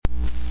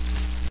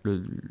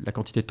La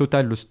quantité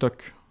totale de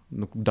stock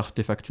donc,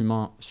 d'artefacts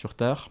humains sur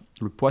Terre,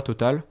 le poids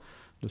total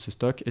de ce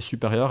stock est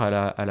supérieur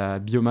à la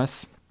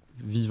biomasse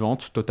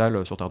vivante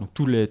totale sur Terre. Donc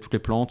toutes les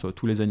plantes,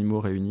 tous les animaux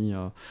réunis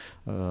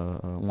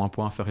ont un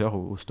poids inférieur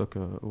au stock,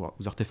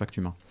 aux artefacts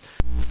humains.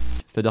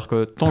 C'est-à-dire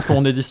que tant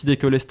qu'on ait décidé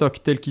que les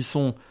stocks tels qu'ils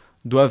sont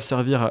doivent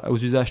servir aux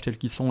usages tels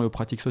qu'ils sont et aux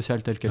pratiques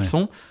sociales telles qu'elles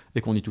sont,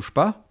 et qu'on n'y touche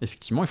pas,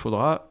 effectivement, il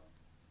faudra,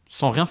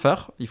 sans rien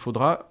faire, il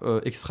faudra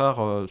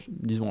extraire,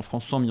 disons en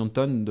France, 100 millions de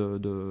tonnes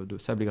de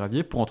sable et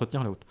gravier pour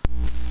entretenir les routes.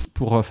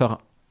 Pour faire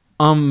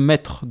 1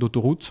 mètre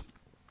d'autoroute,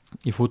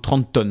 il faut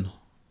 30 tonnes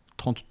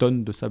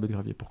de sable et de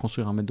gravier pour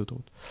construire 1 mètre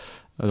d'autoroute.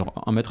 Alors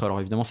 1 mètre, alors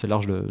évidemment c'est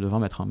large de 20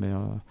 mètres, hein, mais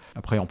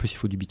après en plus il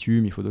faut du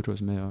bitume, il faut d'autres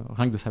choses, mais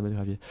rien que de sable et de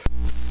gravier.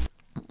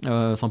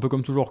 C'est un peu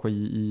comme toujours, quoi.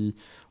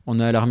 On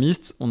est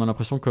alarmiste, on a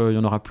l'impression qu'il n'y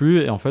en aura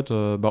plus, et en fait,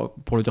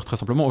 pour le dire très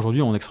simplement,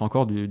 aujourd'hui on extrait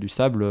encore du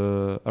sable,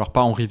 alors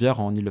pas en rivière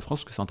en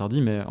Ile-de-France, parce que c'est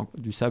interdit, mais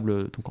du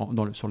sable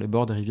donc sur les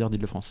bords des rivières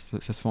d'Ile-de-France.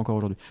 Ça se fait encore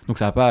aujourd'hui. Donc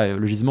ça va pas,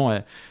 le gisement,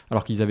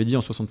 alors qu'ils avaient dit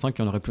en 65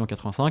 qu'il n'y en aurait plus en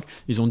 85,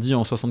 ils ont dit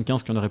en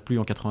 75 qu'il n'y en aurait plus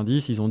en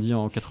 90, ils ont dit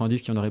en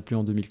 90 qu'il n'y en aurait plus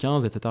en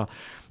 2015, etc.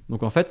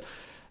 Donc en fait,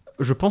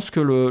 je pense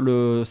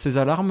que ces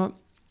alarmes,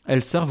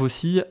 elles servent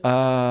aussi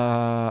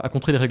à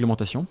contrer les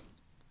réglementations.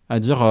 À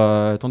dire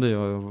attendez,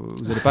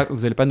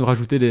 vous allez pas nous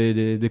rajouter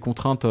des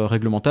contraintes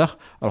réglementaires,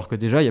 alors que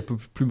déjà il n'y a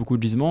plus beaucoup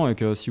de gisements et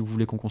que si vous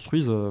voulez qu'on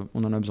construise,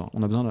 on en a besoin.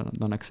 On a besoin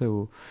d'un accès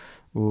au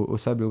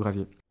sable et au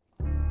gravier.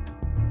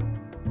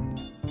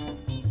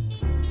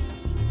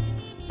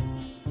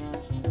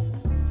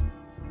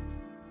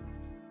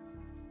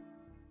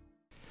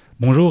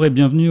 Bonjour et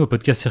bienvenue au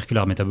podcast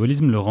Circular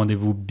Métabolisme, le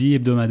rendez-vous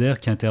bi-hebdomadaire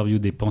qui interviewe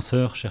des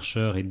penseurs,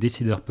 chercheurs et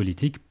décideurs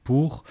politiques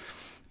pour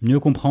mieux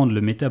comprendre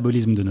le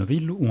métabolisme de nos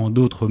villes, ou en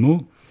d'autres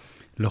mots,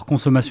 leur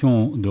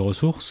consommation de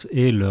ressources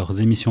et leurs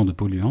émissions de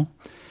polluants,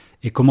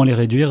 et comment les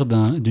réduire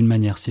d'une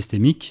manière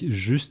systémique,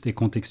 juste et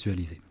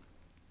contextualisée.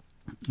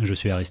 Je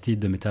suis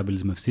Aristide de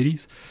Metabolism of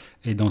Cities,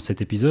 et dans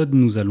cet épisode,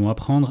 nous allons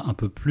apprendre un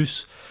peu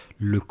plus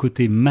le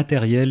côté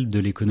matériel de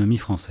l'économie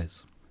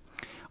française.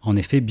 En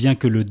effet, bien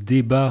que le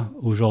débat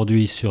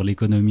aujourd'hui sur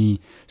l'économie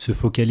se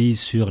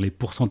focalise sur les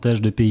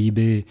pourcentages de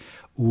PIB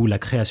ou la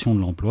création de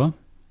l'emploi,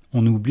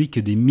 on oublie que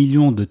des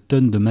millions de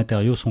tonnes de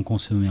matériaux sont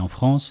consommés en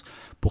France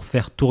pour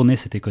faire tourner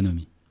cette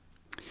économie.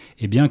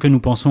 Et bien que nous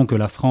pensons que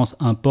la France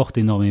importe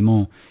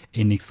énormément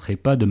et n'extrait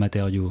pas de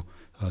matériaux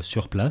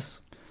sur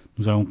place,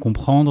 nous allons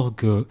comprendre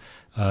que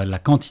la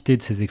quantité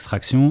de ces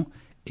extractions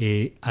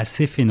est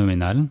assez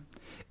phénoménale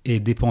et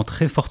dépend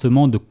très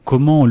fortement de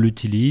comment on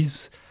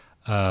l'utilise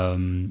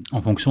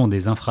en fonction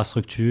des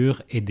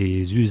infrastructures et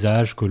des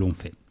usages que l'on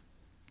fait.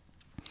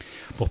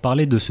 Pour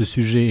parler de ce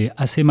sujet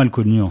assez mal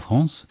connu en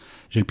France,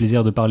 j'ai le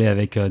plaisir de parler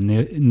avec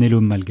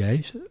Nello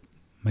Magalhães,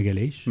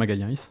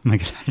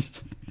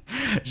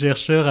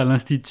 chercheur à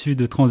l'Institut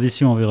de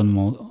transition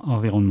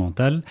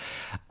environnementale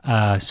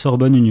à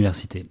Sorbonne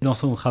Université. Dans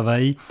son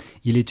travail,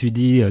 il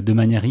étudie de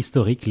manière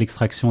historique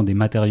l'extraction des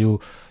matériaux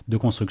de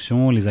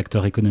construction, les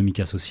acteurs économiques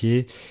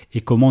associés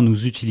et comment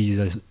nous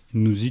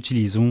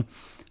utilisons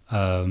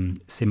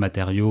ces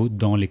matériaux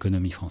dans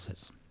l'économie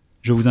française.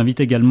 Je vous invite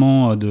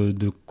également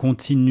de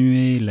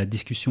continuer la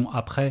discussion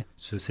après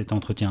cet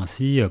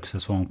entretien-ci, que ce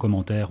soit en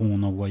commentaire ou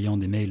en envoyant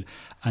des mails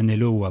à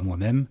Nello ou à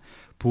moi-même,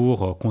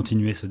 pour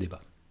continuer ce débat.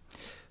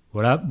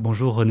 Voilà,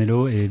 bonjour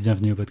Nello et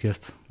bienvenue au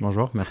podcast.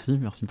 Bonjour, merci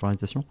pour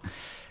l'invitation.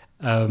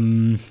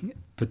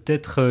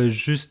 Peut-être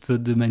juste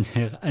de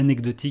manière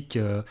anecdotique,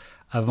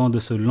 avant de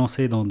se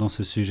lancer dans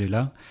ce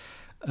sujet-là,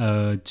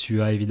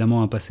 tu as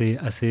évidemment un passé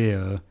assez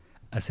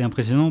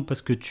impressionnant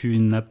parce que tu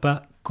n'as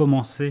pas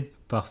commencé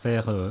par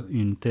faire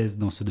une thèse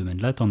dans ce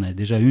domaine-là, tu en as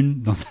déjà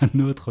une dans un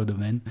autre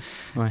domaine.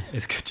 Ouais.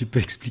 Est-ce que tu peux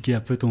expliquer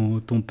un peu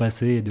ton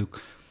passé et de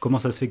comment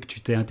ça se fait que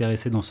tu t'es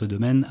intéressé dans ce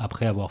domaine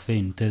après avoir fait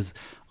une thèse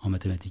en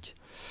mathématiques ?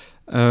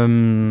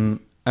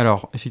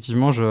 Alors,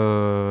 effectivement,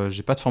 je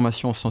n'ai pas de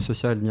formation en sciences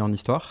sociales ni en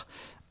histoire.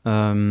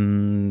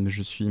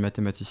 Je suis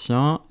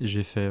mathématicien,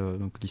 j'ai fait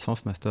donc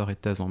licence, master et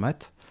thèse en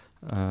maths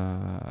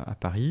à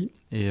Paris.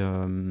 Et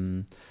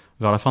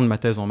vers la fin de ma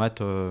thèse en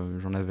maths,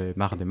 j'en avais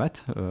marre des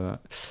maths.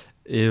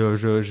 Et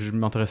je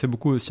m'intéressais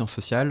beaucoup aux sciences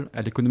sociales,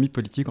 à l'économie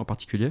politique en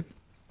particulier.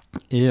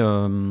 Et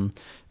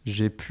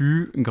j'ai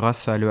pu,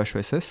 grâce à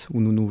l'EHESS,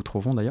 où nous nous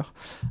trouvons d'ailleurs,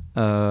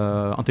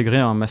 intégrer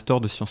un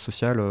master de sciences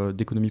sociales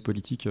d'économie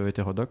politique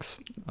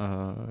hétérodoxe,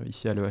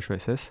 ici à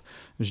l'EHESS.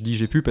 Je dis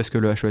j'ai pu parce que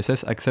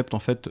l'EHESS accepte en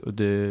fait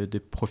des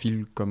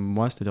profils comme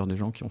moi, c'est-à-dire des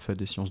gens qui ont fait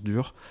des sciences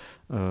dures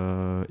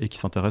et qui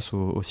s'intéressent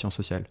aux sciences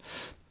sociales.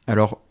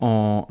 Alors,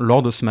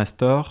 lors de ce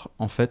master,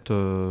 en fait,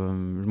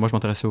 moi je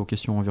m'intéressais aux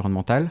questions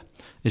environnementales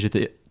et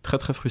j'étais très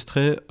très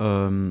frustré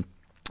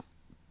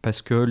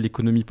parce que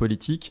l'économie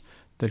politique,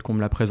 telle qu'on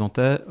me la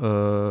présentait,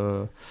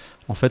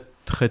 en fait,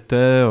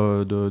 traitait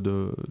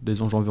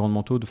des enjeux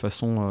environnementaux de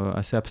façon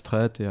assez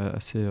abstraite et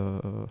assez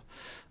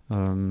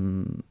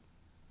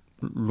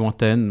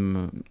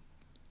lointaine.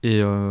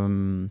 Et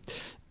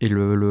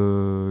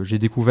j'ai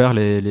découvert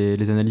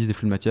les analyses des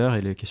flux de matière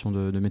et les questions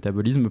de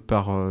métabolisme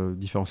par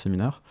différents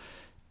séminaires.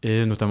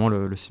 et notamment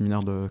le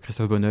séminaire de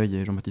Christophe Bonneuil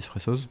et Jean-Baptiste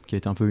Fressoz, qui a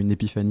été un peu une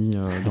épiphanie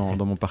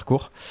dans mon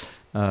parcours.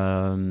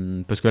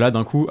 Parce que là,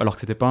 d'un coup, alors que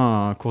c'était pas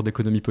un cours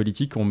d'économie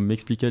politique, on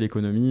m'expliquait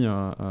l'économie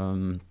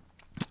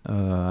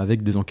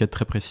avec des enquêtes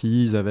très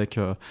précises, avec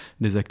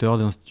des acteurs,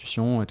 des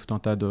institutions et tout un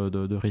tas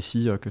de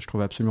récits que je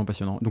trouvais absolument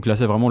passionnants. Donc là,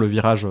 c'est vraiment le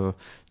virage,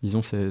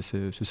 disons, c'est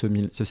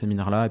ce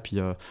séminaire-là. Et puis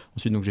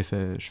ensuite, donc, je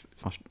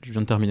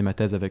viens de terminer ma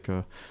thèse avec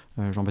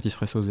Jean-Baptiste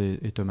Fressoz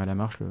et Thomas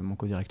Lamarche, mon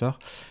co-directeur.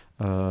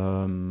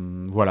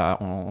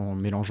 Voilà, en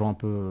mélangeant un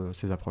peu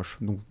ces approches.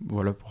 Donc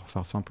voilà, pour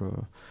faire simple,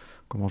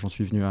 comment j'en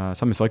suis venu à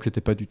ça, mais c'est vrai que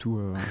c'était pas du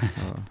tout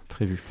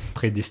prévu.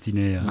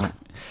 Prédestiné.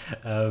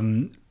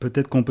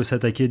 Peut-être qu'on peut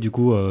s'attaquer du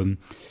coup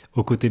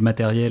au côté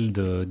matériel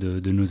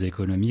de nos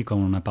économies, comme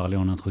on en a parlé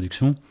en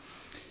introduction.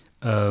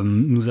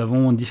 Nous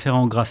avons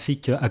différents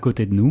graphiques à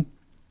côté de nous,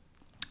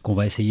 qu'on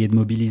va essayer de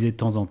mobiliser de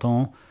temps en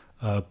temps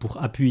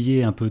pour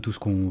appuyer un peu tout ce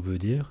qu'on veut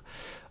dire.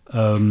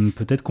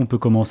 Peut-être qu'on peut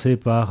commencer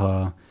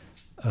par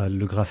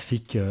le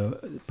graphique,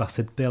 par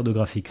cette paire de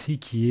graphiques-ci,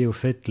 qui est au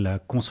fait la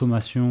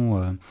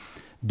consommation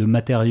de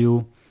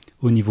matériaux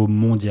au niveau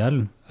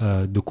mondial,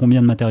 de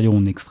combien de matériaux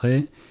on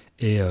extrait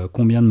et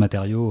combien de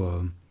matériaux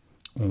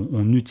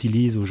on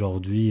utilise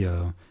aujourd'hui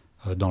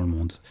dans le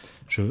monde.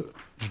 Je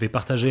vais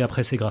partager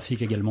après ces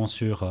graphiques également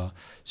sur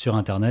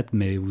Internet,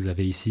 mais vous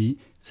avez ici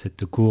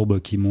cette courbe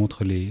qui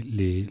montre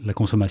la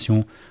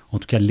consommation, en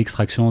tout cas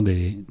l'extraction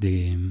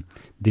des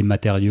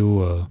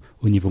matériaux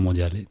au niveau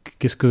mondial.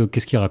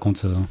 Qu'est-ce qui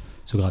raconte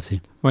ce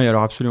graphe-ci? Oui,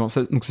 alors absolument.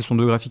 Donc ce sont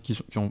deux graphiques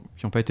qui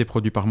n'ont pas été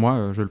produits par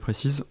moi, je le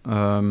précise.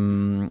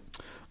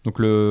 Donc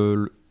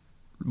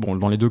bon,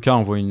 dans les deux cas,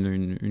 on voit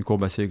une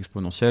courbe assez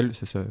exponentielle.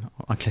 C'est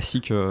un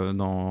classique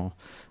dans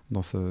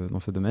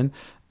ce domaine,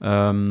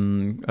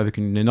 avec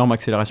une énorme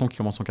accélération qui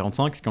commence en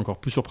 1945. Ce qui est encore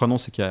plus surprenant,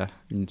 c'est qu'il y a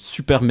une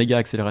super méga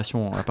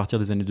accélération à partir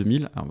des années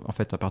 2000, en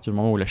fait à partir du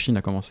moment où la Chine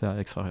a commencé à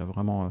extraire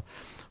vraiment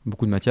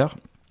beaucoup de matière.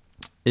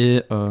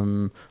 Et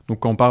donc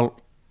quand on parle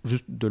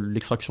juste de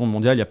l'extraction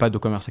mondiale, il n'y a pas de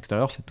commerce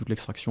extérieur, c'est toute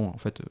l'extraction en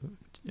fait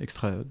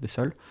extrait des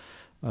sols.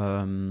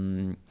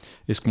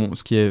 Et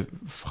ce qui est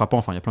frappant,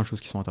 enfin il y a plein de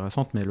choses qui sont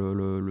intéressantes, mais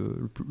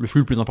le flux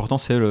le plus important,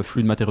 c'est le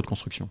flux de matériaux de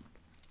construction.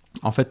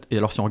 En fait, et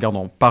alors si on regarde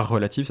en part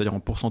relative, c'est-à-dire en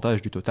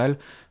pourcentage du total,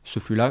 ce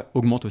flux-là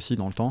augmente aussi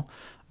dans le temps.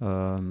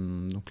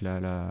 Donc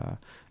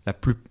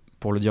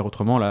pour le dire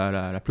autrement,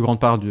 la plus grande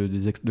part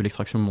de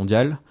l'extraction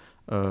mondiale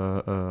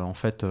en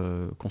fait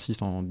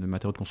consiste en des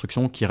matériaux de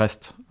construction qui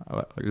restent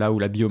là où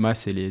la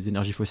biomasse et les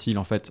énergies fossiles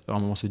en fait à un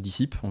moment se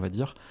dissipent, on va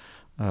dire.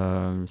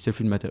 Ces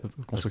flux de matériaux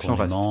de construction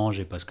restent. Parce qu'on les mange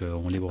et parce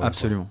qu'on les brûle.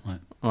 Absolument. Ouais.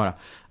 Voilà.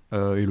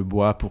 Et le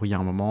bois pourrit à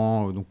un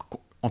moment. Donc,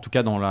 en tout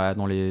cas, dans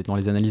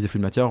les analyses des flux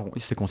de matière,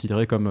 c'est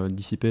considéré comme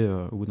dissipé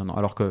au bout d'un an.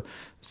 Alors que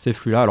ces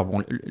flux-là, alors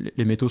bon,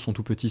 les métaux sont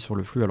tout petits sur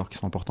le flux, alors qu'ils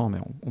sont importants, mais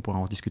on pourra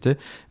en discuter.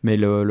 Mais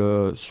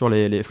sur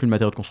les flux de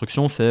matériaux de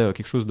construction, c'est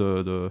quelque chose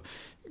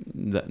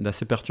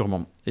d'assez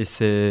perturbant. Et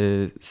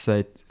c'est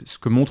ce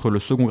que montre le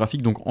second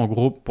graphique. Donc, en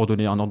gros, pour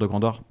donner un ordre de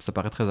grandeur, ça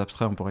paraît très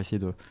abstrait, on pourrait essayer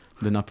de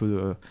donner un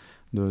peu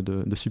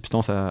de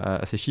substance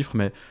à ces chiffres,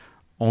 mais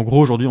en gros,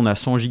 aujourd'hui, on a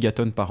 100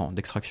 gigatonnes par an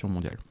d'extraction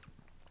mondiale.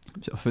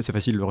 En fait, c'est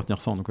facile de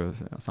retenir 100, donc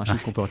c'est un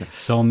chiffre qu'on peut retenir.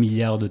 100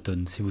 milliards de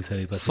tonnes, si vous ne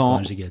savez pas, c'est pas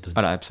un gigatonne.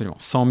 Voilà, absolument.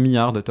 100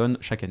 milliards de tonnes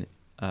chaque année.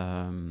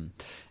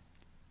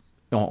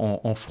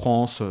 En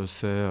France,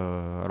 c'est...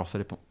 alors, ça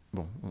dépend.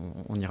 Bon,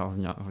 on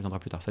reviendra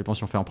plus tard. Ça dépend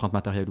si on fait empreinte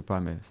matérielle ou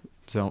pas, mais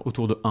c'est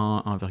autour de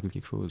 1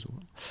 quelque chose.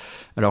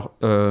 Alors,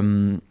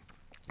 le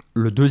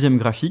deuxième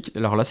graphique,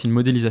 alors là, c'est une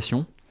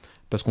modélisation,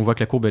 parce qu'on voit que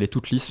la courbe elle est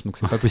toute lisse, donc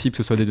c'est pas possible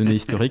que ce soit des données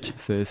historiques.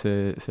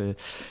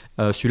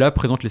 Celui-là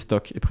présente les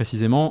stocks, et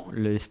précisément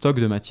les stocks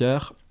de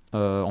matière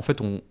en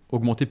fait ont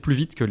augmenté plus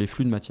vite que les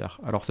flux de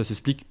matière. Alors ça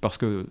s'explique parce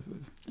que...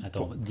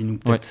 Attends, dis-nous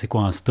peut-être c'est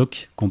quoi un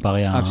stock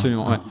comparé à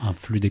un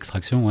flux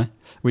d'extraction, ouais.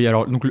 Oui,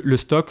 alors donc le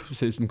stock,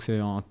 c'est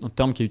un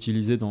terme qui est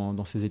utilisé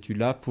dans ces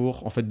études-là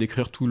pour en fait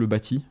décrire tout le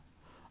bâti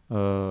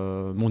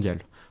mondial.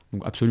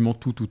 Donc absolument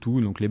tout,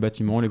 donc les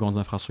bâtiments, les grandes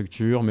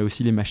infrastructures, mais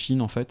aussi les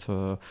machines en fait,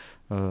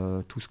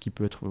 tout ce qui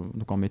peut être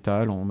donc en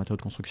métal, en matériaux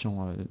de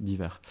construction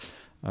divers.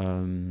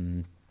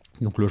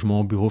 Donc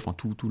logement, bureau, enfin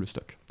tout le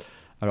stock.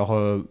 Alors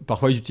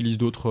parfois ils utilisent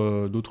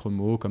d'autres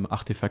mots comme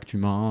artefact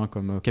humain,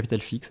 comme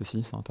capital fixe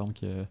aussi, c'est un terme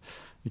qui est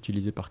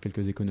utilisé par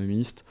quelques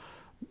économistes.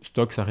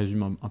 Stock, ça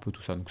résume un peu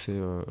tout ça, donc c'est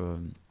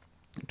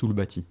tout le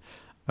bâti.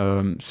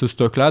 Ce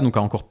stock-là donc,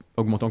 a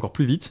augmenté encore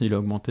plus vite. Il a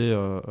augmenté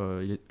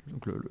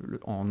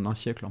en un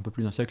siècle, un peu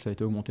plus d'un siècle, ça a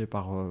été augmenté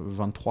par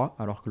 23,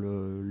 alors que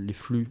les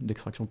flux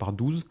d'extraction par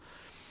 12.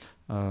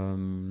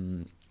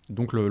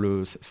 Donc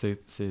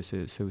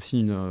c'est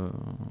aussi une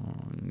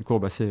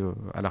courbe assez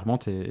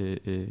alarmante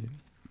et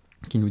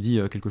qui nous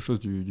dit quelque chose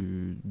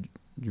du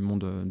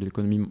monde de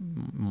l'économie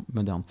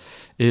moderne.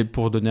 Et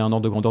pour donner un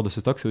ordre de grandeur de ce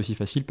stock, c'est aussi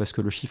facile parce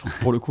que le chiffre,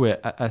 pour le coup, est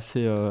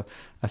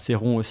assez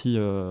rond aussi.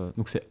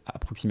 Donc c'est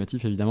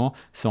approximatif, évidemment.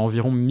 C'est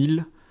environ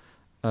 1000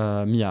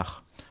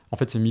 milliards. En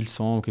fait, c'est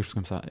 1100 ou quelque chose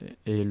comme ça.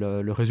 Et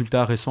le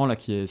résultat récent, là,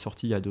 qui est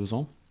sorti il y a 2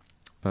 ans,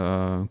 qui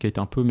a été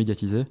un peu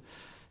médiatisé,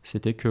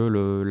 c'était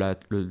que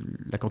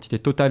la quantité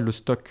totale de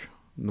stock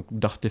donc,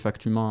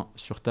 d'artefacts humains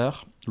sur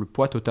Terre, le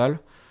poids total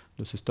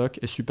de ce stock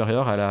est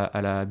supérieur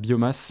à la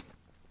biomasse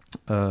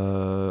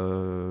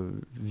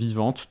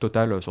vivante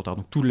totale sur Terre.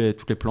 Donc toutes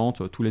les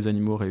plantes, tous les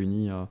animaux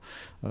réunis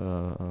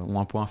ont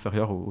un poids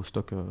inférieur au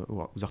stock,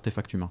 aux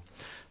artefacts humains.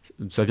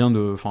 Ça vient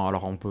de...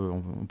 alors on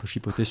peut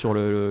chipoter sur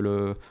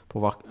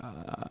pour voir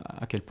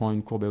à quel point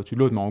une courbe est au-dessus de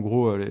l'autre, mais en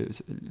gros,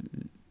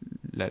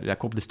 la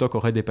courbe des stocks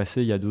aurait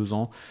dépassé il y a 2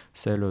 ans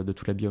celle de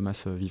toute la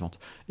biomasse vivante.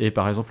 Et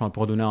par exemple,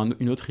 pour donner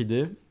une autre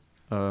idée,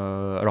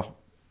 alors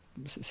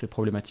c'est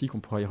problématique,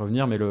 on pourra y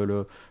revenir, mais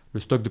le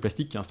stock de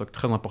plastique, qui est un stock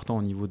très important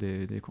au niveau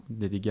des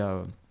dégâts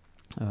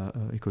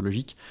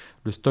écologiques,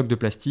 le stock de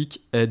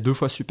plastique est 2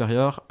 fois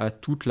supérieur à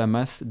toute la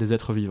masse des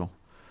êtres vivants,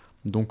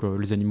 donc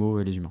les animaux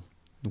et les humains.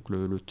 Donc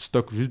le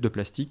stock juste de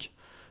plastique,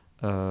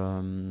 si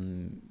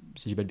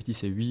je dis pas de bêtises,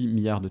 c'est 8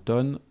 milliards de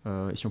tonnes.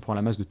 Et si on prend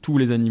la masse de tous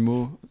les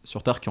animaux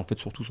sur Terre, qui en fait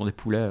surtout sont des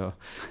poulets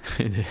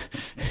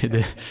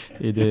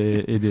et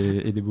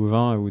des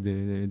bovins ou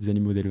des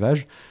animaux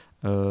d'élevage,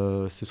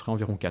 ce serait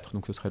environ 4,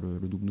 donc ce serait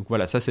le double. Donc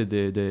voilà, ça c'est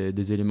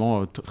des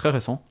éléments très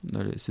récents.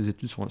 Ces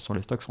études sur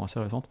les stocks sont assez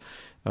récentes,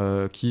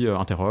 qui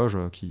interrogent,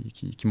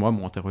 qui moi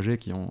m'ont interrogé,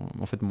 qui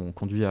m'ont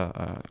conduit à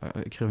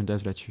écrire une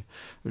thèse là-dessus.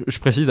 Je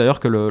précise d'ailleurs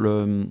que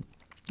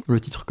le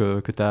titre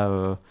que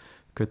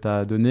tu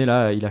as donné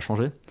là, il a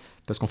changé.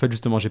 Parce qu'en fait,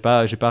 justement, j'ai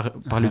pas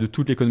parlé de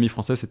toute l'économie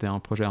française, c'était un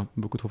projet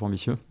beaucoup trop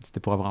ambitieux,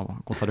 c'était pour avoir un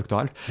contrat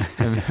doctoral.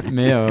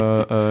 Mais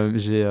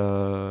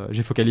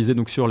j'ai focalisé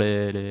donc sur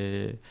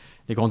les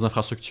grandes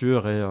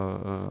infrastructures et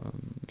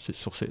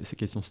sur ces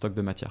questions de stock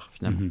de matière,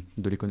 finalement,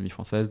 de l'économie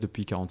française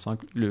depuis 1945.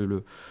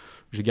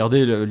 J'ai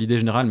gardé l'idée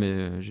générale,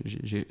 mais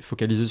j'ai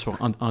focalisé sur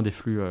un des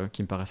flux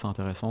qui me paraissait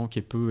intéressant, qui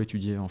est peu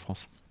étudié en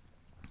France.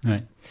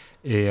 Ouais.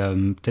 Et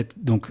peut-être,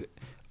 donc,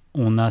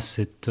 on a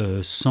cette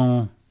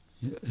 100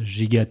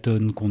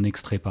 gigatonnes qu'on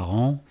extrait par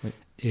an, oui,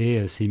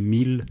 et ces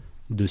 1000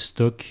 de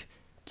stock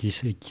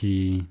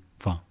qui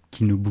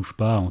ne bougent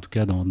pas, en tout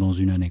cas dans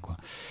une année, quoi.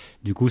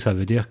 Du coup, ça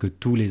veut dire que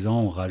tous les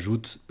ans, on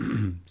rajoute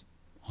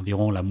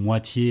environ la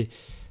moitié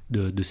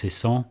de ces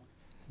 100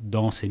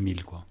 dans ces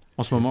 1000, quoi.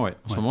 En ce moment, oui.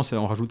 En ce moment,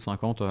 on rajoute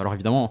 50. Alors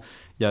évidemment,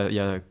 il y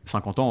a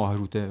 50 ans, on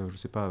rajoutait, je ne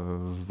sais pas,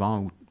 20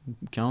 ou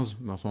 15,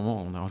 mais en ce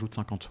moment, on en rajoute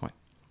 50, ouais.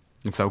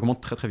 Donc ça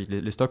augmente très très vite.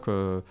 Les stocks...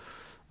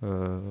 il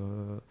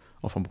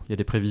y a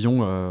des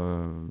prévisions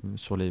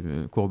sur les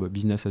courbes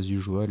business as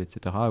usual,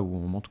 etc., où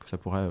on montre que ça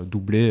pourrait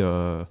doubler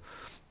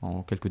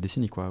en quelques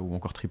décennies, quoi, ou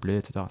encore tripler,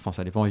 etc. Enfin,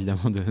 ça dépend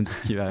évidemment de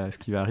ce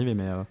qui va arriver,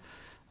 mais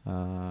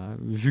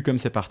vu comme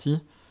c'est parti,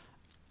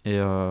 et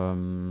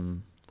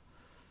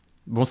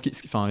bon, ce qui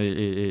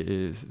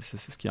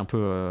est un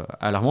peu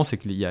alarmant, c'est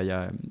que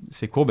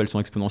ces courbes, elles sont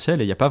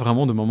exponentielles et il n'y a pas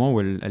vraiment de moment où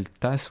elles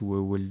tassent,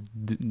 il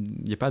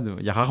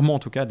y a rarement en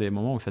tout cas des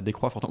moments où ça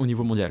décroît fortement au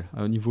niveau mondial.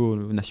 Au niveau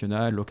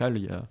national, local,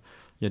 il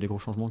y a des gros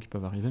changements qui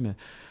peuvent arriver. Mais...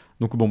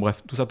 Donc bon,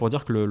 bref, tout ça pour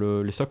dire que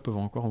les stocks peuvent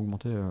encore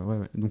augmenter. Ouais.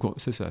 Donc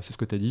c'est ça, c'est ce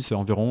que tu as dit, c'est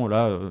environ,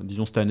 là,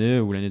 disons cette année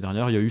ou l'année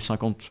dernière, il y a eu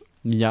 50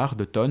 milliards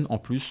de tonnes en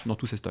plus dans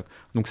tous ces stocks.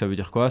 Donc ça veut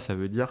dire quoi ? Ça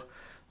veut dire...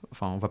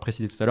 Enfin, on va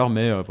préciser tout à l'heure,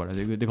 mais voilà,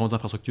 des grandes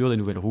infrastructures, des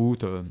nouvelles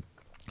routes,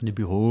 des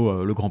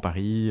bureaux, le Grand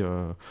Paris,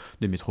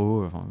 des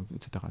métros,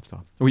 etc., etc.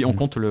 Oui, on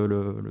compte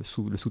le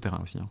souterrain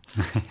aussi. Hein.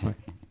 Ouais.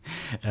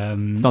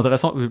 C'est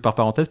intéressant, par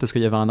parenthèse, parce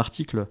qu'il y avait un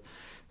article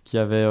qui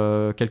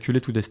avait calculé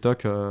tous des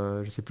stocks,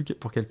 je ne sais plus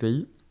pour quel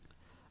pays.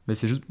 Mais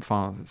c'est juste,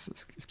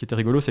 ce qui était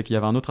rigolo, c'est qu'il y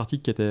avait un autre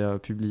article qui était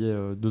publié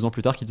 2 ans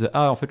plus tard qui disait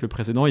en fait, le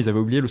précédent, ils avaient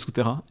oublié le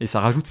souterrain et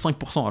ça rajoute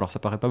 5%. Alors, ça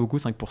paraît pas beaucoup,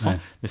 5%, ouais,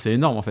 mais c'est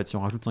énorme en fait. Si on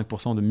rajoute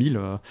 5% de 1000,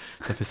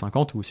 ça fait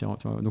 50.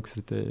 Donc,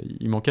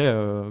 il manquait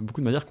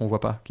beaucoup de matière qu'on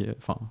voit pas.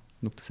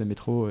 Donc, tous ces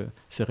métros,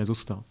 ces réseaux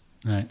souterrains.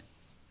 Ouais.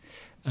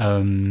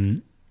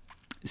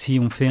 Si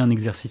on fait un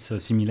exercice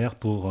similaire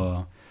pour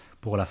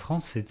la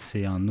France,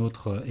 c'est un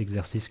autre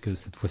exercice que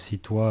cette fois-ci,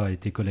 toi et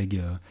tes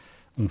collègues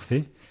ont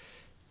fait,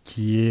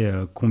 qui est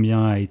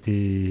combien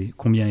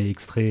est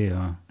extrait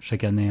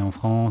chaque année en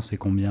France et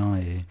combien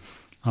est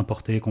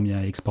importé,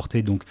 combien est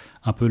exporté. Donc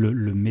un peu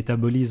le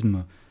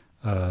métabolisme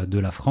de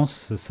la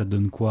France, ça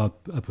donne quoi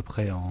à peu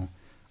près en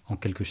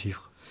quelques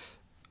chiffres ?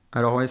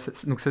 Alors ouais,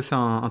 c'est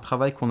un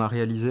travail qu'on a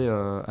réalisé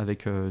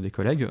avec des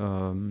collègues.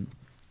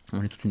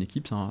 On est toute une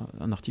équipe, c'est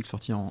un article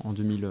sorti en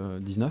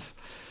 2019.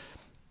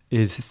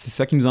 Et c'est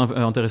ça qui nous a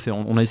intéressés.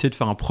 On a essayé de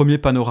faire un premier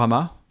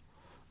panorama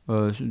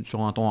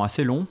sur un temps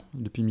assez long,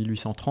 depuis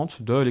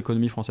 1830, de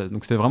l'économie française.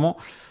 Donc c'était vraiment,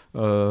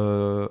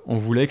 on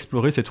voulait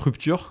explorer cette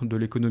rupture de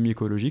l'économie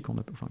écologique,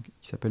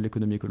 qui s'appelle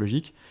l'économie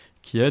écologique,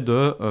 qui est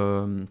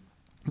de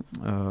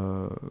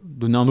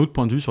donner un autre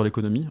point de vue sur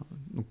l'économie.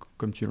 Donc,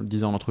 comme tu le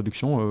disais en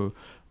introduction, au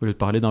lieu de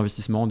parler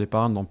d'investissement,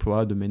 d'épargne,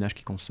 d'emploi, de ménages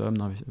qui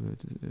consomment,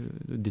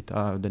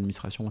 d'État,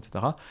 d'administration,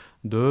 etc.,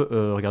 de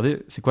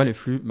regarder c'est quoi les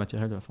flux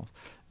matériels de la France,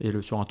 et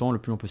sur un temps le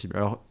plus long possible.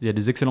 Alors, il y a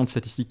des excellentes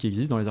statistiques qui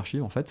existent dans les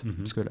archives, en fait,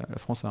 parce que la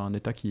France a un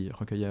État qui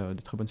recueillait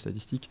des très bonnes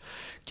statistiques,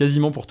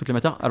 quasiment pour toutes les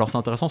matières. Alors, c'est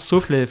intéressant,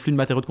 sauf les flux de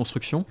matériaux de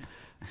construction,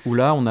 où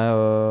là,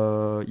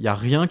 il n'y a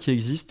rien qui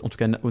existe, en tout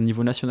cas au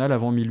niveau national,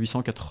 avant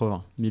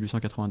 1880,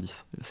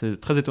 1890. C'est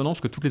très étonnant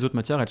parce que toutes les autres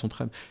matières, elles sont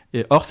très...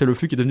 Et or, c'est le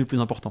flux qui est devenu le plus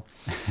important.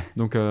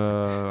 Donc,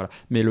 voilà.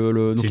 Mais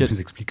donc, tu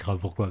nous expliqueras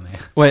pourquoi. Mais...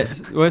 Ouais,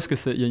 parce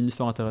qu'il y a une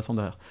histoire intéressante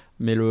derrière.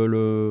 Mais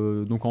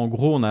donc en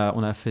gros, on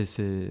a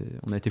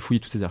été fouiller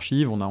toutes ces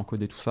archives, on a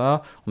encodé tout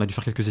ça, on a dû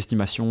faire quelques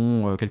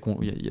estimations,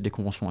 il y a des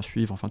conventions à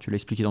suivre, enfin tu l'as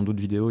expliqué dans d'autres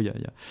vidéos, il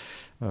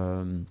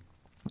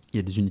y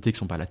a des unités qui ne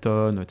sont pas à la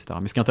tonne, etc.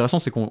 Mais ce qui est intéressant,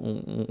 c'est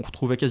qu'on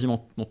retrouvait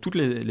quasiment dans toutes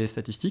les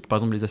statistiques, par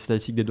exemple les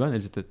statistiques des douanes,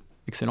 elles étaient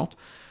excellentes.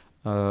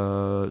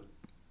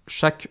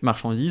 Chaque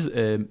marchandise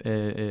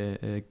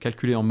est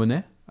calculée en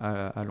monnaie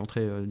à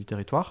l'entrée du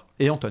territoire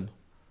et en tonnes.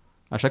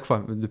 À chaque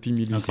fois, depuis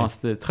 1800. Okay. Enfin,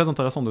 c'était très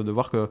intéressant de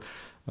voir que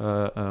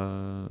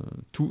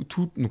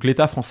donc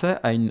l'État français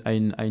a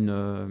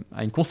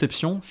une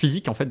conception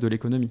physique en fait, de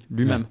l'économie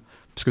lui-même. Ouais.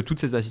 Parce que toutes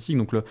ces statistiques,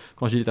 donc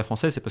quand je dis l'État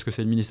français, c'est parce que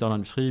c'est le ministère de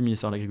l'Industrie, le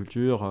ministère de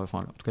l'Agriculture, en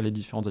tout cas les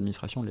différentes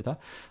administrations de l'État,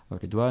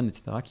 les douanes,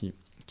 etc.,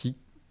 qui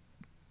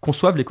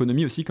conçoivent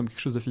l'économie aussi comme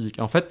quelque chose de physique.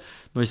 Et en fait,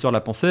 dans l'histoire de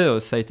la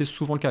pensée, ça a été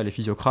souvent le cas. Les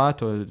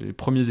physiocrates, les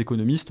premiers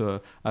économistes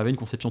avaient une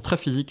conception très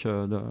physique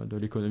de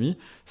l'économie.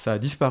 Ça a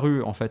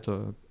disparu en fait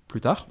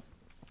plus tard.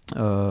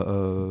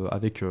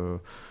 Avec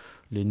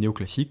les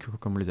néoclassiques,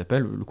 comme on les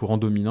appelle, le courant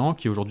dominant,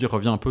 qui aujourd'hui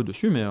revient un peu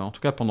dessus, mais en tout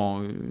cas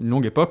pendant une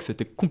longue époque,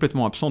 c'était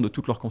complètement absent de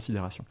toutes leurs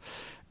considérations.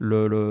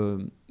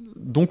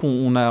 Donc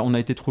on a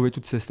été trouver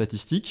toutes ces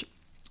statistiques.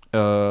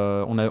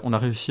 On a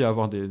réussi à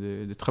avoir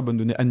des très bonnes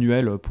données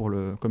annuelles pour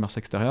le commerce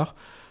extérieur.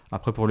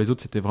 Après, pour les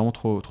autres, c'était vraiment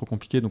trop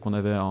compliqué. Donc, on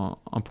avait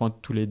un point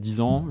tous les 10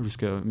 ans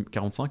jusqu'à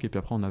 45. Et puis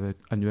après, on avait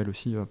annuel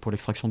aussi pour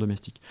l'extraction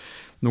domestique.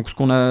 Donc, ce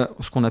qu'on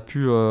a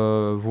pu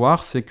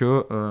voir, c'est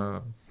que...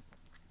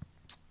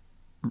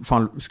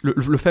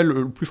 le fait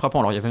le plus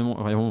frappant, alors il y avait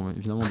vraiment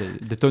évidemment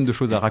des tonnes de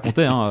choses à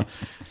raconter, hein,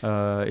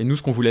 et nous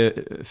ce qu'on voulait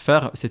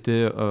faire,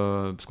 c'était,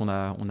 parce qu'on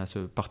a ce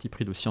parti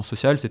pris de sciences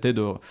sociales, c'était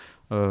de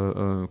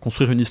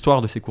construire une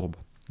histoire de ces courbes.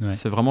 Ouais.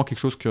 C'est vraiment quelque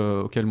chose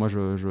auquel moi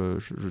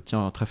je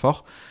tiens très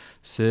fort.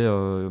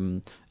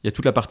 Il y a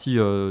toute la partie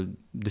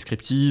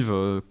descriptive,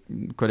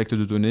 collecte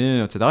de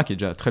données, etc., qui est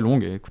déjà très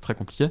longue et très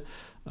compliquée,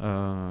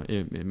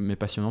 mais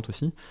passionnante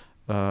aussi.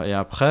 Et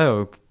après...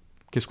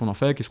 qu'est-ce qu'on en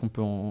fait, qu'est-ce qu'on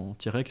peut en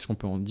tirer, qu'est-ce qu'on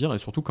peut en dire, et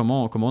surtout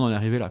comment on en est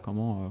arrivé là,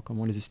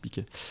 comment les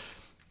expliquer.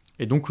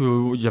 Et donc,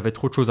 il y avait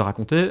trop de choses à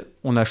raconter.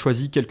 On a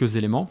choisi quelques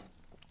éléments.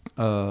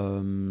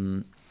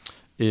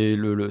 Et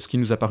ce qui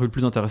nous a paru le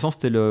plus intéressant,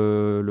 c'était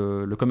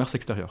le commerce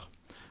extérieur.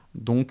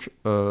 Donc,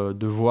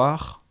 de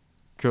voir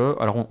que...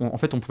 Alors, en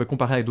fait, on pouvait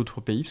comparer avec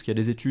d'autres pays, parce qu'il y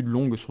a des études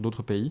longues sur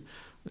d'autres pays.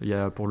 Il y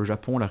a pour le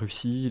Japon, la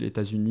Russie, les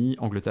États-Unis,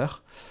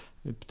 Angleterre,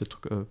 et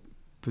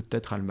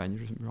peut-être Allemagne,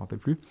 je ne me rappelle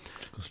plus.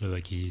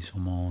 Tchécoslovaquie,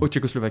 sûrement.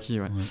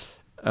 Tchécoslovaquie, ouais.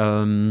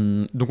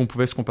 Donc on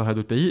pouvait se comparer à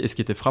d'autres pays. Et ce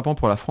qui était frappant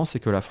pour la France, c'est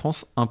que la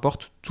France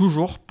importe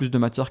toujours plus de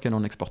matière qu'elle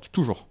en exporte.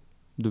 Toujours.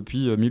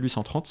 Depuis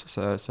 1830.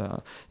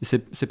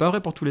 C'est pas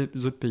vrai pour tous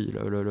les autres pays.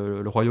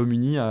 Le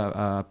Royaume-Uni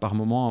a par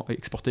moment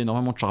exporté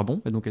énormément de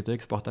charbon et donc était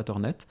exportateur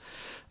net.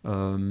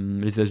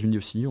 Les États-Unis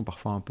aussi ont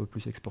parfois un peu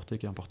plus exporté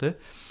qu'importé.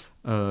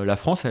 La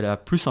France, elle a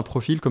plus un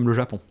profil comme le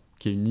Japon,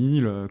 qui est une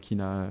île qui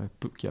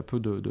a peu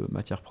de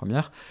matières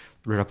premières.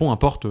 Le Japon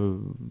importe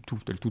tout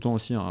le temps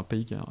aussi un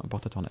pays qui est un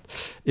importateur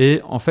net.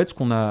 Et en fait,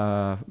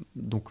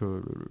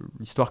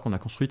 l'histoire qu'on a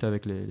construite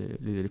avec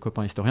les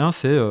copains historiens,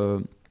 c'est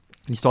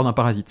l'histoire d'un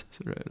parasite.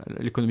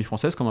 L'économie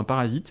française comme un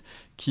parasite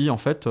qui, en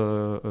fait,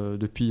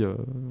 depuis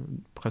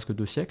presque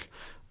 2 siècles,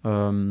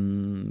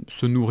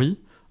 se nourrit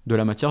de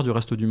la matière du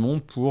reste du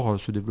monde pour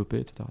se développer,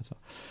 etc.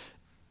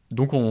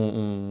 Donc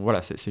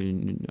voilà, c'est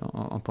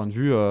un point de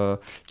vue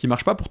qui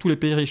marche pas pour tous les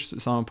pays riches.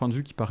 C'est un point de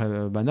vue qui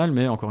paraît banal,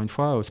 mais encore une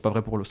fois, c'est pas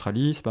vrai pour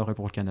l'Australie, c'est pas vrai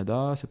pour le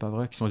Canada, c'est pas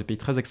vrai, qui sont des pays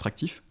très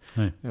extractifs.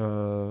 Ouais.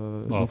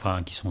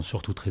 Enfin, qui sont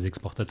surtout très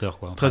exportateurs,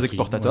 quoi. Très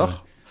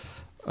exportateurs.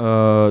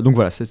 Donc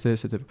voilà, c'était...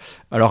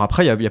 Alors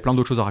après, il y a plein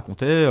d'autres choses à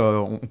raconter.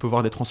 On peut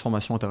voir des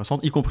transformations intéressantes,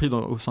 y compris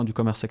au sein du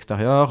commerce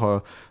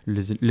extérieur,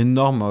 les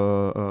énormes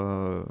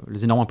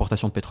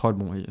importations de pétrole,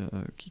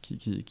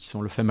 qui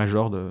sont le fait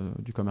majeur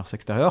du commerce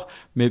extérieur.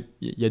 Mais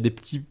il y a des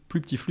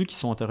plus petits flux qui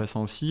sont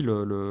intéressants aussi.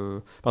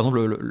 Par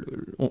exemple,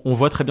 on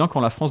voit très bien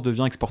quand la France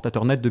devient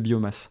exportateur net de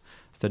biomasse.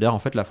 C'est-à-dire, en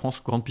fait, la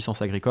France, grande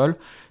puissance agricole,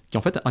 qui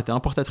en fait était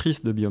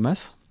importatrice de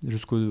biomasse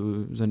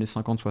jusqu'aux années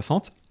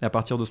 50-60. Et à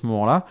partir de ce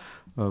moment-là,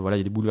 il y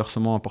a des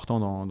bouleversements importants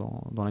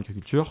dans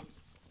l'agriculture,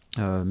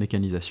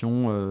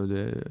 mécanisation,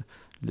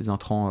 des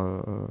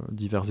intrants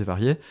divers et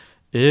variés.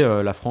 Et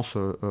la France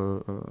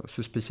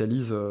se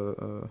spécialise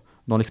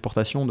dans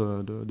l'exportation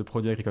de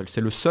produits agricoles. C'est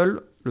le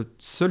seul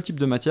type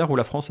de matière où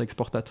la France est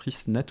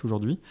exportatrice nette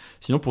aujourd'hui.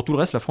 Sinon, pour tout le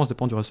reste, la France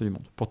dépend du reste du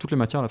monde. Pour toutes les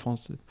matières, la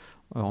France,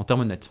 en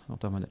termes nets.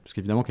 Parce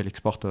qu'évidemment qu'elle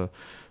exporte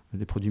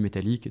des produits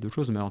métalliques et d'autres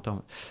choses, mais en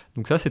termes...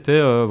 Donc ça, c'était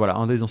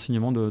un des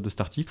enseignements de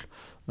cet article.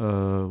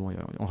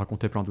 On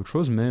racontait plein d'autres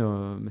choses, mais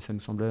ça nous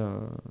semblait...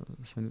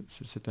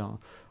 c'est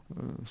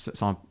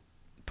un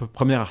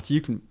premier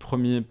article,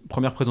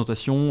 première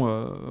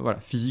présentation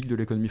physique de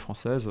l'économie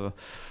française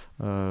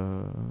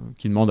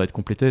qui demande à être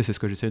complétée. C'est ce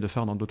que j'essaie de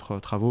faire dans d'autres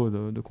travaux,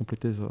 de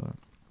compléter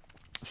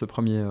ce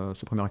premier.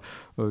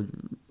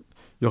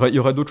 Il y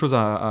aurait d'autres choses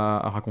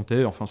à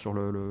raconter, enfin sur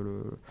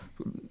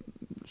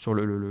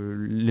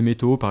les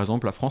métaux, par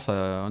exemple. La France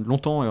a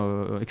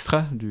longtemps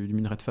extrait du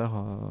minerai de fer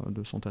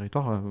de son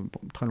territoire,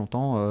 très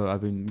longtemps,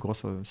 avait une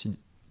grosse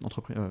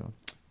entreprise,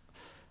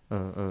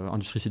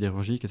 industrie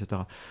sidérurgique,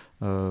 etc.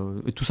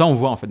 Et tout ça, on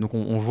voit en fait. Donc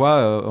on voit,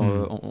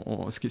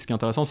 ce qui est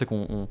intéressant, c'est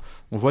qu'on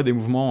voit des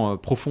mouvements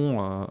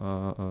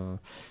profonds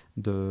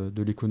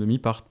de l'économie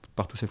par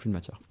tous ces flux de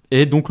matière.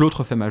 Et donc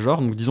l'autre fait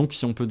majeur, donc disons que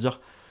si on peut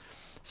dire,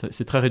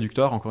 c'est très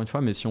réducteur encore une fois,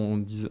 mais si on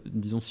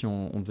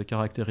devait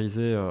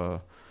caractériser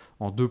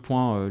en 2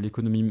 points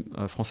l'économie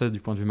française du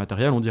point de vue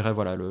matériel, on dirait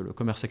voilà le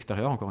commerce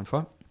extérieur, encore une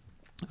fois,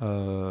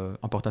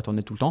 importateur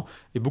net tout le temps,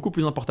 est beaucoup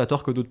plus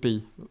importateur que d'autres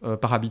pays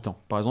par habitant.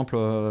 Par exemple,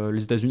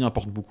 les États-Unis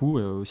importent beaucoup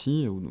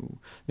aussi,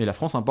 mais la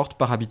France importe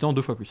par habitant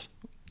 2 fois plus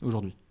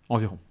aujourd'hui,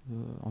 environ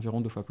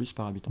 2 fois plus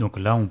par habitant. Donc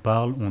là, on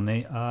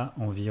est à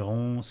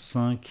environ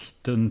 5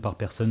 tonnes par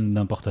personne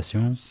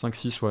d'importation.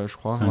 5-6, ouais, je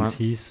crois.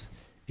 5-6,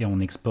 et on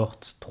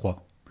exporte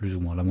 3, plus ou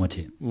moins, la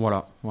moitié.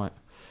 Voilà, ouais.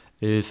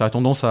 Et ça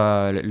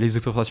les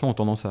exportations ont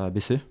tendance à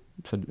baisser.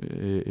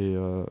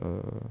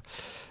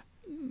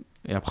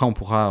 Et après, on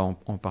pourra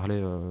en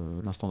parler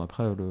l'instant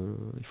d'après.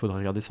 Il faudrait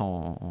regarder ça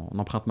en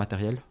empreinte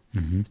matérielle.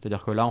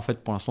 C'est-à-dire que là, en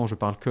fait, pour l'instant, je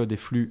parle que des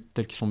flux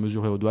tels qu'ils sont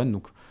mesurés aux douanes.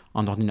 Donc,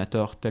 un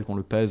ordinateur tel qu'on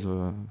le pèse,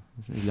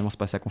 évidemment, c'est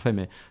pas ça qu'on fait,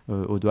 mais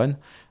aux douanes,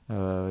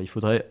 il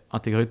faudrait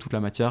intégrer toute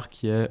la matière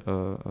qui est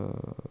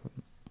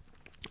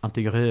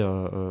intégrée.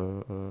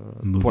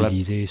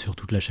 Mobilisée sur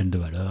toute la chaîne de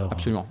valeur.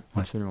 Absolument,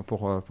 absolument,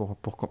 pour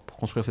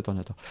construire cet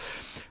ordinateur.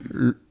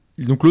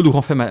 Donc l'autre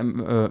grand fait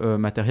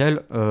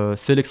matériel,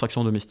 c'est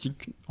l'extraction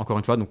domestique. Encore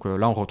une fois, donc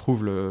là on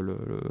retrouve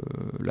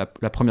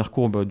la première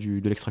courbe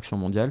de l'extraction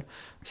mondiale,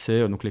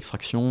 c'est donc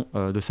l'extraction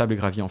de sable et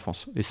gravier en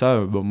France. Et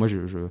ça, moi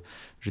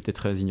j'étais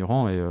très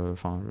ignorant et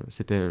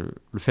c'était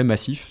le fait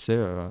massif, c'est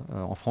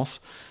en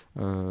France.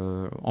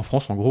 En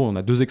France, en gros, on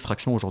a 2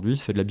 extractions aujourd'hui,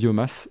 c'est de la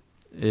biomasse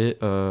et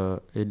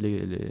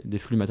des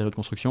flux matériaux de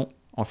construction.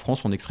 En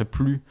France, on n'extrait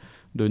plus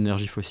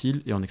d'énergie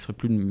fossile et on n'extrait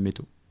plus de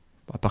métaux,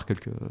 à part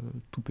quelques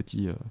toutes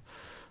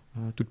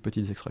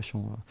petites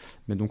extractions.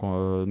 Mais donc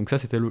ça,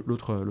 c'était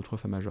l'autre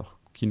fait majeur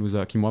qui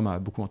moi m'a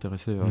beaucoup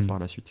intéressé par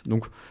la suite.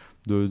 Donc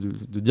de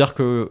dire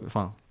que,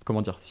 enfin,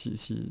 comment dire,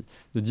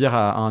 de dire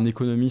à un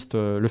économiste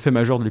le fait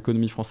majeur de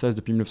l'économie française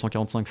depuis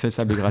 1945, c'est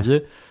sable et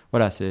gravier,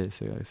 voilà, c'est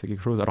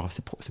quelque chose. Alors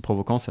c'est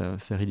provoquant,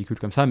 c'est ridicule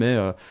comme ça, mais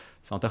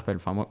ça interpelle.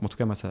 Enfin, moi, en tout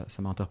cas, moi, ça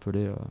m'a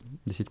interpellé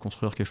d'essayer de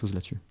construire quelque chose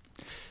là-dessus.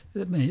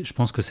 Mais je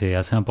pense que c'est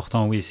assez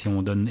important, oui, si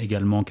on donne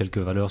également quelques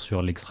valeurs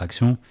sur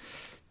l'extraction,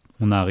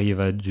 on arrive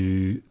à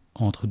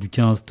entre du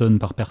 15 tonnes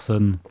par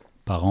personne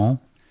par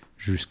an,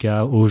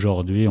 jusqu'à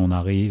aujourd'hui,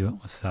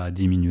 ça a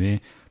diminué.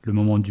 Le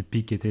moment du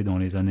pic était dans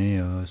les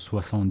années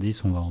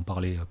 70, on va en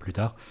parler plus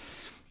tard.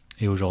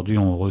 Et aujourd'hui,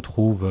 on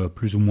retrouve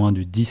plus ou moins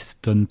du 10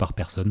 tonnes par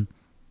personne.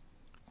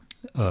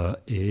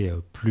 Et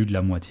plus de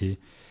la moitié,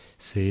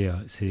 c'est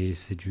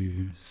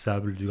du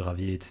sable, du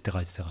gravier, etc.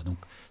 etc. Donc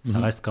ça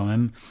reste quand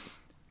même...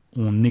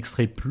 On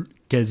extrait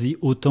quasi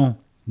autant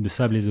de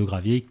sable et de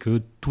gravier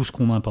que tout ce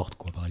qu'on importe,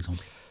 quoi, par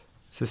exemple.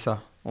 C'est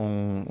ça.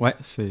 Ouais, ouais,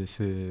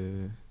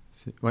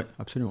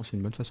 absolument. C'est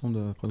une bonne façon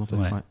de présenter.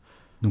 Ouais. Ouais.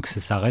 Donc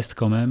ça reste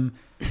quand même,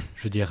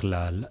 je veux dire,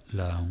 le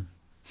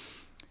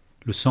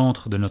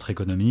centre de notre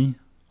économie,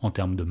 en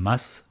termes de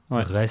masse,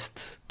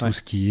 reste tout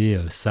ce qui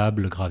est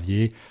sable,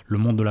 gravier, le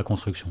monde de la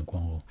construction, quoi,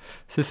 en gros.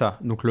 C'est ça.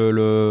 Donc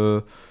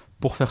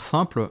pour faire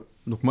simple,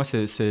 donc moi ça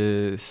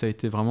a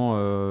été vraiment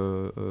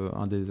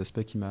un des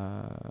aspects qui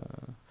m'a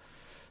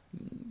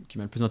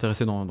le plus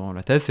intéressé dans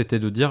la thèse, c'était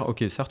de dire,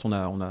 ok, certes, on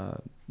a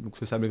donc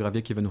ce sable et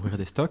gravier qui va nourrir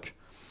des stocks,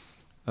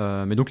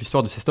 mais donc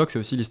l'histoire de ces stocks, c'est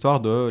aussi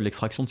l'histoire de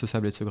l'extraction de ce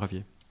sable et de ce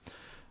gravier.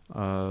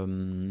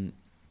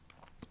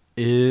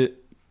 Et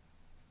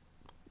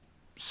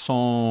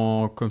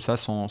sans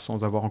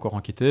avoir encore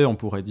enquêté, on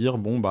pourrait dire,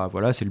 bon, bah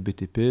voilà, c'est le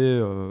BTP,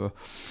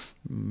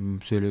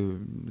 c'est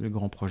les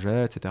grands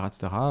projets, etc.,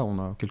 etc. On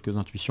a quelques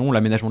intuitions.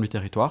 L'aménagement du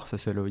territoire,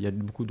 il y a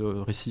beaucoup de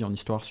récits en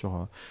histoire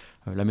sur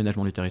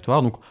l'aménagement du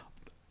territoire. Donc,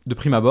 de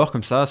prime abord,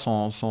 comme ça,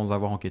 sans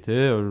avoir enquêté,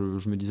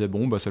 je me disais,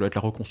 bon, bah, ça doit être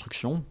la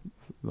reconstruction.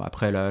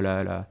 Après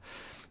la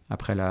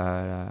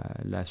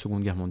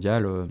Seconde Guerre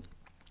mondiale,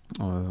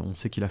 on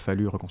sait qu'il a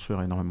fallu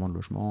reconstruire énormément de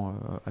logements,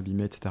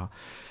 abîmés, etc.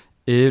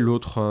 Et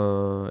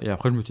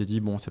après, je me suis dit,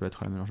 bon, ça doit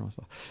être l'aménagement.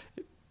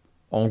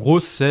 En gros,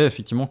 c'est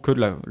effectivement que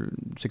le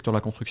secteur de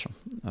la construction.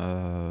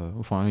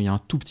 Enfin, il y a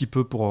un tout petit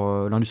peu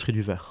pour l'industrie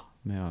du verre,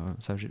 mais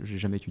ça, j'ai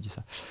jamais étudié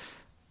ça.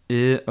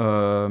 Et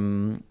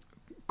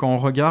quand on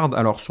regarde,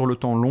 alors sur le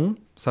temps long,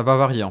 ça va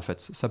varier en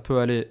fait. Ça peut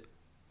aller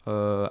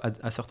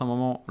à certains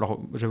moments. Alors,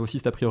 j'avais aussi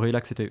cet a priori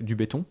là que c'était du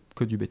béton,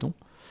 que du béton.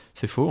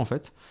 C'est faux en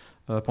fait.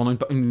 Pendant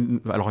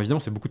alors évidemment,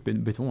 c'est beaucoup de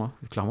béton, hein,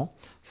 clairement.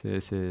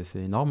 C'est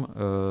énorme.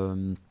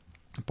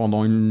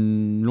 Pendant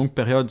une longue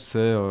période,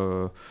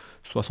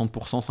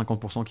 60%,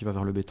 50% qui va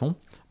vers le béton.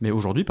 Mais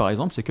aujourd'hui, par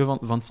exemple, c'est que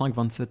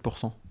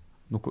 25-27%.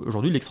 Donc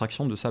aujourd'hui,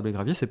 l'extraction de sable et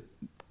gravier,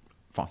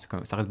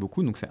 ça reste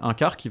beaucoup, donc c'est un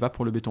quart qui va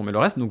pour le béton. Mais le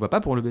reste ne va pas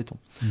pour le béton.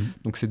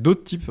 Donc c'est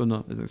d'autres types.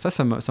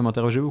 Ça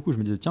m'interrogeait beaucoup. Je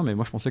me disais, tiens, mais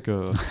moi je pensais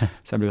que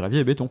sable et gravier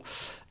et béton.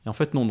 Et en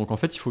fait, non. Donc en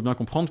fait, il faut bien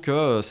comprendre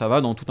que ça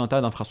va dans tout un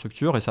tas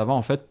d'infrastructures et ça va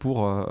en fait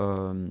pour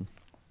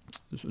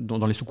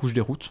dans les sous-couches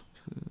des routes,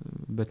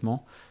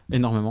 bêtement,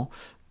 énormément,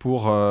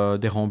 pour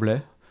des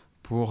remblais,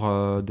 pour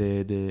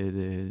des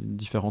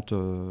différentes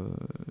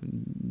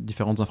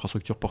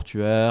infrastructures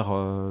portuaires,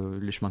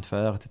 les chemins de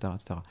fer, etc.,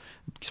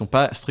 qui ne sont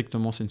pas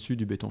strictement sensu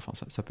du béton. Enfin,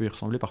 ça peut y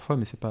ressembler parfois,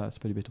 mais c'est pas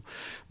du béton.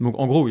 Donc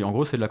en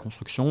gros, c'est de la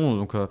construction.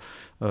 Donc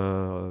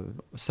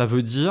ça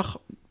veut dire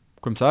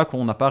comme ça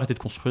qu'on n'a pas arrêté de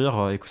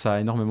construire et que ça a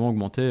énormément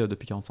augmenté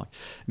depuis 1945.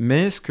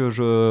 Mais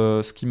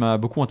ce qui m'a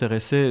beaucoup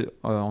intéressé,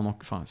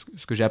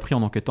 ce que j'ai appris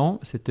en enquêtant,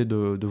 c'était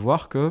de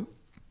voir que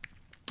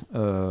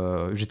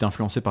j'étais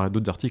influencé par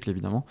d'autres articles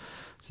évidemment,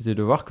 c'était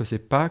de voir que c'est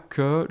pas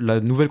que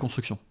la nouvelle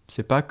construction,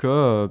 c'est pas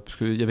que parce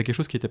qu'il y avait quelque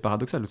chose qui était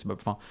paradoxal,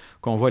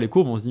 quand on voit les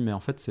courbes on se dit mais en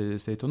fait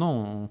c'est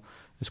étonnant,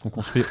 est-ce qu'on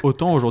construit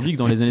autant aujourd'hui que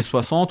dans les années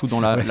 60 ou dans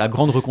la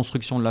grande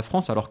reconstruction de la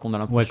France alors qu'on a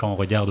l'impression... Ouais, quand on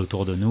regarde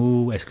autour de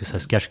nous, est-ce que ça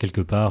se cache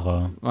quelque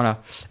part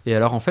Voilà, et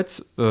alors en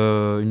fait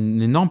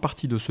une énorme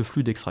partie de ce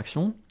flux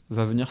d'extraction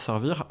va venir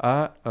servir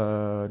à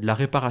de la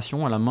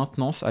réparation, à la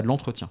maintenance, à de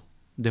l'entretien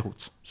des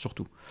routes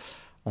surtout.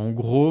 En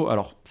gros,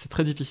 alors c'est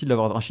très difficile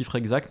d'avoir un chiffre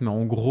exact, mais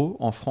en gros,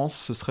 en France,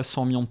 ce serait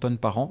 100 millions de tonnes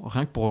par an,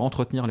 rien que pour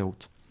entretenir les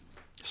routes.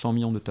 100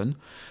 millions de tonnes,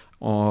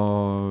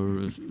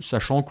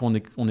 sachant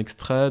qu'on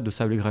extrait de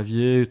sable et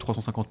gravier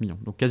 350 millions.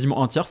 Donc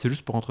quasiment un tiers, c'est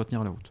juste pour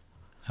entretenir les routes.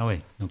 Ah ouais,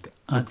 donc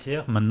un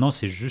tiers, maintenant,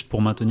 c'est juste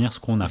pour maintenir ce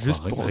qu'on a.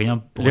 Juste pour rien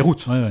pour les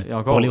routes. Ouais. Et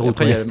encore, pour les routes,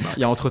 après, il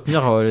y a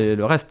entretenir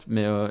le reste,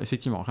 mais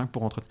effectivement, rien que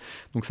pour entretenir.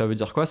 Donc ça veut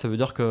dire quoi ? Ça veut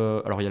dire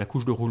que, alors il y a la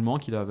couche de roulement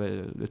qui doit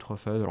être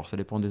faite, alors ça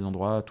dépend des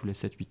endroits, tous les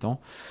 7-8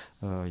 ans.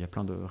 Il y a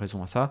plein de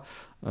raisons à ça.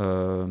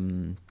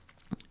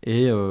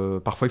 Et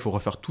parfois, il faut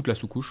refaire toutes les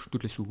sous-couches,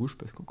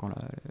 parce que quand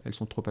elles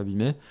sont trop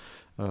abîmées.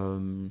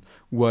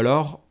 Ou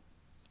alors...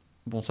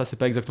 Bon, ça, c'est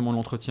pas exactement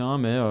l'entretien,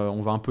 mais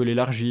on va un peu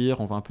l'élargir,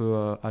 on va un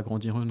peu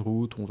agrandir une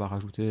route, on va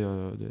rajouter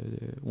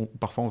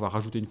parfois on va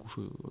rajouter une couche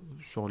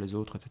sur les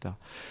autres, etc.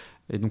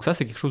 Et donc ça,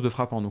 c'est quelque chose de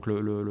frappant. Donc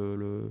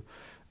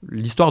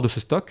l'histoire de ce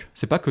stock,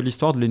 c'est pas que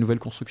l'histoire de les nouvelles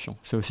constructions,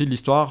 c'est aussi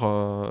l'histoire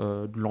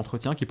de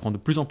l'entretien qui prend de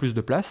plus en plus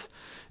de place,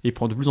 et il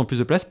prend de plus en plus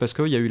de place parce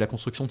qu'il y a eu la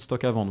construction de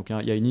stock avant. Donc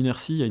il y a une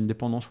inertie, il y a une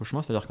dépendance au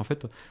chemin, c'est-à-dire qu'en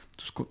fait,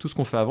 tout ce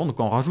qu'on fait avant, donc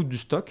quand on rajoute du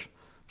stock,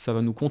 ça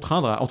va nous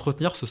contraindre à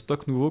entretenir ce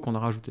stock nouveau qu'on a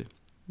rajouté.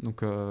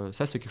 Donc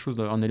ça, c'est quelque chose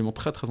un élément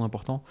très très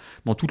important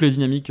dans toutes les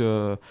dynamiques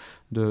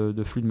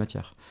de flux de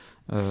matière.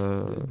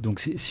 Donc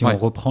si on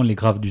reprend les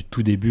graphes du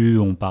tout début,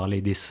 on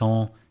parlait des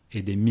 100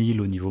 et des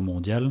 1000 au niveau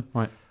mondial.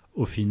 Ouais.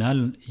 Au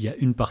final, il y a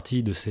une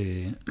partie de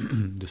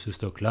ce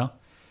stock-là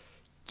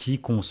qui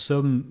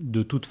consomme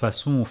de toute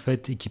façon en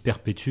fait, et qui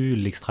perpétue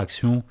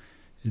l'extraction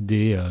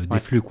des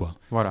flux. Quoi.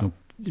 Voilà. Donc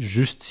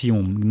juste si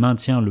on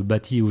maintient le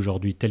bâti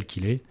aujourd'hui tel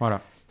qu'il est,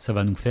 voilà, ça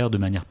va nous faire de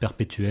manière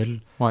perpétuelle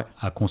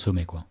à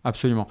consommer. Quoi.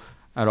 Absolument.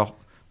 Alors,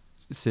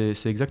 c'est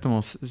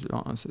exactement ce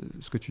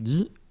que tu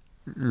dis,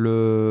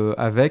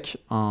 avec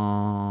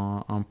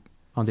un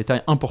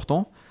détail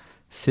important,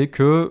 c'est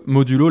que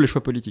modulo les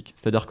choix politiques.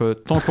 C'est-à-dire que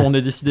tant qu'on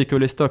ait décidé que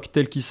les stocks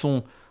tels qu'ils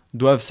sont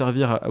doivent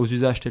servir aux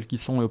usages tels qu'ils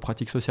sont et aux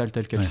pratiques sociales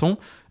telles qu'elles sont,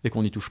 et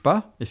qu'on n'y touche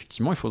pas,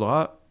 effectivement, il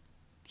faudra,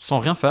 sans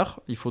rien faire,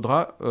 il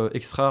faudra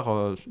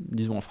extraire,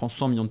 disons en France,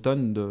 100 millions de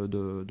tonnes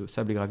de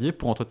sable et gravier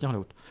pour entretenir les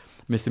routes.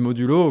 Mais c'est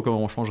modulo, quand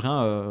on ne change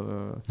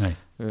rien,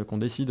 qu'on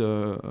décide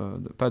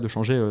pas de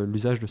changer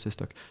l'usage de ces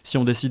stocks. Si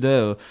on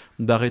décidait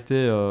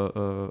d'arrêter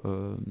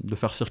de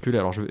faire circuler,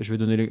 alors je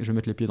vais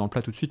mettre les pieds dans le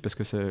plat tout de suite parce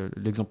que c'est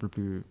l'exemple le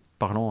plus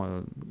parlant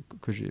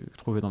que j'ai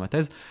trouvé dans ma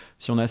thèse.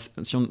 Si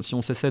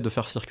on cessait de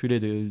faire circuler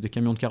des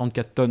camions de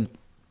 44 tonnes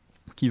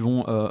qui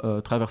vont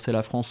traverser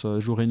la France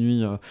jour et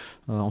nuit,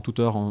 en toute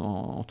heure,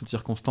 en toutes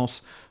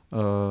circonstances,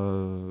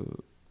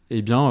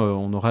 eh bien,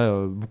 on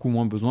aurait beaucoup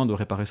moins besoin de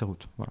réparer ces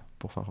routes. Voilà,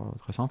 pour faire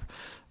très simple.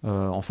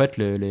 En fait,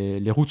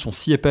 les routes sont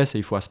si épaisses et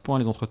il faut à ce point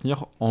les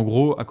entretenir, en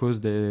gros, à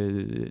cause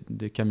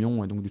des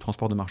camions et donc du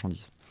transport de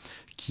marchandises,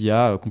 qui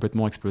a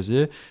complètement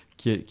explosé,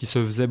 qui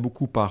se faisait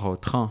beaucoup par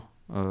train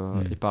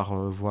et par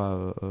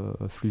voie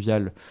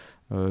fluviale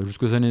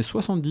jusqu'aux années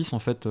 70, en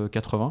fait,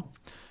 80.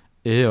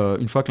 Et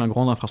une fois que la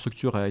grande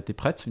infrastructure a été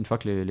prête, une fois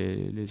que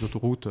les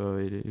autoroutes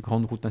et les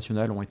grandes routes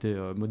nationales ont été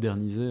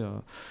modernisées,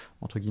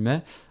 entre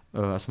guillemets,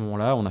 à ce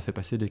moment-là, on a fait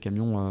passer des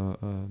camions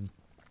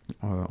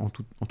en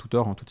toute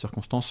heure, en toutes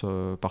circonstances,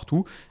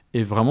 partout.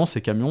 Et vraiment, ces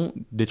camions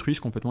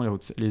détruisent complètement les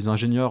routes. Les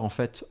ingénieurs, en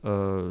fait,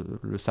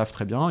 le savent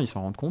très bien, ils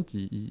s'en rendent compte,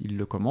 ils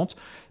le commentent.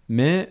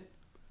 Mais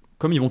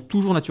comme ils vont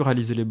toujours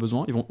naturaliser les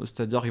besoins,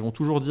 c'est-à-dire ils vont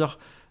toujours dire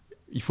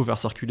il faut faire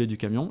circuler du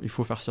camion, il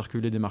faut faire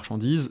circuler des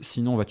marchandises,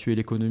 sinon on va tuer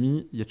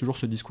l'économie. Il y a toujours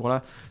ce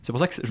discours-là. C'est pour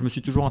ça que je me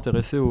suis toujours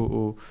intéressé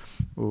au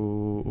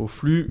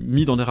flux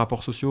mis dans des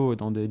rapports sociaux,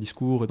 dans des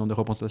discours et dans des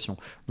représentations.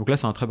 Donc là,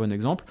 c'est un très bon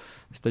exemple.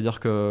 C'est-à-dire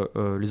que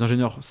les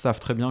ingénieurs savent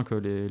très bien que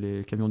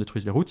les camions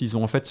détruisent les routes. Ils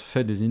ont en fait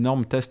des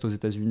énormes tests aux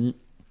États-Unis.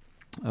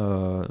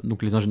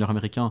 Donc les ingénieurs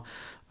américains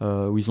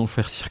où ils ont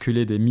fait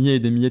circuler des milliers et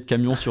des milliers de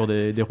camions sur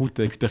des routes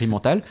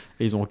expérimentales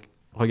et ils ont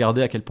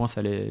regardé à quel point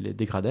ça les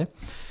dégradait.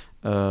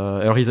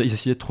 Alors ils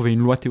essayaient de trouver une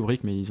loi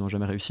théorique mais ils n'ont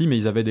jamais réussi, mais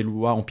ils avaient des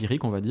lois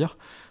empiriques, on va dire,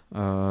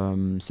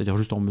 c'est-à-dire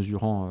juste en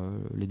mesurant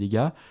les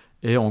dégâts.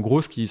 Et en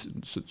gros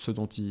ce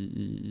dont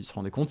ils se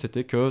rendaient compte,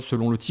 c'était que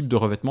selon le type de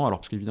revêtement, alors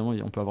parce qu'évidemment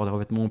on peut avoir des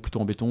revêtements plutôt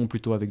en béton,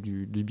 plutôt avec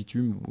du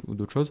bitume ou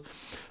d'autres choses,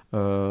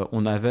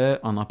 on avait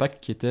un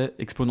impact qui était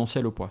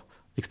exponentiel au poids.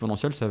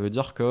 Exponentiel, ça veut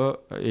dire que...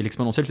 Et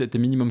l'exponentiel, c'était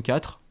minimum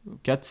 4,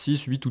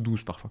 6, 8 ou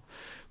 12 parfois.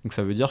 Donc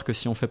ça veut dire que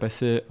si on fait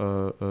passer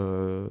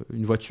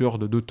une voiture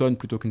de 2 tonnes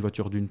plutôt qu'une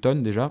voiture d'1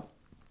 tonne déjà,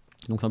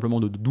 donc simplement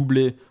de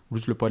doubler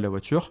juste le poids de la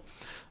voiture,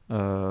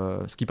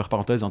 ce qui par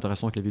parenthèse est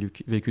intéressant avec les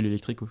véhicules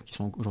électriques qui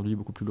sont aujourd'hui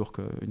beaucoup plus lourds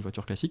qu'une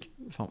voiture classique,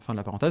 fin de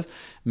la parenthèse,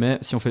 mais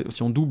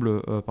si on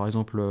double par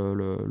exemple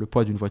le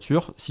poids d'une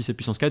voiture, si c'est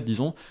puissance 4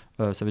 disons,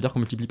 ça veut dire qu'on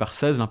multiplie par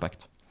 16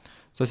 l'impact.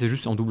 Ça, c'est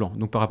juste en doublant.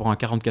 Donc, par rapport à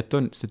 44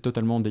 tonnes, c'est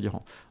totalement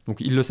délirant. Donc,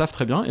 ils le savent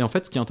très bien. Et en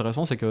fait, ce qui est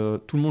intéressant, c'est que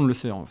tout le monde le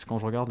sait. Quand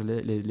je regarde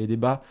les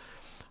débats,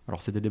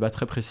 alors c'est des débats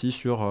très précis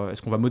sur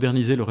est-ce qu'on va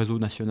moderniser le réseau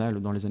national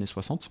dans les années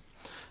 60,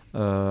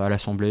 à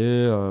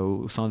l'Assemblée,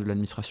 au sein de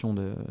l'administration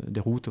des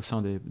routes, au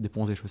sein des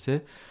ponts et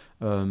chaussées.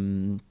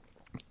 Il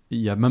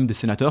y a même des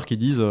sénateurs qui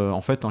disent, en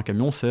fait, un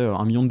camion, c'est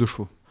 1 million de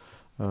chevaux.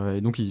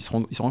 Et donc ils se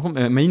rendent compte,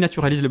 mais ils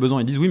naturalisent les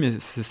besoins. Ils disent oui, mais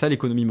c'est ça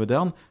l'économie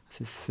moderne,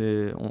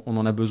 on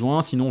en a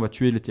besoin, sinon on va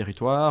tuer les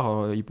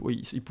territoires, ils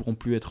pourront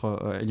plus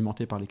être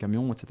alimentés par les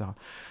camions, etc.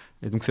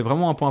 Et donc c'est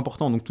vraiment un point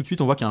important. Donc tout de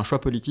suite on voit qu'il y a un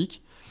choix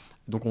politique,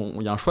 donc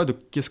il y a un choix de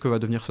qu'est-ce que va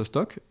devenir ce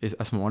stock, et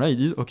à ce moment-là ils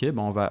disent ok,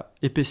 on va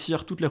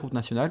épaissir toutes les routes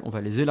nationales, on va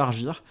les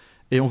élargir,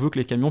 et on veut que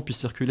les camions puissent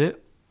circuler.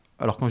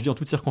 Alors quand je dis en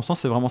toutes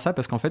circonstances, c'est vraiment ça,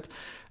 parce qu'en fait,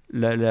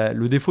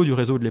 le défaut du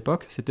réseau de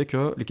l'époque, c'était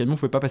que les camions ne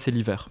pouvaient pas passer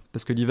l'hiver.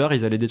 Parce que l'hiver,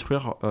 ils allaient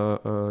détruire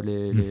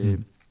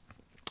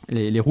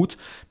les routes,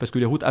 parce que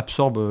les routes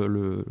absorbent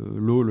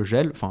l'eau, le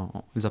gel, enfin,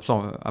 elles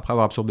absorbent, après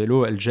avoir absorbé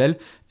l'eau, elles gèlent,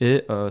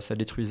 et ça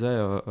détruisait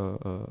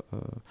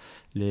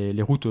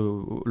les routes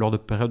lors de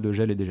périodes de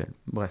gel et dégel.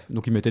 Bref,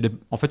 donc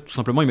en fait, tout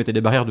simplement, ils mettaient des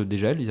barrières de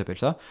dégel, ils appellent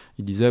ça.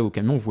 Ils disaient aux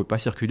camions, vous ne pouvez pas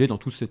circuler dans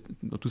tous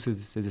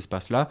ces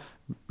espaces-là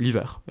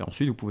l'hiver, et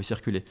ensuite vous pouvez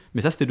circuler.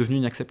 Mais ça, c'était devenu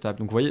inacceptable.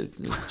 Donc vous voyez,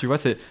 tu vois,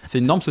 c'est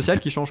une norme sociale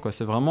qui change, quoi.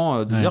 C'est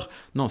vraiment de dire,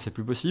 non, c'est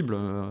plus possible,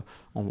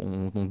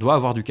 on doit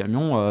avoir du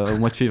camion au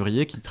mois de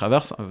février qui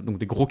traverse, donc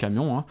des gros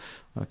camions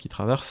qui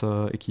traversent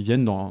et qui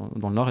viennent dans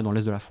le nord et dans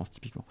l'est de la France,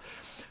 typiquement.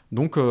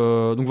 Donc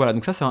voilà,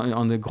 donc ça c'est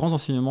un des grands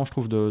enseignements, je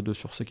trouve,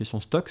 sur ces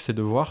questions stock, c'est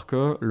de voir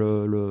que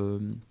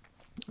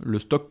le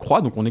stock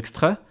croît, donc on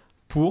extrait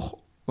pour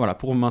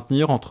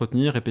maintenir,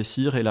 entretenir,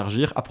 épaissir,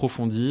 élargir,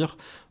 approfondir,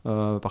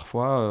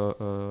 parfois,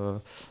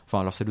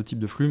 alors c'est le type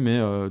de flux,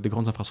 mais des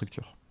grandes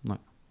infrastructures. Ouais.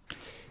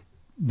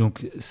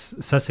 Donc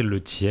ça c'est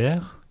le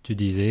tiers, tu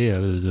disais,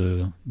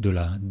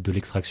 de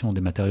l'extraction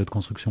des matériaux de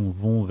construction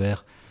vont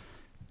vers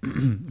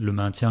le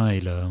maintien et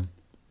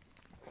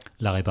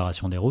la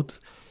réparation des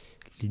routes.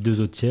 Les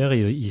 2 autres tiers,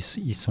 ils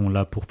sont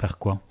là pour faire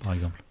quoi, par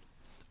exemple ?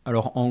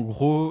 Alors, en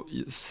gros,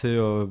 c'est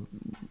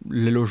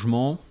les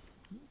logements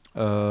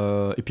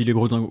et puis les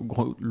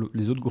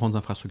autres grandes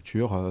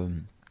infrastructures,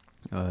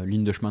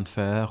 lignes de chemin de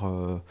fer,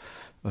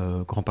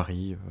 Grand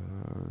Paris,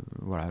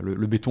 voilà,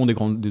 le béton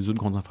des autres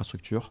grandes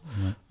infrastructures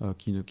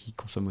qui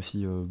consomment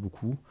aussi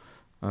beaucoup.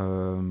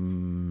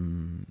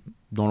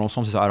 Dans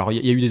l'ensemble, c'est ça. Alors,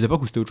 il y a eu des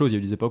époques où c'était autre chose. Il y a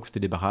eu des époques où c'était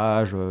des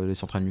barrages, des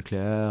centrales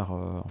nucléaires.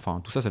 Enfin,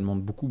 tout ça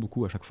demande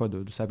beaucoup à chaque fois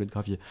de sable et de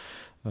gravier.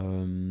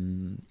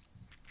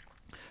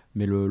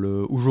 Mais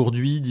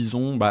aujourd'hui,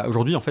 disons...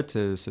 aujourd'hui, en fait,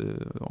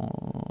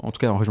 en tout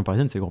cas, en région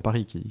parisienne, c'est Grand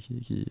Paris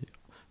qui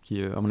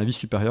est, à mon avis,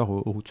 supérieur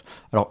aux routes.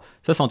 Alors,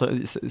 ça,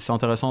 c'est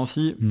intéressant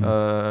aussi.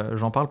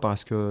 J'en parle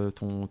parce que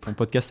ton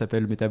podcast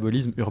s'appelle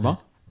Métabolisme urbain,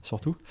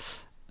 surtout.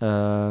 Et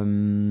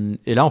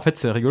là, en fait,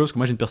 c'est rigolo parce que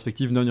moi, j'ai une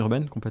perspective non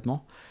urbaine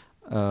complètement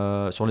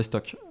sur les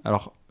stocks.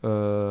 Alors,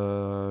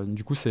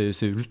 du coup, c'est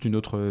juste une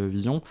autre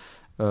vision.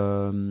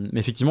 Mais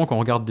effectivement, quand on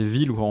regarde des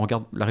villes ou quand on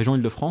regarde la région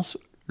Île-de-France,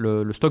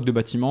 le stock de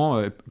bâtiments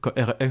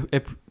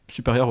est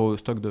supérieur au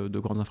stock de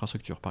grandes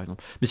infrastructures, par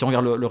exemple. Mais si on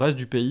regarde le reste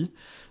du pays,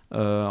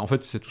 en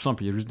fait, c'est tout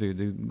simple. Il y a juste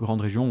des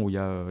grandes régions où il y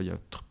a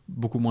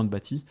beaucoup moins de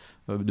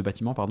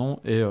bâtiments,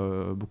 et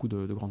beaucoup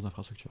de grandes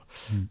infrastructures.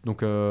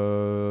 Donc, il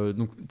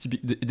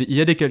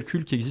y a des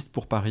calculs qui existent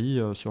pour Paris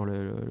sur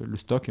le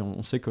stock, et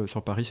on sait que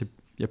sur Paris,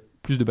 il y a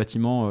plus de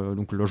bâtiments,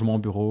 donc logements,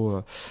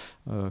 bureaux,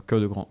 que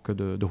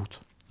de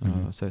routes.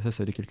 Ça,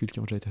 c'est des calculs qui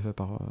ont déjà été faits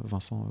par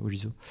Vincent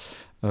Augiso.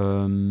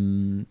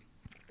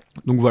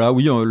 Donc voilà,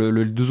 oui,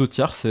 les 2 autres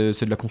tiers,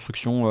 c'est de la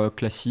construction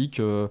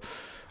classique.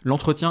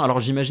 L'entretien, alors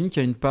j'imagine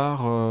qu'il y a une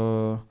part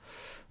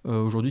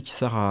aujourd'hui qui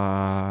sert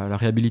à la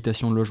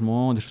réhabilitation de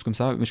logements, des choses comme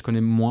ça, mais je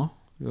connais moins.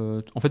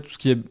 En fait, tout ce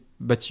qui est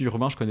bâti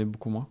urbain, je connais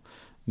beaucoup moins.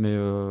 Mais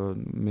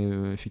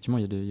effectivement,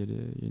 il y a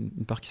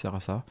une part qui sert à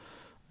ça.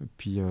 Et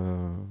puis,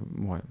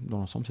 ouais, dans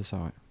l'ensemble, c'est ça,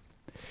 ouais.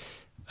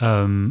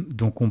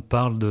 Donc on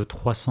parle de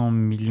 300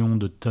 millions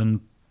de tonnes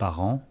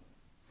par an.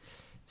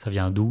 Ça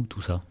vient d'où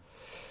tout ça ?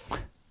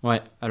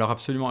 Ouais, alors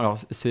absolument. Alors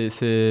ça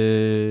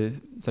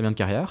vient de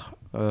Carrière,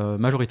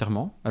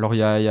 majoritairement. Alors il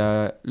y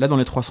a là dans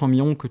les 300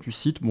 millions que tu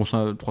cites, bon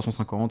ça,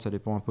 350, ça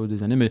dépend un peu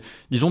des années, mais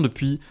disons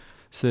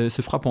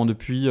c'est frappant,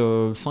 depuis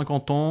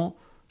 50 ans,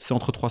 c'est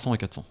entre 300 et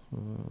 400.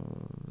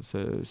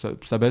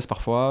 Ça baisse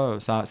parfois,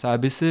 ça a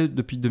baissé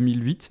depuis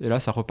 2008, et là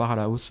ça repart à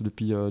la hausse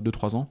depuis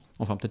 2-3 ans.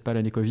 Enfin peut-être pas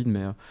l'année Covid,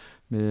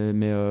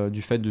 mais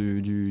du fait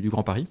du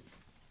Grand Paris.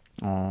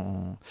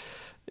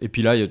 Et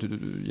puis là, il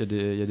y a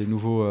des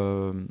nouveaux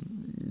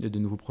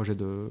projets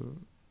de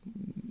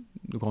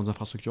grandes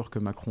infrastructures que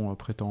Macron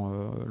prétend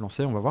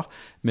lancer, on va voir.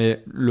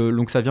 Mais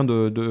donc ça vient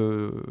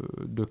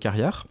de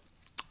Carrière.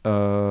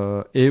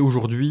 Et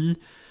aujourd'hui,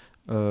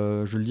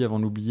 je le dis avant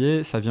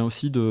d'oublier, ça vient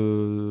aussi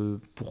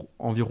pour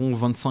environ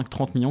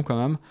 25-30 millions quand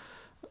même,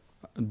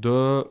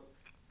 de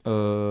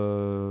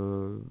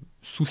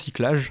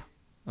sous-cyclage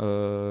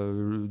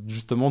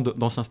justement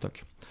d'anciens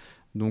stocks.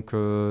 Donc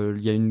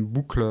il y a une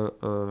boucle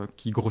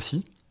qui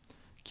grossit,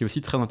 qui est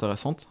aussi très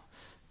intéressante,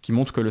 qui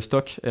montre que le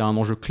stock est un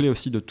enjeu clé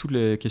aussi de toutes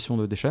les questions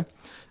de déchets,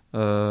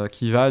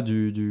 qui va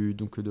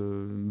donc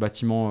de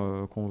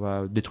bâtiments qu'on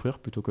va détruire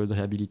plutôt que de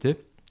réhabiliter,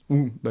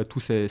 ou tous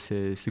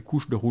ces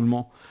couches de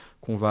roulement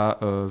qu'on va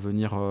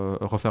venir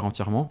refaire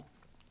entièrement,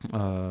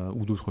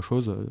 ou d'autres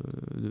choses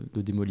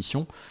de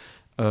démolition.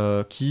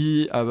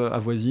 Qui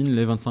avoisine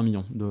les 25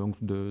 millions. En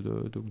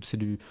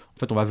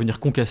fait, on va venir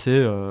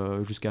concasser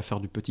jusqu'à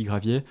faire du petit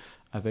gravier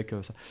avec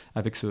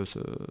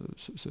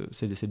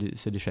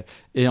ces déchets.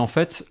 Et en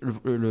fait,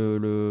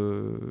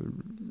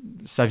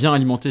 ça vient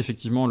alimenter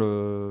effectivement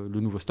le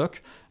nouveau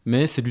stock,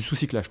 mais c'est du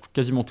sous-cyclage,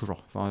 quasiment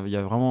toujours. Enfin, il y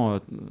a vraiment,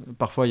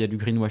 parfois, il y a du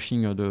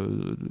greenwashing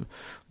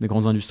des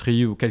grandes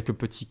industries ou quelques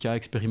petits cas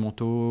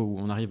expérimentaux où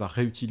on arrive à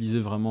réutiliser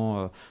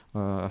vraiment,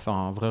 à faire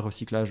un vrai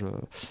recyclage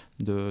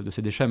de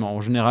ces déchets. Mais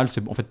en général,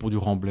 c'est en fait pour du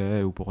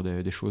remblai ou pour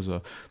des choses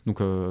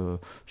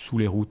sous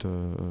les routes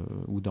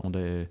ou dans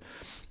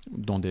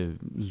des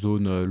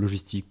zones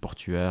logistiques,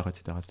 portuaires,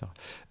 etc. etc.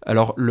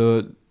 Alors,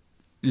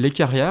 les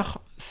carrières,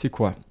 c'est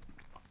quoi ?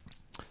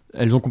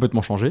 Elles ont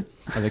complètement changé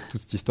avec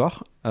toute cette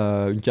histoire.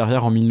 Une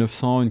carrière en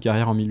 1900, une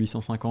carrière en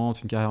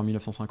 1850, une carrière en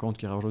 1950,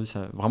 une carrière aujourd'hui,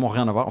 ça n'a vraiment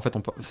rien à voir. En fait,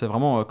 c'est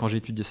vraiment, quand j'ai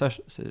étudié ça,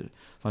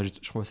 je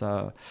trouve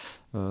ça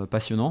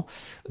passionnant.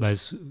 Ouais.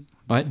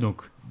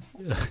 Donc,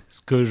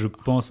 ce que je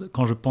pense,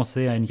 quand je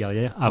pensais à une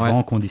carrière,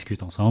 avant qu'on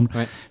discute ensemble,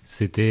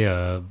 c'était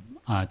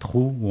un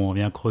trou où on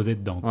vient creuser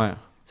dedans. Ouais.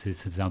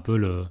 C'est un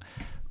peu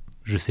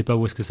je sais pas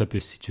où est-ce que ça peut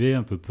se situer,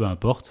 un peu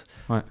importe,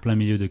 plein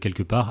milieu de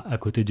quelque part, à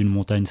côté d'une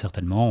montagne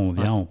certainement, on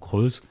vient, on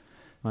creuse,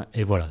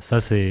 et voilà,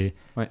 ça c'est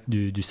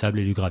du sable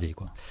et du gravier,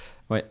 quoi.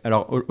 Ouais,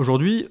 alors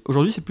aujourd'hui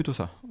c'est plutôt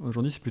ça.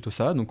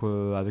 Donc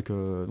on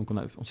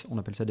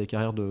appelle ça des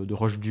carrières de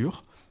roches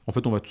dures. En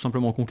fait, on va tout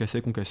simplement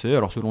concasser.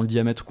 Alors selon le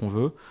diamètre qu'on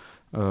veut,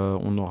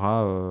 on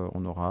aura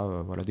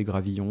des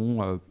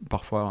gravillons,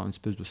 parfois une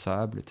espèce de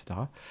sable,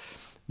 etc.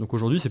 Donc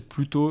aujourd'hui,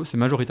 c'est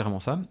majoritairement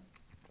ça.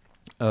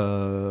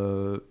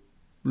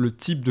 Le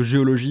type de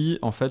géologie,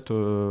 en fait,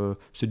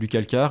 c'est du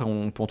calcaire.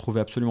 On peut en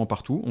trouver absolument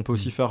partout. On peut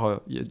aussi faire.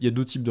 Il y a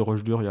deux types de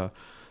roches dures.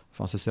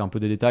 Enfin, ça c'est un peu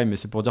des détails, mais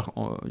c'est pour dire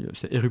que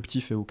c'est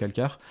éruptif et au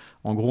calcaire.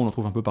 En gros, on en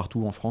trouve un peu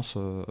partout en France.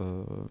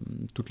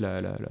 Donc il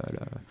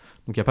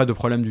n'y a pas de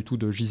problème du tout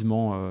de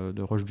gisement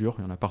de roches dures.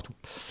 Il y en a partout.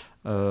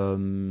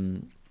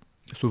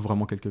 Sauf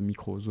vraiment quelques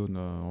micro-zones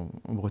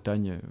en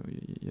Bretagne.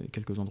 Il y a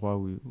quelques endroits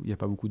où il n'y a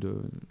pas beaucoup de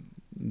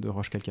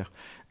roches calcaires.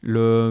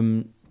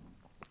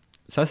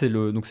 Ça, c'est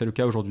le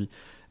cas aujourd'hui.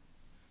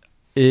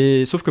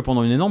 Et sauf que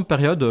pendant une énorme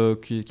période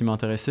qui m'a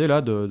intéressé,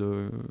 là,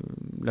 de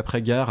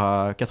l'après-guerre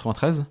à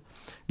 93,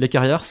 les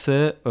carrières,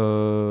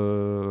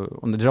 on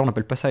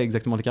n'appelle pas ça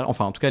exactement des carrières.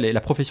 Enfin, en tout cas,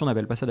 la profession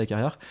n'appelle pas ça des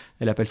carrières.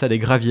 Elle appelle ça des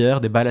gravières,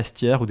 des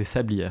balastières ou des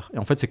sablières. Et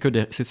en fait,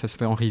 ça se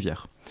fait en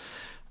rivière.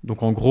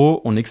 Donc, en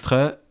gros, on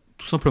extrait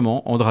tout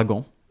simplement en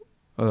draguant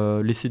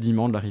les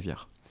sédiments de la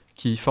rivière,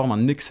 qui forment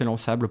un excellent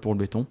sable pour le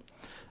béton.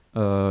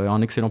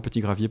 Un excellent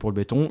petit gravier pour le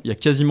béton. Il n'y a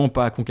quasiment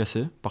pas à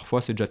concasser.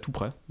 Parfois, c'est déjà tout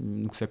prêt.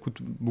 Donc, ça coûte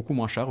beaucoup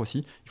moins cher aussi.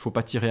 Il ne faut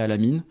pas tirer à la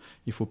mine.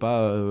 Il ne faut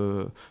pas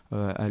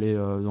aller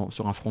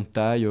sur un front de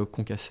taille,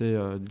 concasser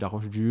de la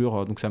roche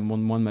dure. Donc, ça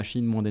demande moins de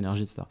machines, moins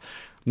d'énergie, etc.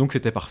 Donc,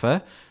 c'était parfait.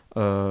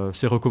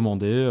 C'est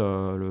recommandé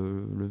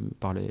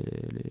par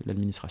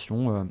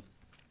l'administration.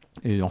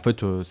 Et en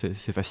fait,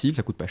 c'est facile,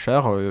 ça coûte pas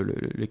cher.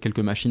 Les quelques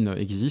machines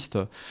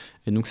existent.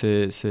 Et donc,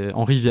 c'est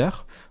en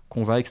rivière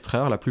qu'on va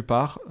extraire la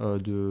plupart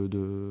du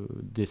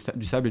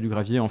sable et du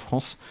gravier en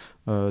France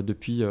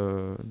depuis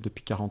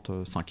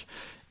 1945.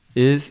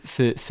 Et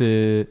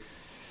c'est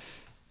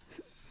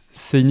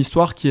une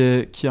histoire qui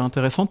est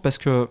intéressante parce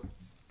que,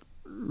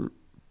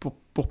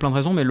 pour plein de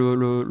raisons, mais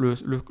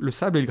le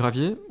sable et le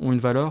gravier ont une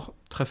valeur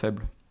très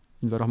faible,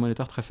 une valeur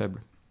monétaire très faible.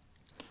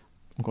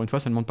 Encore une fois,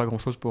 ça ne demande pas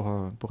grand-chose pour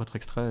être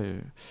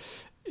extrait.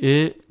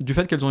 Et du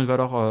fait qu'elles ont une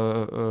valeur,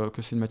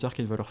 que c'est une matière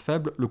qui a une valeur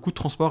faible, le coût de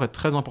transport est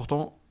très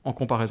important en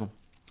comparaison.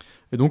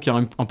 Et donc, il y a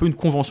un peu une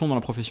convention dans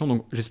la profession.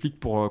 Donc, j'explique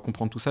pour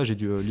comprendre tout ça. J'ai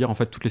dû lire en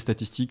fait toutes les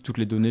statistiques, toutes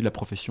les données de la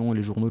profession,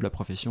 les journaux de la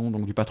profession,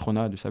 donc du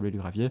patronat du sable et du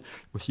gravier,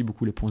 aussi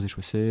beaucoup les ponts et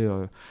chaussées,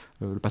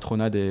 le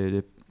patronat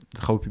des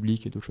travaux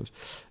publics et d'autres choses.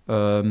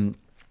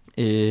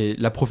 Et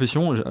la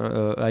profession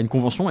a une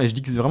convention, et je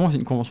dis que c'est vraiment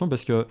une convention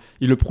parce qu'ils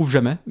ne le prouvent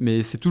jamais,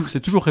 mais c'est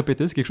toujours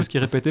répété, c'est quelque chose qui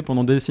est répété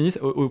pendant des décennies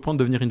au point de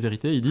devenir une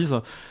vérité. Ils disent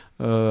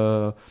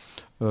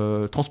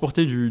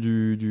transporter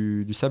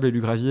du sable et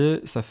du gravier,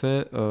 ça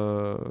fait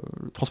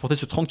transporter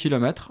sur 30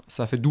 km,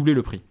 ça fait doubler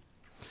le prix.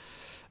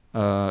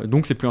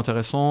 Donc c'est plus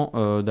intéressant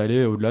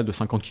d'aller au-delà de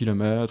 50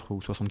 km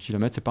ou 60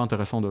 km, c'est pas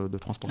intéressant de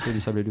transporter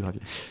du sable et du gravier.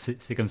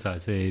 C'est comme ça,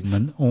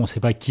 on ne sait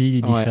pas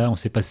qui dit ça, on ne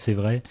sait pas si c'est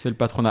vrai. C'est le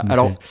patronat.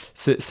 Alors,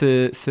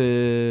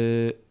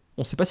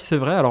 on ne sait pas si c'est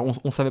vrai, alors on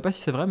ne savait pas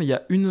si c'est vrai, mais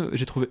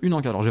j'ai trouvé une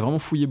enquête, alors j'ai vraiment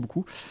fouillé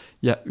beaucoup,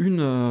 il y a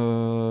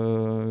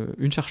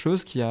une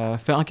chercheuse qui a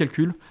fait un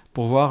calcul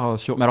pour voir,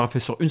 mais alors elle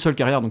fait sur une seule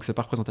carrière, donc c'est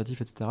pas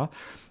représentatif, etc.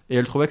 Et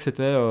elle trouvait que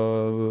c'était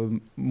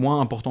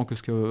moins important que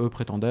ce qu'eux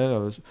prétendaient.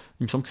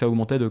 Il me semble que ça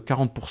augmentait de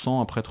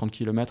 40% après 30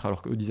 km,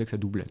 alors qu'eux disaient que ça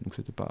doublait, donc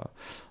c'était pas...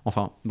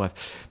 Enfin,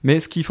 bref.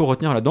 Mais ce qu'il faut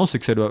retenir là-dedans, c'est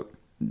que ça doit...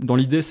 Dans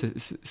l'idée, ce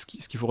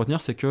qu'il faut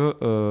retenir, c'est que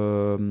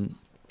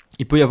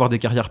il peut y avoir des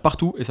carrières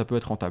partout et ça peut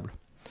être rentable.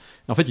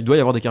 Et en fait, il doit y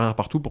avoir des carrières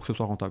partout pour que ce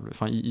soit rentable.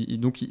 Enfin,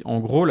 en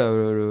gros,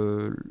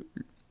 la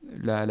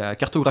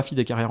cartographie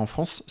des carrières en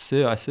France,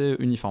 c'est assez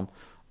uniforme.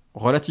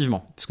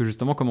 Relativement. Parce que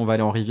justement, comme on va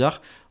aller en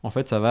rivière, en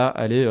fait, ça va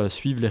aller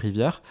suivre les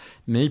rivières.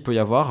 Mais il peut y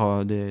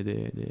avoir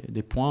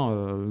des points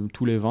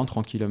tous les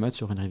 20-30 km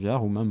sur une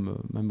rivière, ou même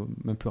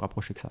plus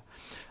rapprochés que ça.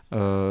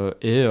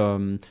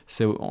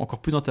 C'est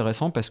encore plus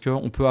intéressant parce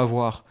qu'on peut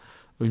avoir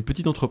une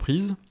petite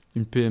entreprise,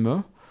 une PME,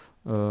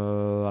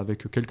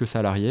 avec quelques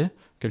salariés,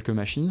 quelques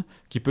machines,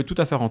 qui peut être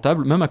tout à fait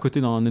rentable, même à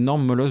côté d'un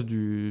énorme molosse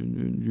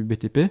du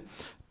BTP,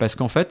 parce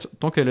qu'en fait,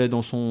 tant qu'elle est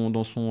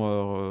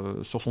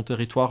sur son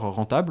territoire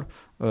rentable,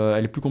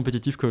 elle est plus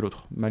compétitive que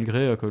l'autre,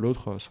 malgré que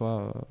l'autre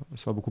soit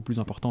beaucoup plus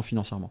important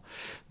financièrement.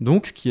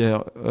 Donc, ce qui est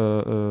là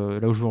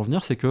où je veux en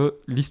venir, c'est que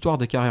l'histoire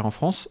des carrières en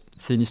France,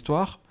 c'est une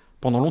histoire,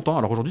 pendant longtemps,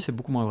 alors aujourd'hui c'est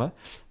beaucoup moins vrai,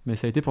 mais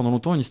ça a été pendant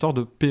longtemps une histoire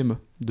de PME,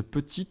 de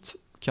petites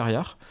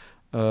carrières.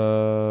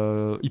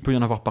 Il peut y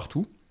en avoir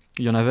partout.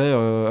 Il y en avait,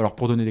 alors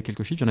pour donner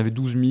quelques chiffres, il y en avait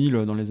 12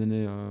 000 dans les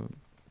années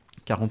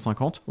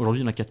 40-50.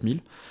 Aujourd'hui, il y en a 4 000.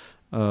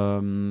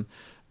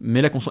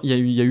 Mais il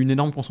y a eu une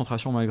énorme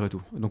concentration malgré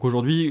tout. Donc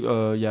aujourd'hui,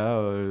 il y a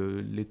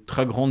les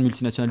très grandes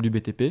multinationales du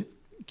BTP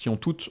qui ont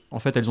toutes, en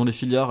fait, elles ont des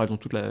filières,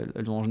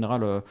 elles ont en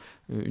général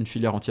une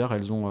filière entière.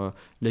 Elles ont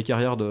les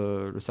carrières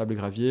le sable et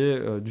gravier,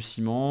 du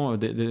ciment,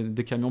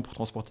 des camions pour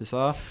transporter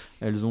ça.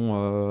 Elles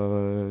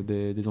ont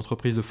des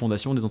entreprises de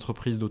fondation, des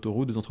entreprises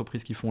d'autoroute, des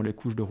entreprises qui font les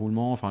couches de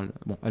roulement. Enfin,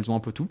 bon, elles ont un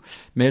peu tout,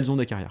 mais elles ont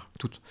des carrières,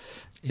 toutes.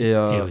 Et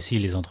aussi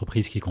les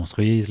entreprises qui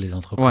construisent, les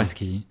entreprises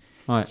qui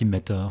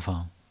mettent,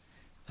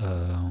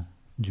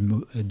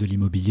 de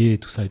l'immobilier et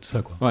tout ça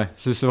quoi. Ouais,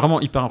 c'est vraiment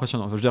hyper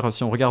impressionnant. Je veux dire,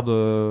 si on regarde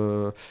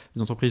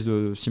les entreprises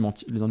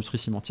les industries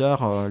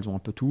cimentières, elles ont un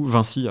peu tout.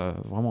 Vinci,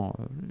 vraiment,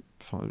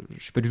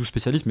 je suis pas du tout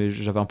spécialiste, mais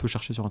j'avais un peu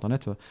cherché sur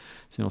internet.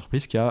 C'est une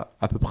entreprise qui a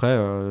à peu près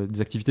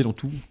des activités dans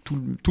tout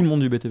le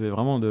monde du BTP,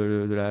 vraiment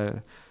de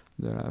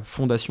la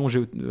fondation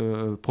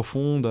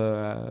profonde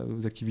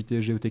aux activités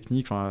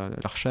géotechniques,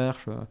 la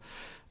recherche,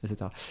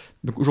 etc.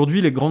 Donc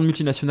aujourd'hui, les grandes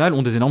multinationales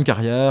ont des énormes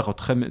carrières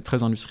très,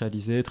 très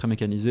industrialisées, très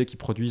mécanisées, qui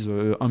produisent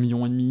 1,5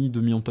 million,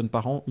 2 millions de tonnes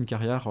par an, une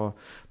carrière.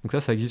 Donc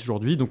ça existe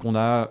aujourd'hui. Donc on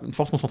a une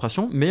forte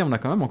concentration, mais on a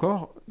quand même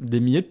encore des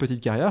milliers de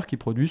petites carrières qui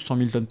produisent 100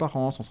 000 tonnes par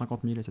an,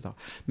 150 000, etc.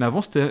 Mais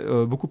avant, c'était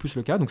beaucoup plus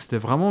le cas. Donc c'était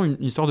vraiment une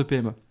histoire de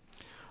PME.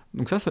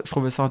 Donc ça, je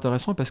trouvais ça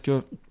intéressant parce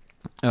que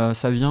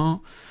ça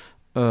vient...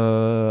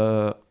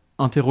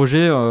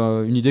 interroger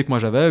une idée que moi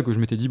j'avais, que je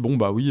m'étais dit bon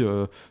bah oui,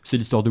 c'est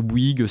l'histoire de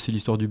Bouygues, c'est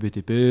l'histoire du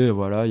BTP,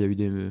 voilà, il y a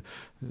eu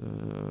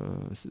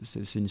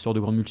c'est une histoire de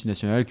grandes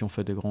multinationales qui ont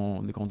fait des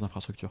grandes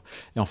infrastructures.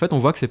 Et en fait on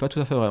voit que c'est pas tout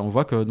à fait vrai. On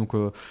voit que donc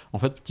en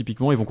fait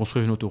typiquement ils vont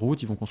construire une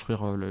autoroute, ils vont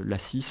construire la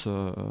 6,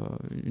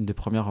 une des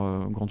premières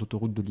grandes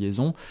autoroutes de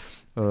liaison.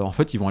 En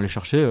fait ils vont aller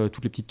chercher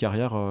toutes les petites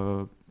carrières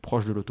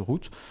proches de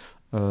l'autoroute.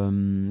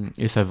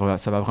 Et ça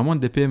va vraiment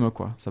être des PME,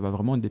 quoi. Ça va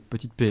vraiment être des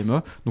petites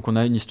PME. Donc on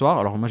a une histoire,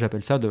 alors moi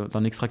j'appelle ça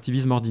d'un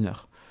extractivisme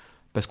ordinaire.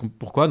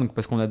 Pourquoi ? Donc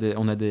parce qu'on a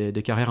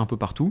des carrières un peu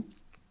partout,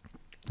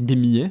 des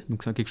milliers,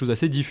 donc c'est quelque chose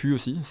d'assez diffus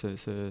aussi,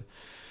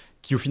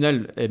 qui au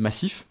final est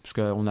massif, parce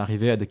qu'on est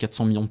arrivé à des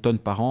 400 millions de tonnes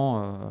par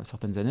an à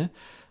certaines années,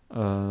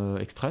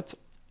 extraites,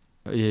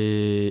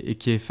 et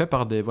qui est fait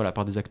par des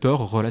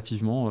acteurs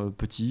relativement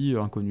petits,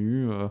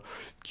 inconnus,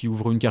 qui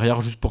ouvrent une carrière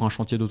juste pour un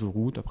chantier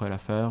d'autoroute, après la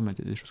ferme,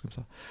 des choses comme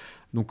ça.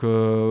 Donc,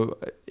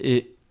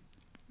 et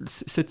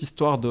cette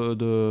histoire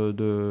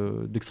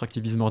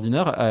d'extractivisme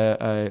ordinaire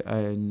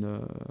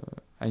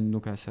a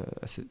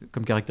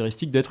comme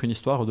caractéristique d'être une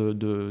histoire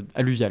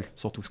alluviale,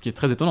 surtout. Ce qui est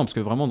très étonnant, parce que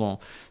vraiment,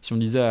 si on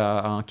disait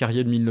à un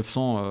Carrier de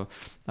 1900,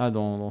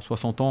 dans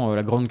 60 ans,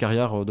 la grande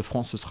carrière de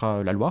France, ce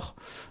sera la Loire,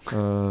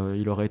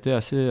 il aurait été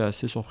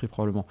assez surpris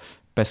probablement.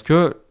 Parce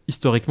que,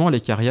 historiquement,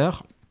 les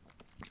carrières,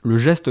 le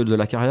geste de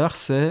la carrière,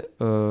 c'est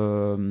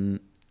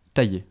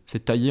tailler.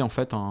 C'est tailler, en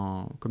fait,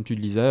 comme tu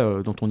le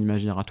disais, dans ton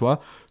imaginaire à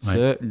toi,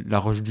 c'est la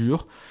roche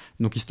dure.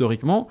 Donc,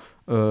 historiquement,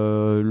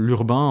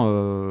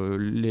 l'urbain,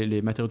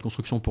 les matériaux de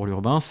construction pour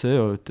l'urbain, c'est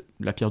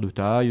la pierre de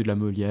taille, de la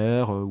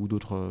meulière ou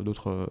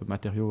d'autres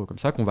matériaux comme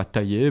ça qu'on va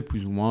tailler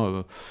plus ou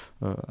moins,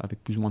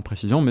 avec plus ou moins de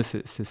précision, mais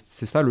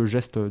c'est ça le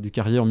geste du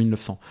carrier en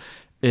 1900.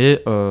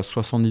 Et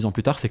 70 ans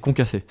plus tard, c'est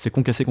concasser,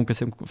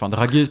 enfin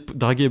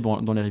draguer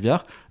dans les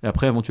rivières, et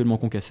après éventuellement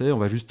concasser, on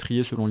va juste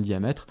trier selon le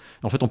diamètre.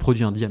 Et en fait, on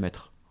produit un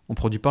diamètre. On ne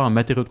produit pas un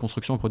matériau de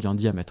construction, on produit un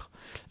diamètre.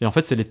 Et en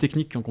fait, c'est les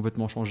techniques qui ont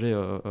complètement changé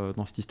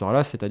dans cette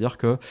histoire-là, c'est-à-dire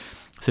que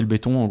c'est le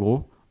béton, en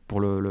gros, pour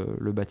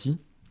le bâti,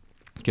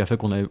 qui a fait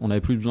qu'on n'avait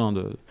plus besoin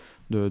de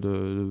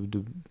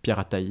pierres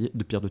à tailler,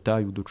 de pierres de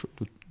taille ou d'autres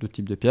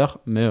types de pierres,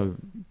 mais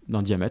d'un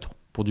diamètre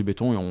pour du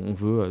béton, et on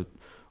veut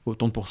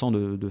autant de pourcents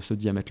de ce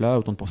diamètre-là,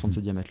 autant de pourcents de ce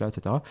diamètre-là,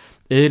 etc.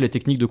 Et les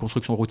techniques de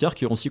construction routière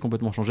qui ont aussi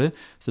complètement changé.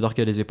 C'est-à-dire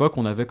qu'à des époques,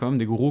 on avait quand même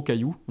des gros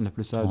cailloux, on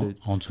appelait ça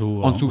en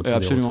dessous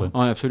absolument, des routes,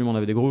 absolument, on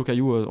avait des gros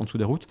cailloux en dessous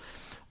des routes.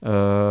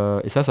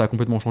 Et ça a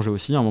complètement changé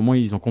aussi. À un moment,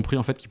 ils ont compris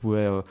en fait qu'ils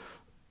pouvaient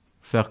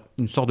faire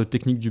une sorte de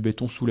technique du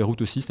béton sous les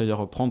routes aussi,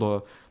 c'est-à-dire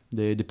prendre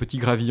des petits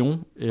gravillons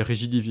et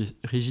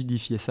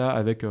rigidifier ça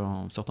avec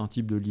un certain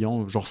type de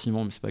liant, genre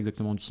ciment, mais c'est pas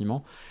exactement du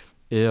ciment.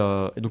 Et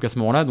donc à ce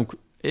moment-là,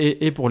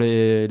 et pour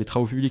les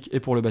travaux publics et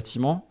pour le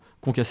bâtiment,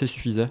 concasser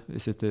suffisait, et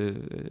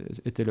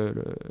était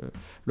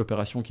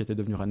l'opération qui était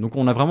devenue reine. Donc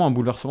on a vraiment un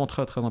bouleversement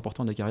très très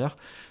important des carrières.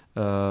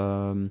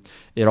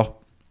 Et alors,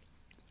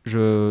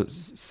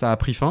 ça a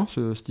pris fin,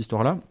 cette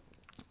histoire-là,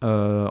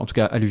 en tout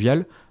cas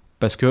alluviale,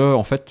 parce que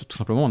en fait, tout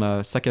simplement, on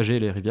a saccagé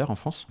les rivières en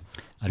France.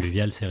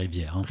 Alluviale, c'est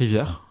rivière.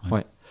 Rivière,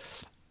 ouais.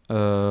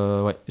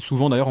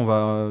 Souvent d'ailleurs on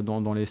va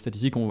dans les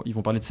statistiques ils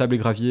vont parler de sable et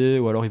gravier,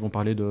 ou alors ils vont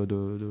parler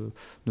de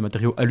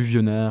matériaux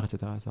alluvionnaires,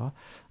 etc.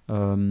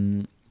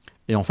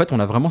 Et en fait on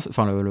a vraiment,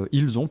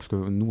 ils ont, parce que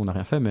nous on n'a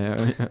rien fait, mais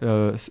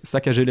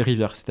saccagé les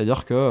rivières,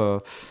 c'est-à-dire que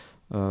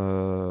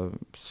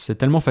c'est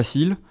tellement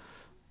facile,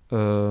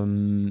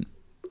 il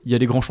y a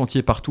des grands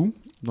chantiers partout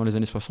dans les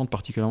années 60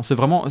 particulièrement. C'est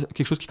vraiment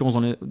quelque chose qui commence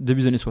dans les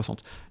débuts des années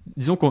 60.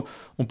 Disons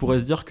qu'on pourrait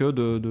se dire que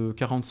de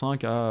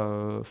 45 à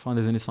fin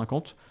des années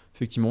 50,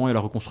 effectivement, il y a la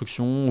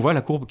reconstruction. On voit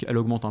la courbe, elle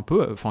augmente un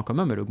peu, enfin quand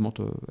même, elle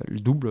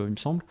double, il me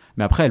semble.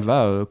 Mais après, elle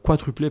va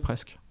quadrupler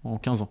presque en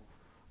 15 ans.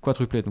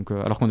 Quadrupler, donc,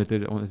 alors qu'on était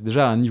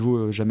déjà à un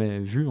niveau jamais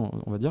vu,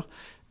 on va dire.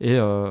 Et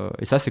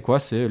ça, c'est quoi ?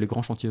 C'est les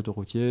grands chantiers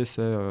autoroutiers,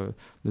 c'est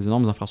des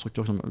énormes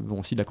infrastructures,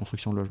 aussi de la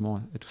construction de logements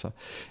et tout ça.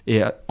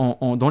 Et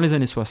dans les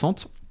années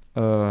 60,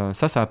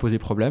 ça a posé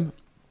problème,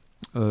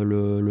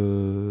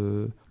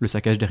 le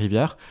saccage des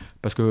rivières,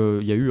 parce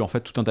qu'il y a eu en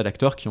fait tout un tas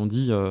d'acteurs qui ont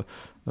dit,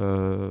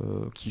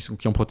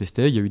 qui ont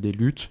protesté. Il y a eu des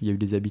luttes, il y a eu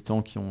des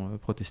habitants qui ont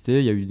protesté,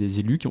 il y a eu des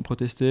élus qui ont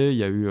protesté, il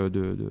y a eu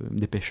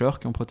des pêcheurs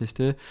qui ont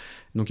protesté.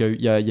 Donc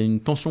il y a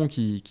une tension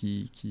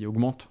qui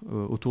augmente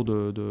autour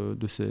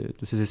de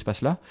ces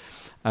espaces-là,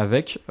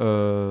 avec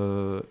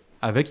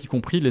y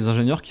compris les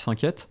ingénieurs qui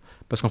s'inquiètent,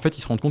 parce qu'en fait,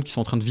 ils se rendent compte qu'ils sont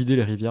en train de vider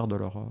les rivières de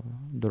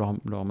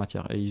leur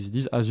matière. Et ils se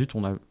disent, ah zut,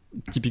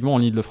 typiquement en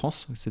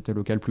Île-de-France, c'était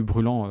le cas le plus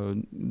brûlant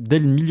dès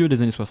le milieu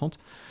des années 60,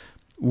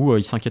 où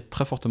ils s'inquiètent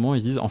très fortement. Ils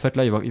se disent, en fait,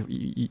 là,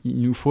 il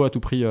nous faut à tout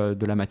prix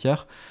de la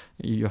matière,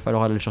 il va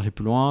falloir aller chercher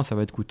plus loin, ça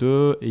va être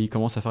coûteux, et ils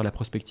commencent à faire la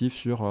prospective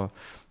sur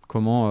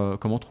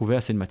comment trouver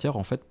assez de matière,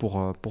 en fait,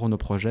 pour nos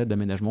projets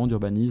d'aménagement,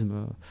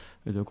 d'urbanisme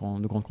et de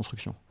grande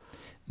construction.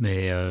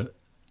 Mais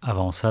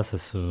avant ça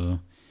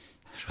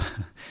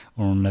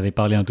on en avait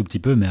parlé un tout petit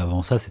peu, mais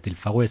avant ça, c'était le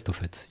Far West, au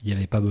fait. Il n'y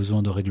avait pas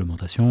besoin de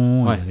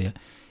réglementation, il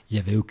n'y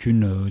avait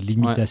aucune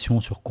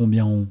limitation sur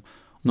combien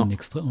on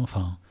extrait.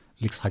 Enfin,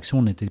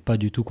 l'extraction n'était pas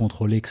du tout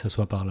contrôlée, que ce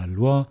soit par la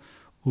loi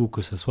ou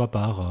que ce soit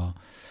par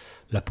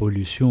la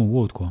pollution ou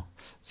autre, quoi.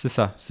 C'est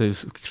ça, c'est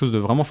quelque chose de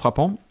vraiment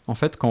frappant. En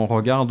fait, quand on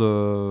regarde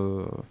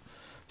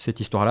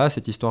cette histoire-là,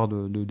 cette histoire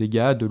de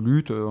dégâts, de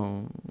lutte,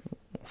 en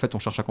fait, on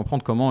cherche à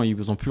comprendre comment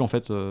ils ont pu en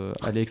fait,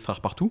 aller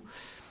extraire partout.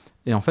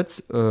 Et en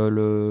fait,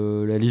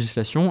 la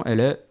législation, elle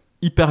est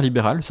hyper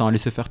libérale, c'est un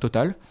laisser-faire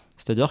total.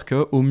 C'est-à-dire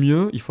qu'au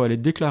mieux, il faut aller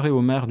déclarer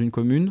au maire d'une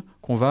commune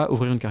qu'on va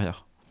ouvrir une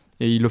carrière.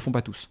 Et ils ne le font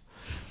pas tous.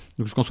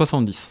 Donc jusqu'en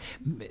 70.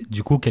 Mais,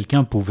 du coup,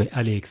 quelqu'un pouvait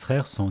aller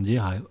extraire sans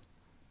dire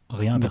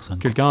rien à personne.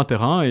 Quelqu'un a un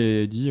terrain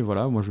et dit,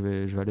 voilà, moi je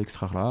vais aller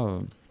extraire là.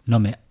 Non,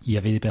 mais il y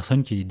avait des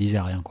personnes qui disaient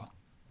rien, quoi.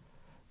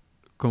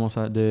 Comment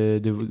ça ?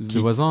 Des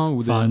voisins ou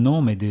Enfin,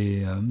 non, mais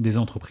des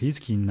entreprises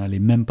qui n'allaient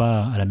même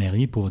pas à la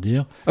mairie pour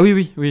dire... Ah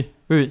oui,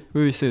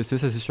 c'est ça,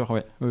 c'est sûr,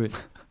 ouais. Oui.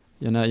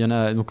 Il y en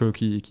a donc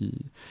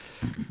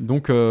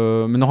Donc,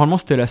 mais normalement,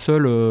 c'était la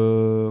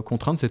seule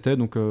contrainte, c'était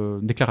donc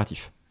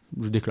déclaratif.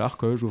 Je déclare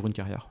que j'ouvre une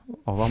carrière.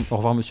 Au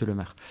revoir, monsieur le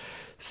maire.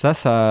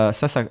 Ça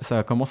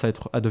commence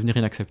à devenir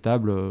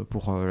inacceptable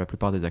pour la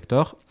plupart des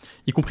acteurs,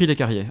 y compris les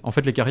carriers. En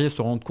fait, les carriers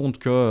se rendent compte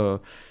que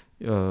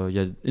il y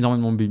a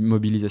énormément de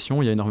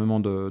mobilisation, il y a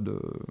énormément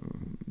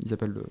ils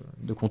appellent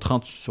de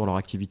contraintes sur leur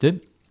activité.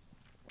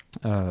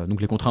 Donc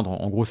les contraintes,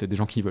 en gros, c'est des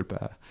gens qui veulent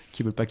pas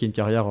qu'il y ait une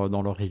carrière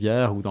dans leur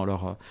rivière ou dans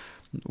leur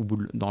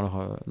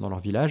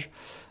village.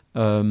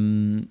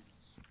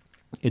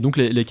 Et donc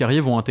les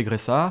carriers vont intégrer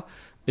ça,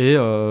 et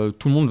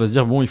tout le monde va se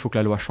dire bon, il faut que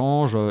la loi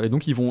change, et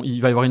donc il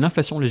va y avoir une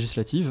inflation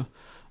législative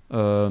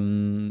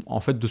en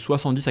fait de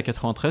 70 à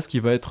 93 qui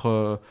va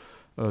être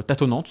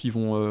tâtonnante. Ils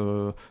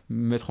vont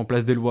mettre en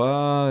place des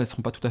lois, elles ne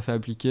seront pas tout à fait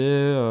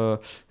appliquées,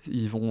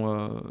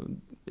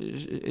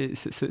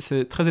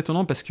 c'est très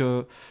étonnant parce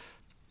que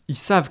ils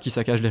savent qui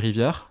saccagent les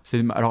rivières.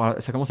 Alors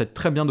ça commence à être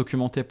très bien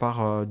documenté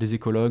par des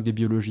écologues, des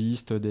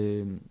biologistes,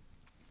 des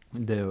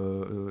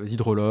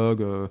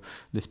hydrologues,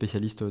 des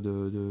spécialistes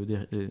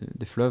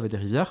des fleuves et des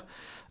rivières,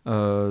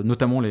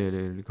 notamment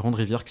les grandes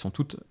rivières qui sont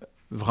toutes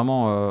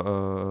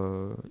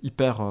vraiment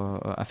hyper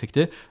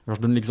affectées. Alors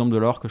je donne l'exemple de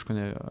l'Or que je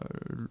connais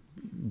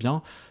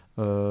bien.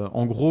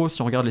 En gros,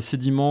 si on regarde les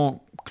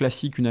sédiments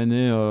classiques une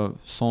année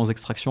sans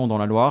extraction dans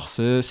la Loire,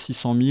 c'est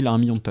 600 000 à 1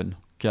 million de tonnes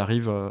qui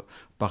arrivent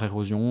par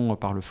érosion,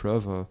 par le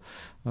fleuve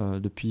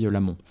depuis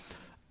l'amont.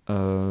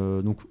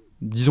 Donc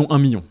disons 1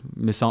 million,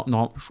 mais c'est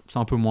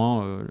un peu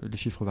moins, les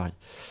chiffres varient.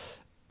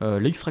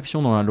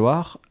 L'extraction dans la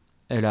Loire,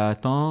 elle a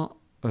atteint,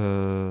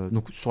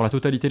 donc sur la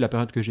totalité de la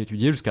période que j'ai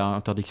étudiée, jusqu'à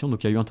interdiction,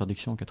 donc il y a eu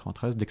interdiction en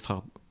 93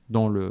 d'extraire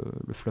dans le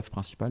fleuve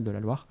principal de la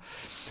Loire.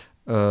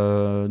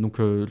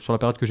 Sur la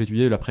période que j'ai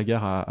étudiée,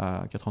 l'après-guerre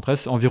à 93,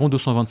 c'est environ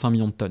 225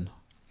 millions de tonnes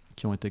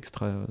qui ont été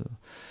extraits.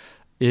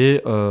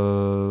 Et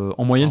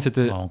en moyenne,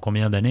 c'était... En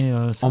combien d'années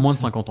en moins de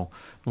 50 ans.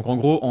 Donc en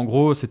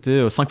gros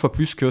c'était 5 fois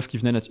plus que ce qui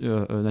venait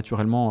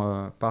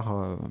naturellement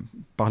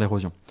par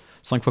l'érosion.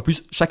 5 fois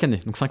plus chaque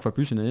année. Donc 5 fois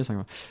plus une année. 5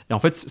 fois. Et en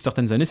fait,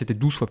 certaines années, c'était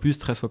 12 fois plus,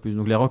 13 fois plus.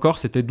 Donc les records,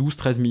 c'était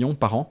 12-13 millions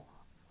par an.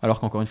 Alors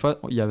qu'encore une fois,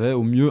 il y avait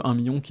au mieux 1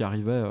 million qui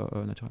arrivait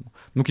naturellement.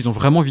 Donc ils ont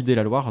vraiment vidé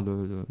la Loire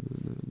de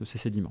ces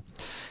sédiments.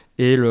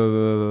 Et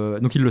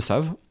donc ils le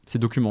savent, c'est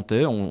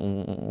documenté.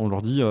 On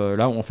leur dit,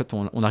 là, en fait,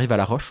 on arrive à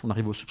la roche, on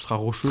arrive au substrat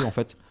rocheux, en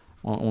fait.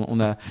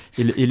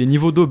 Et les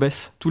niveaux d'eau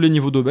baissent. Tous les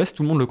niveaux d'eau baissent,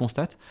 tout le monde le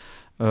constate.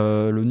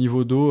 Le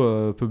niveau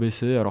d'eau peut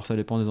baisser, alors ça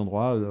dépend des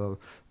endroits,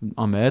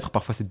 1 mètre,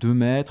 parfois c'est 2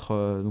 mètres,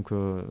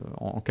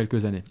 en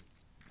quelques années.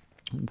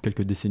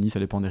 Quelques décennies,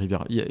 ça dépend des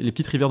rivières. Les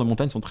petites rivières de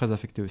montagne sont très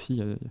affectées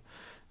aussi.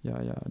 Il y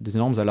a des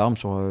énormes alarmes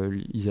sur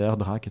Isère,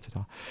 Drac, etc.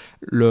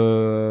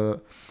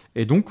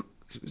 Et donc,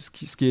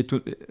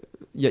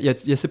 il y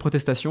a ces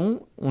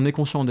protestations, on est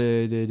conscient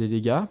des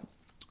dégâts,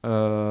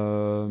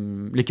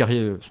 les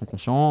carriers sont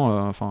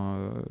conscients,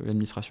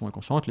 l'administration est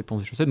consciente, les ponts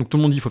et chaussées, donc tout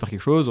le monde dit qu'il faut faire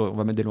quelque chose, on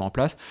va mettre des lois en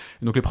place.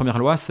 Et donc les premières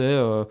lois, c'est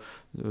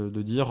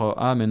de dire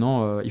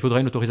maintenant il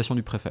faudrait une autorisation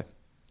du préfet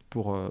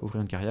pour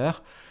ouvrir une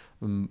carrière.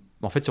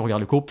 En fait, si on regarde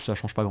les courbes, ça ne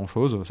change pas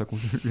grand-chose.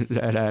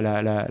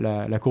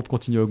 La courbe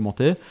continue à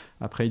augmenter.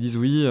 Après, ils disent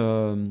oui,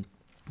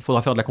 il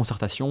faudra faire de la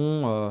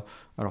concertation.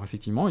 Alors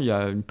effectivement, il y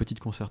a une petite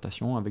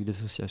concertation avec des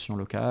associations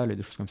locales et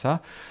des choses comme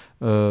ça.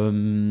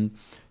 Il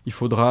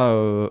faudra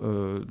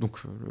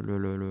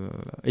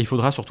et il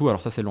faudra surtout,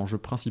 alors ça c'est l'enjeu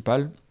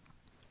principal,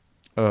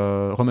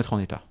 remettre en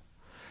état.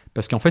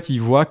 Parce qu'en fait, ils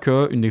voient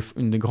qu'une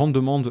des grandes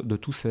demandes de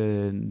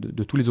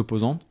tous les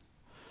opposants,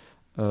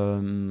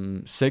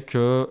 c'est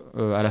que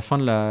à la fin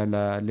de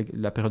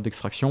la période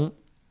d'extraction,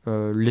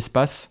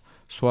 l'espace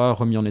soit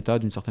remis en état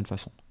d'une certaine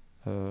façon.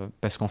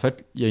 Parce qu'en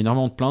fait, il y a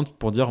énormément de plaintes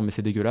pour dire mais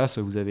c'est dégueulasse,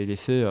 vous avez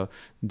laissé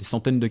des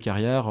centaines de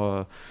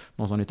carrières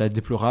dans un état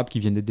déplorable qui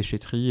viennent des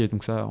déchetteries, et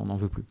donc ça, on n'en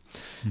veut plus.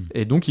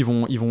 Et donc ils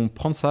vont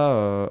prendre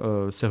ça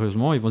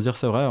sérieusement, ils vont se dire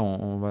c'est vrai,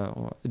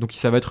 Et donc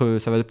ça va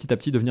petit à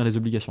petit devenir des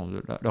obligations,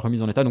 la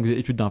remise en état, donc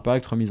études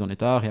d'impact, remise en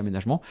état,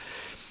 réaménagement.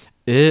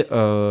 Et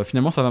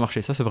finalement, ça va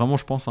marcher. Ça, c'est vraiment,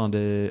 je pense, un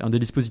des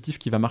dispositifs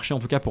qui va marcher, en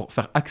tout cas, pour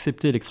faire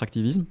accepter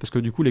l'extractivisme, parce que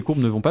du coup, les courbes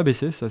ne vont pas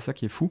baisser. C'est ça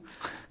qui est fou.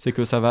 C'est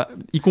que ça va,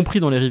 y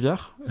compris dans les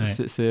rivières, ouais.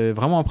 C'est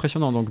vraiment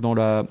impressionnant. Donc,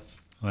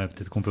 Ouais,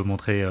 peut-être qu'on peut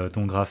montrer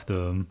ton graphe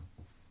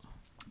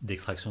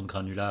d'extraction de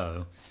granulats.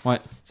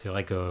 Ouais. C'est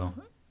vrai que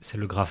c'est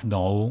le graphe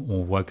d'en haut.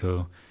 On voit que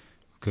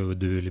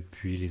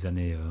depuis les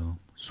années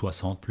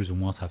 60, plus ou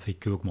moins, ça fait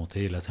que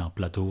augmenter. Là, c'est un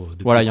plateau.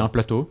 Voilà, il y a un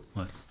plateau.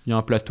 Ouais. Il y a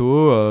un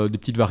plateau, des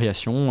petites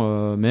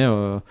variations, mais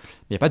il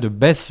n'y a pas de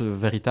baisse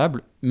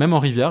véritable. Même en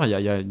rivière, il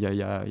n'y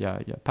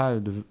a pas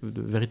de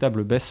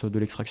véritable baisse de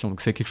l'extraction.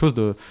 Donc c'est quelque chose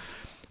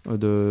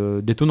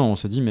d'étonnant. On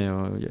se dit, mais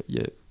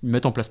ils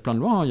mettent en place plein de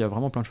lois, il y a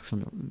vraiment plein de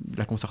choses, de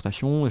la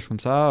concertation, des choses comme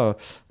ça.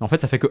 En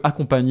fait, ça fait que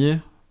accompagner,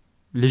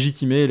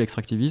 légitimer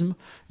l'extractivisme,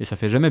 et ça ne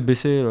fait jamais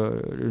baisser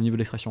le niveau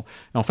d'extraction.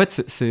 Et en fait,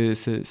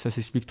 ça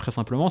s'explique très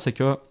simplement, c'est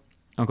que,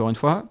 encore une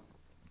fois,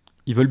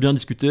 ils veulent bien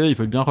discuter, ils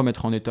veulent bien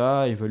remettre en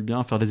état, ils veulent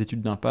bien faire des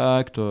études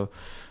d'impact,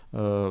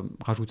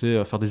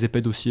 faire des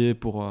épais dossiers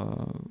pour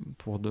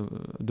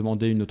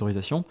demander une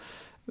autorisation.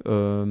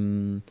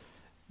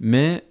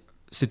 Mais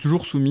c'est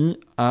toujours soumis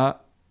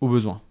aux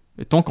besoins.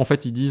 Et tant qu'en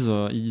fait ils disent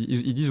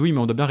oui, mais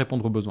on doit bien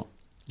répondre aux besoins.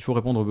 Il faut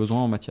répondre aux besoins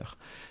en matière.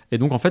 Et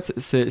donc, en fait,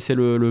 c'est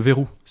le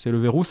verrou. C'est le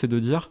verrou, c'est de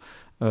dire,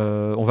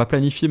 on va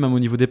planifier même au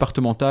niveau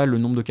départemental le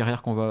nombre de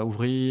carrières qu'on va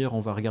ouvrir,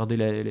 on va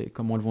regarder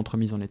comment elles vont être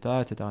mises en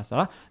état, etc.,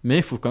 etc. Mais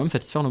il faut quand même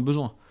satisfaire nos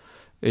besoins.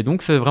 Et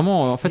donc, c'est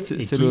vraiment, en fait,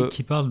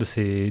 qui parle de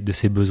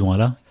ces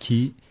besoins-là,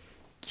 qui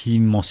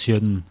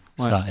mentionne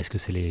ça? Est-ce que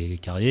c'est les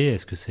carriers?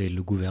 Est-ce que c'est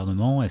le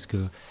gouvernement?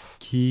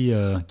 Qui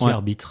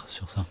arbitre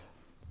sur ça?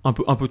 Un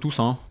peu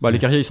tous, hein. Les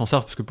carriers ils s'en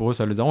servent parce que pour eux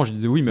ça les arrange. Ils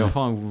disaient oui, mais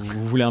enfin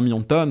vous voulez 1 million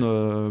de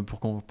tonnes, pour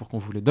qu'on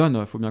vous les donne,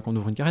 il faut bien qu'on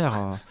ouvre une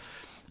carrière.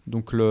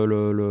 Donc mais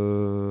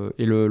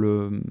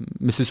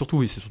c'est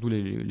surtout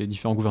les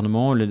différents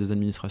gouvernements, les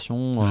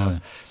administrations.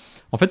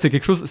 En fait, c'est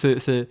quelque chose,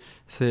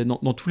 c'est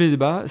dans tous les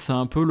débats, c'est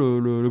un peu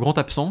le grand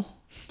absent.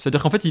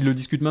 C'est-à-dire qu'en fait, ils le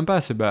discutent même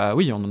pas. C'est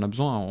oui, on en a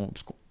besoin,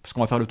 parce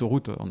qu'on va faire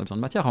l'autoroute, on a besoin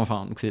de matière.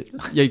 Enfin, donc il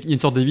y a une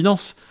sorte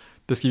d'évidence,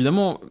 parce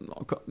qu'évidemment,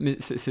 mais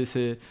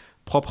c'est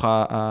propre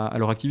à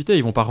leur activité.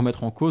 Ils vont pas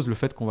remettre en cause le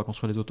fait qu'on va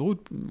construire des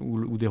autoroutes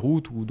ou des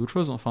routes ou d'autres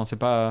choses. Enfin, c'est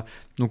pas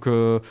donc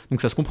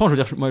ça se comprend. Je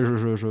veux dire, moi,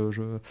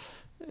 je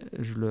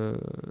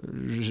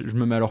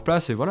me mets à leur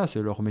place et voilà,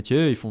 c'est leur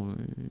métier. Ils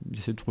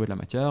essaient de trouver de la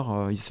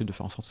matière, ils essaient de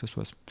faire en sorte que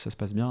ça se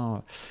passe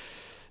bien.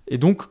 Et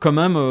donc, quand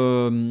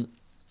même,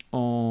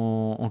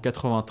 en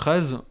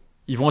 93,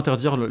 ils vont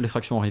interdire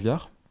l'extraction en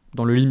rivière.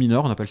 Dans le lit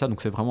mineur, on appelle ça,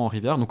 donc c'est vraiment en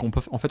rivière. Donc on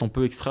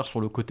peut extraire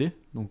sur le côté,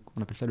 donc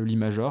on appelle ça le lit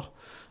majeur.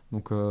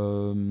 Donc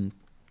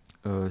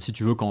si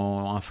tu veux,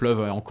 quand un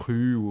fleuve est en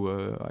crue, ou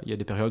il y a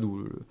des périodes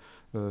où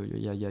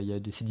il y a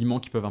des sédiments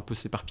qui peuvent un peu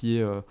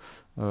s'éparpiller,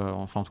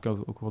 enfin en tout cas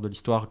au cours de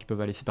l'histoire, qui peuvent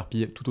aller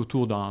s'éparpiller tout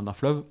autour d'un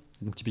fleuve.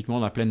 Donc typiquement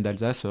dans la plaine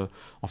d'Alsace,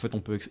 en fait on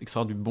peut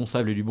extraire du bon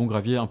sable et du bon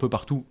gravier un peu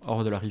partout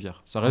hors de la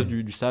rivière. Ça reste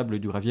du sable et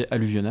du gravier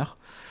alluvionnaire,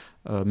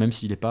 même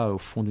s'il n'est pas au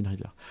fond d'une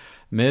rivière.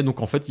 Mais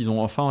donc en fait ils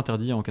ont enfin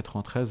interdit en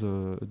 93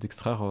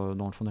 d'extraire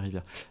dans le fond des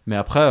rivières. Mais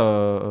après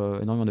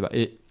énormément de débat.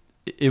 Et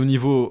au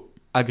niveau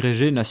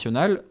agrégé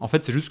national, en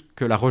fait c'est juste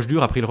que la roche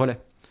dure a pris le relais.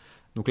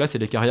 Donc là c'est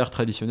les carrières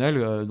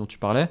traditionnelles dont tu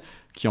parlais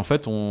qui en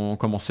fait ont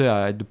commencé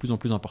à être de plus en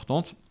plus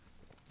importantes.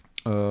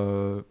 Il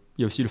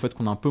y a aussi le fait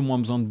qu'on a un peu moins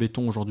besoin de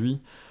béton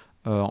aujourd'hui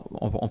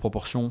en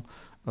proportion,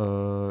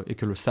 et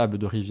que le sable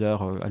de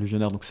rivière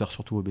alluvionnaire donc sert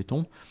surtout au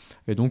béton.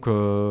 Et donc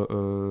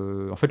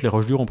en fait les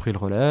roches dures ont pris le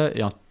relais,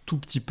 et un tout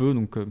petit peu,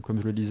 donc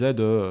comme je le disais,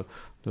 de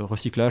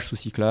recyclage,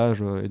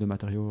 sous-cyclage et de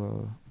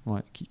matériaux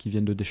qui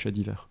viennent de déchets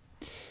divers.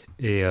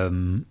 Et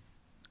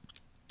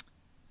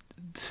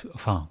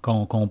enfin,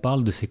 quand on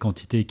parle de ces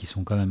quantités qui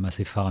sont quand même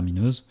assez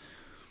faramineuses,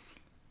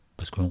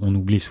 parce qu'on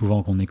oublie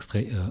souvent qu'on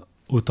extrait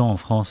autant en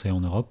France et en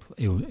Europe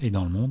et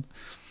dans le monde,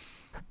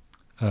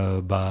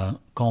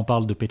 quand on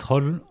parle de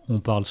pétrole,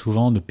 on parle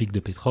souvent de pic de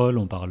pétrole,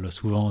 on parle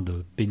souvent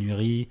de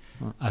pénurie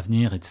à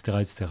venir, etc.,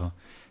 etc.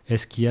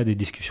 Est-ce qu'il y a des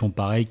discussions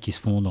pareilles qui se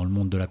font dans le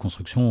monde de la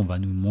construction? Il va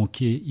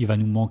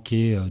nous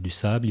manquer du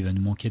sable, il va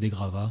nous manquer des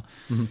gravats,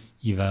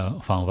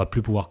 on va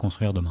plus pouvoir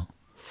construire demain.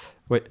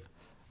 Oui.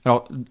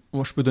 Alors,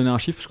 moi, je peux donner un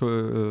chiffre parce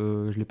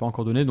que je ne l'ai pas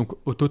encore donné. Donc,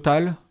 au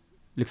total,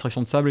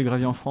 l'extraction de sable et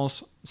gravier en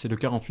France, c'est de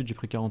 48, j'ai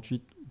pris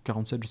 48,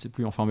 47, je ne sais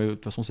plus. Enfin, mais de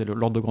toute façon, c'est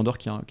l'ordre de grandeur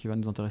qui va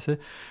nous intéresser.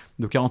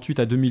 De 48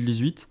 à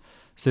 2018,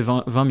 c'est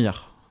 20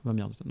 milliards. 20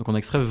 milliards de tonnes. Donc, on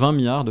extrait 20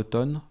 milliards de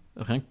tonnes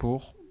rien que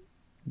pour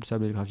du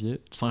sable et le gravier.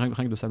 Rien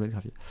que de sable et le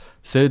gravier.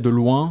 C'est de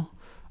loin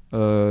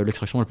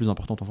l'extraction la plus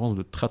importante en France,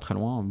 de très très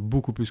loin.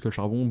 Beaucoup plus que le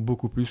charbon,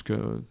 beaucoup plus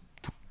que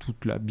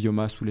toute la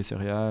biomasse, tous les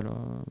céréales,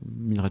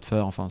 minerais de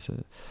fer, enfin, c'est...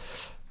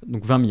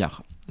 Donc 20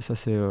 milliards. Ça,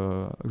 c'est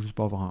juste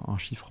pour avoir un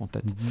chiffre en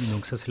tête.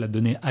 Donc ça, c'est la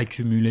donnée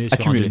accumulée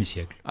sur un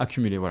demi-siècle.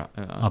 Accumulée, voilà.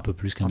 Un peu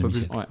plus qu'un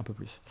demi-siècle. Ouais, un peu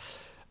plus.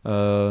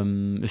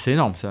 C'est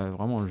énorme, c'est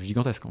vraiment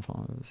gigantesque. Enfin,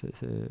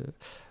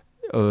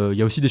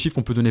 y a aussi des chiffres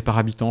qu'on peut donner par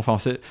habitant. Enfin,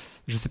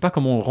 je ne sais pas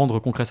comment rendre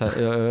concret ça.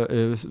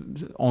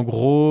 En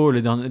gros,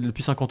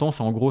 depuis 50 ans,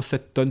 c'est en gros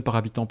 7 tonnes par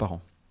habitant par an.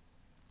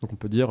 Donc on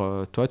peut dire,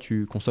 toi,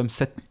 tu consommes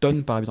 7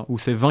 tonnes par habitant, ou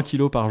c'est 20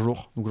 kilos par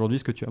jour. Donc aujourd'hui,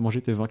 est-ce que tu as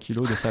mangé tes 20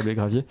 kilos de sable et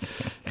gravier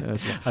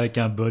avec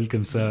un bol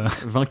comme ça.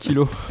 20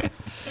 kilos.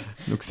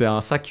 Donc c'est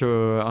un sac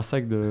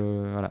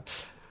de... Voilà.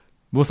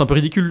 Bon, c'est un peu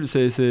ridicule,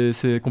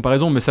 ces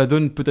comparaisons, mais ça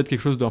donne peut-être quelque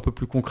chose d'un peu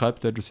plus concret,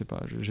 peut-être, je sais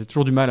pas. J'ai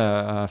toujours du mal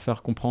à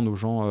faire comprendre aux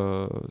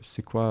gens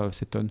c'est quoi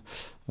ces tonnes.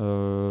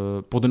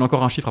 Pour donner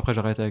encore un chiffre, après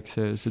j'arrête avec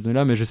ces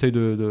données-là, mais j'essaye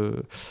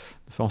de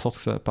faire en sorte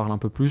que ça parle un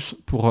peu plus.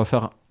 Pour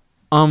faire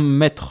 1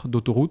 mètre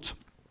d'autoroute,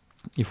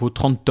 il faut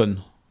 30 tonnes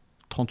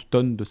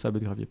de sable et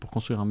de gravier pour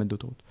construire 1 mètre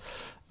d'autoroute.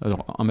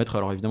 Alors 1 mètre,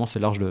 alors évidemment c'est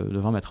large de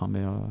 20 mètres, hein,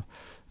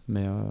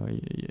 mais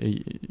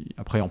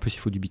après en plus il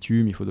faut du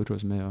bitume, il faut d'autres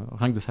choses, mais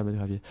rien que de sable et de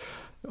gravier.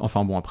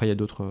 Enfin bon, après il y a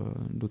d'autres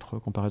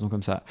comparaisons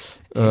comme ça.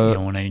 Et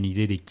on a une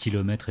idée des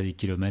kilomètres et des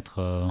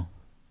kilomètres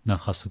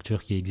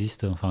d'infrastructures qui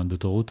existent, enfin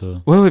d'autoroutes.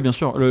 Oui, bien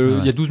sûr.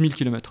 Il y a 12 000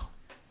 kilomètres.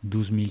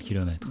 12 000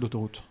 kilomètres.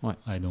 D'autoroute,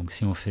 ouais. Donc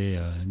si on fait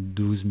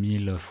 12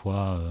 000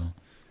 fois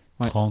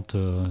 30...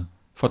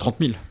 Fois 30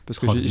 000, parce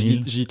que j'ai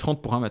dit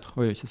 30 pour 1 mètre.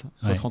 Oui, c'est ça.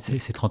 Ouais,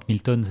 c'est 30 000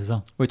 tonnes, c'est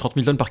ça? Oui, 30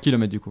 000 tonnes par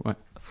kilomètre, du coup.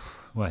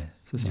 Ouais,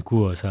 c'est ça. Du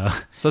coup, ça...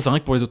 Ça, c'est rien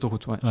que pour les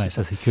autoroutes. Ouais,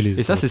 ça, c'est que les autoroutes.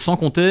 Et ça, c'est sans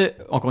compter,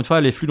 encore une fois,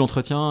 les flux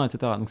d'entretien,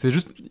 etc. Donc, c'est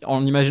juste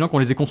en imaginant qu'on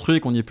les ait construits et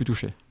qu'on n'y ait plus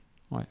touché.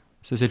 Ouais.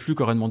 C'est le flux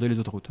qu'auraient demandé les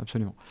autoroutes,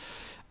 absolument.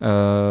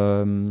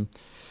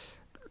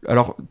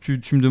 Alors, tu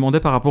me demandais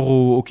par rapport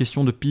aux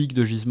questions de pics,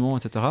 de gisements,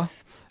 etc.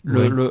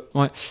 Ouais.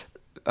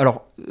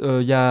 Alors,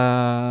 il y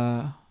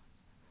a...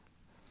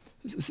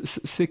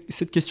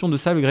 Cette question de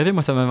sable gravé,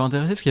 moi ça m'avait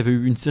intéressé parce qu'il y avait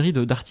eu une série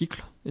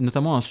d'articles, et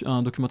notamment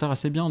un documentaire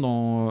assez bien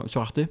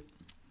sur Arte,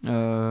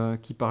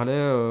 qui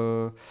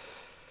parlait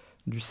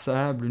du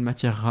sable, une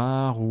matière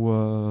rare, ou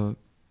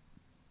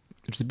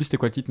je sais plus c'était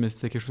quoi le titre, mais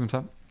c'était quelque chose comme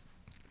ça.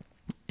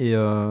 Et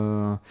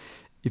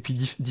puis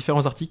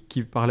différents articles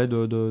qui parlaient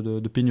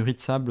de pénurie de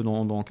sable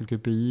dans quelques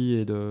pays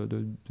et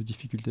de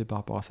difficultés par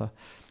rapport à ça.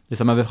 Et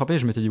ça m'avait frappé,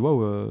 je m'étais dit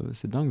waouh,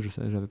 c'est dingue,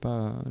 j'avais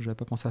pas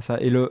pensé à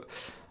ça. Et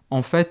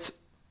en fait,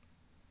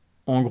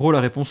 en gros, la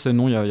réponse c'est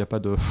non, il y a pas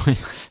de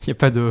il y a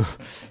pas de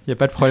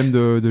problème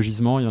de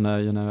gisement, il y en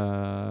a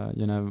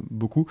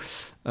beaucoup.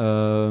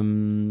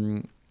 Ce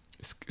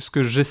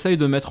que j'essaye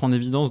de mettre en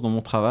évidence dans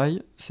mon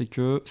travail, c'est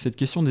que cette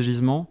question des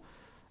gisements,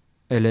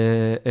 elle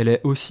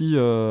est aussi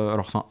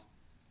alors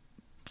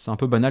c'est un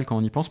peu banal quand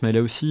on y pense, mais elle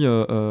est aussi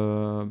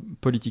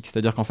politique.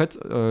 C'est-à-dire qu'en fait,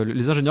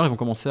 les ingénieurs ils vont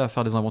commencer à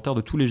faire des inventaires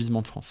de tous les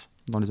gisements de France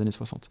dans les années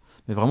 60.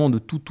 Mais vraiment de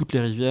toutes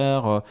les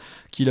rivières,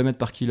 kilomètre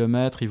par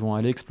kilomètre, ils vont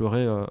aller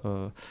explorer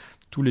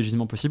tous les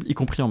gisements possibles, y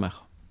compris en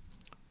mer.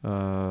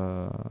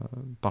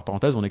 Par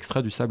parenthèse, on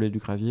extrait du sable et du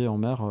gravier en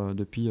mer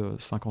depuis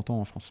 50 ans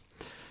en France.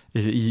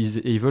 Et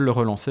ils veulent le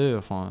relancer,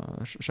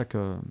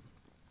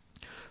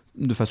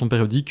 de façon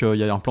périodique, il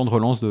y a un plan de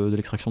relance de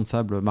l'extraction de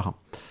sable marin.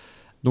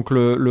 Donc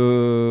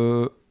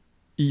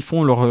ils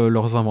font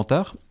leurs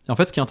inventaires. Et en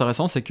fait, ce qui est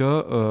intéressant, c'est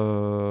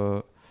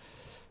que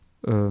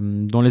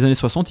dans les années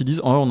 60, ils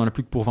disent on n'en a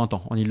plus que pour 20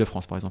 ans, en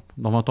Île-de-France par exemple.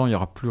 Dans 20 ans, il n'y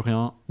aura plus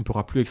rien, on ne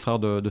pourra plus extraire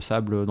de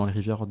sable dans les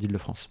rivières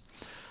d'Île-de-France.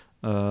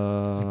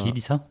 Qui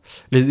dit ça ?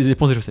 Les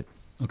ponts et chaussées.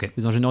 Okay.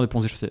 Les ingénieurs des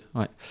ponts et chaussées.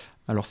 Ouais.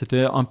 Alors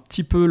c'était un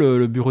petit peu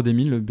le bureau des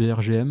mines, le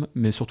BRGM,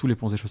 mais surtout les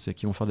ponts et chaussées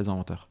qui vont faire des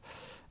inventaires.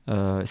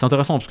 C'est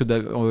intéressant parce que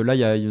là, il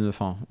y a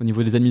au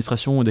niveau des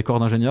administrations ou des corps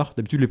d'ingénieurs,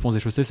 d'habitude les ponts et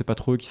chaussées, c'est pas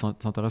trop eux qui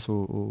s'intéressent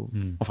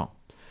Enfin,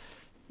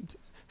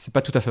 c'est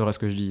pas tout à fait vrai ce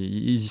que je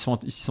dis.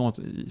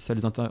 Ça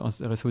les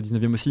intéressait au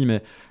 19e aussi,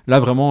 mais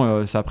là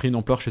vraiment, ça a pris une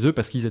ampleur chez eux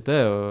parce qu'ils étaient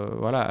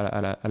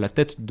à la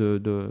tête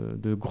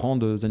de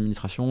grandes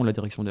administrations, la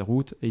direction des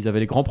routes, et ils avaient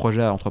les grands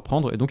projets à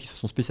entreprendre, et donc ils se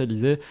sont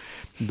spécialisés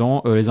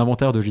dans les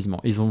inventaires de gisements.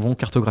 Et ils vont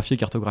cartographier,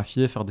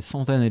 faire des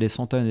centaines et des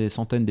centaines et des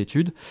centaines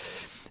d'études.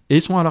 Et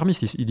ils sont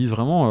alarmistes, ils disent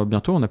vraiment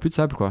bientôt on n'a plus de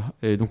sable quoi.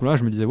 Et donc là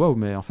je me disais waouh,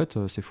 mais en fait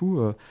c'est fou.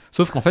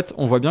 Sauf qu'en fait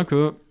on voit bien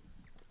que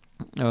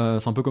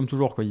c'est un peu comme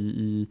toujours quoi.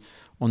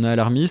 On est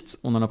alarmiste,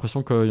 on a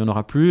l'impression qu'il n'y en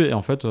aura plus, et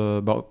en fait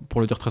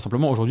pour le dire très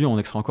simplement, aujourd'hui on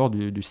extrait encore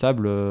du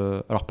sable,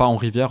 alors pas en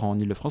rivière en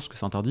Île-de-France parce que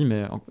c'est interdit,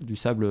 mais du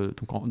sable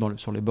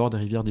sur les bords des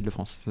rivières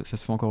d'Île-de-France, ça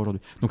se fait encore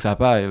aujourd'hui. Donc ça va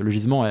pas, le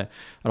gisement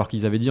alors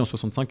qu'ils avaient dit en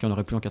 65 qu'il n'y en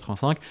aurait plus en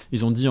 85,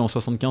 ils ont dit en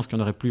 75 qu'il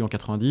n'y en aurait plus en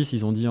 90,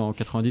 ils ont dit en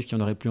 90 qu'il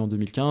n'y en aurait plus en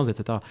 2015,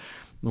 etc.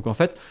 Donc en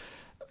fait,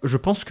 je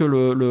pense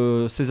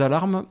que ces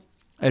alarmes,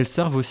 elles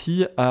servent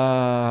aussi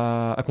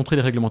à contrer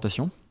les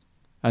réglementations,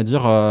 à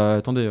dire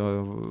attendez,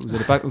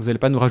 vous allez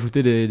pas nous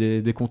rajouter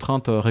des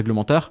contraintes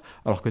réglementaires,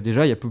 alors que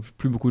déjà il n'y a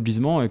plus beaucoup de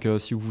gisements et que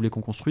si vous voulez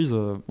qu'on construise,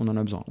 on en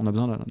a besoin. On a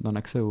besoin d'un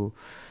accès au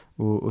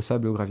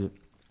sable et au gravier.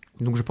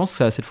 Donc je pense que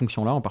c'est à cette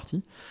fonction-là en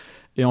partie.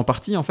 Et en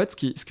partie, en fait,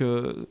 ce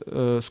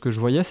que je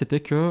voyais,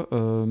 c'était que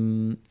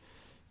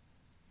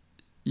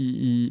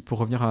pour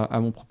revenir à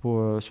mon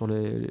propos sur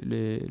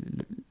les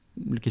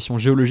questions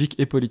géologiques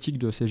et politiques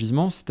de ces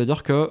gisements,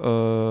 c'est-à-dire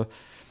que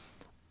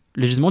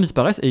les gisements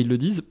disparaissent, et ils le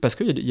disent parce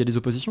qu'il y a des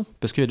oppositions,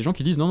 parce qu'il y a des gens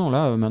qui disent non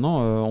là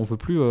maintenant on veut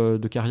plus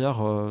de carrière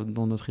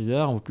dans notre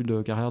rivière, on veut plus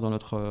de carrière dans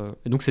notre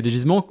et donc c'est des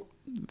gisements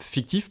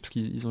fictifs parce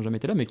qu'ils n'ont jamais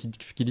été là, mais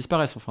qui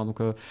disparaissent. Enfin donc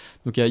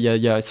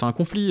c'est un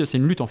conflit, c'est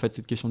une lutte en fait,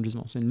 cette question de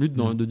gisement, c'est une lutte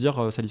de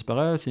dire ça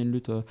disparaît, c'est une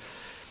lutte.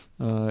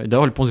 Et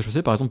d'ailleurs, les ponts et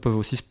chaussées, par exemple, peuvent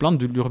aussi se plaindre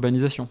de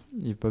l'urbanisation.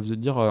 Ils peuvent se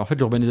dire, en fait,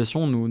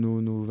 l'urbanisation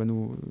va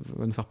nous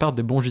faire perdre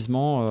des bons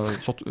gisements.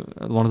 Surtout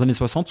dans les années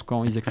 60,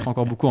 quand ils extraient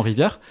encore beaucoup en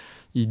rivière,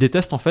 ils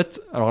détestent en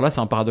fait. Alors là,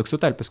 c'est un paradoxe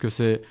total parce que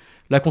c'est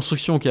la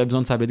construction qui a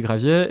besoin de sable et de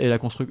gravier et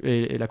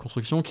la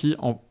construction qui,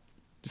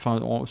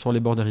 sur les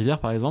bords des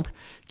rivières, par exemple,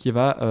 qui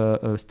va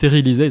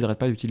stériliser. Ils n'arrêtent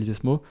pas d'utiliser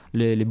ce mot,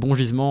 les bons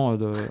gisements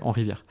en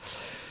rivière.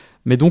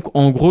 Mais donc,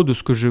 en gros, de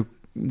ce que je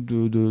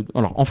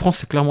alors en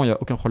France, clairement il n'y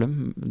a aucun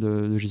problème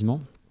de gisement,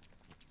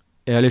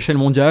 et à l'échelle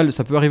mondiale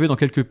ça peut arriver dans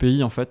quelques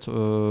pays en fait,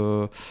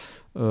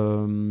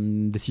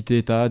 des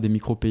cités-états, des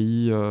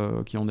micro-pays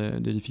qui ont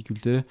des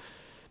difficultés.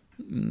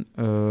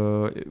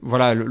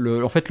 Voilà,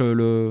 en fait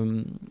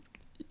il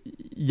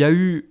y a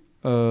eu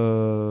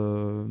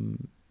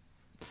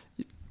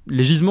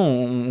les gisements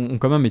ont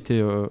quand même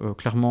été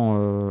clairement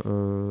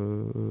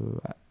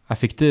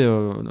affectés,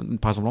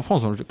 par exemple en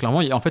France. Clairement,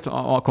 en fait,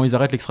 quand ils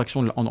arrêtent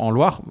l'extraction en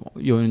Loire,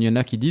 il y en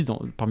a qui disent,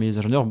 parmi les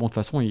ingénieurs, bon, de toute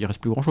façon, il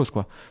reste plus grand-chose,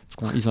 quoi.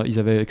 Ils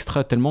avaient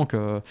extrait tellement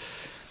que...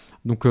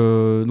 Donc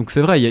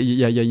c'est vrai, il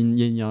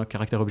y a un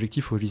caractère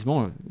objectif au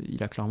gisement.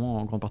 Il a clairement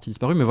en grande partie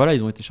disparu, mais voilà,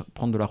 ils ont été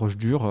prendre de la roche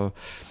dure.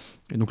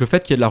 Et donc le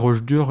fait qu'il y ait de la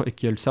roche dure et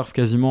qu'elle serve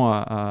quasiment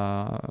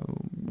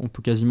on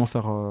peut quasiment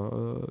faire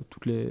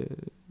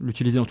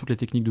l'utiliser dans toutes les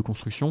techniques de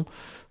construction,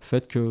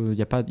 fait qu'il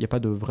n'y a pas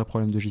de vrai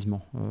problème de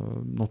gisement.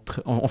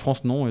 En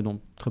France non, et dans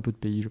très peu de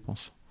pays je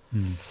pense.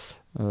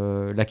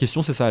 La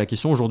question c'est ça, la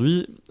question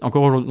aujourd'hui,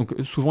 donc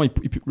souvent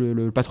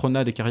le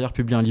patronat des carrières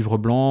publie un livre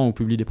blanc ou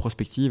publie des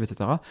prospectives,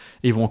 etc.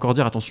 Et ils vont encore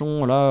dire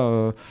attention,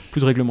 là,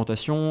 plus de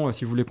réglementation,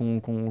 si vous voulez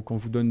qu'on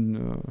vous donne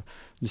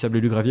du sable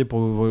et du gravier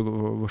pour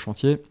vos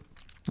chantiers,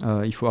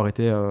 il faut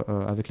arrêter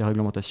avec les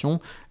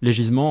réglementations. Les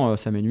gisements,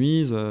 ça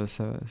m'énuise,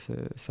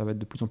 ça va être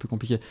de plus en plus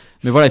compliqué.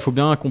 Mais voilà, il faut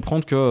bien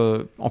comprendre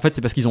que, en fait,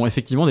 c'est parce qu'ils ont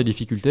effectivement des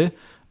difficultés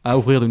à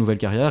ouvrir de nouvelles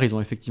carrières, ils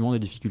ont effectivement des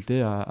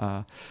difficultés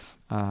à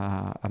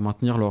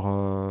maintenir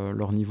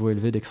leur niveau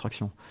élevé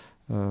d'extraction.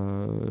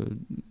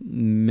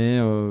 Mais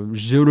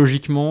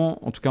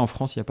géologiquement, en tout cas en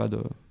France, il n'y a pas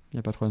de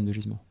problème de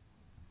gisement.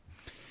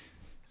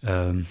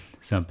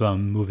 C'est un peu un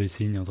mauvais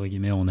signe, entre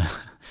guillemets.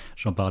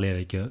 J'en parlais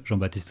avec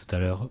Jean-Baptiste tout à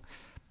l'heure.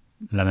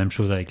 La même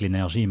chose avec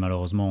l'énergie.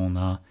 Malheureusement, on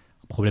a un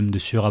problème de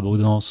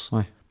surabondance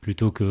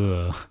plutôt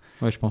que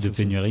je pense de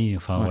pénurie.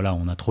 Enfin, voilà,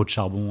 on a trop de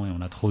charbon et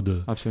on a trop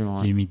de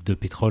limites de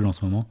pétrole en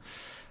ce moment.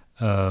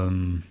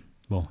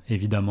 Bon,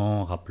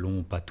 évidemment,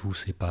 rappelons, pas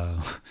tous et pas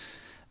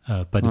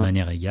de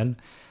manière égale.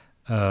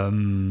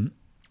 Peut-être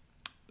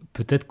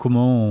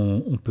comment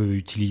on peut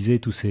utiliser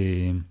toutes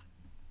ces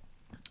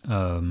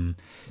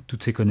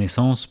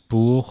connaissances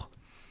pour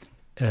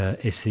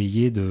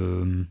essayer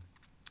de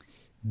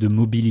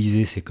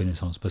mobiliser ces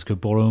connaissances. Parce que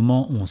pour le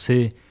moment, on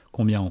sait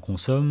combien on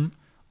consomme,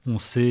 on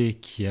sait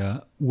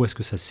où est-ce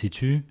que ça se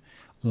situe,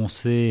 on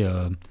sait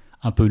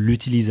un peu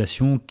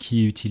l'utilisation,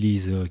 qui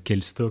utilise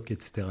quel stock,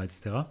 etc.,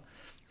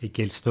 et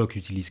quel stock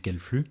utilise quel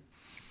flux.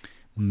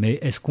 Mais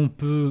est-ce qu'on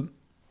peut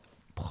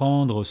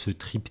prendre ce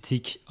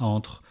triptyque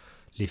entre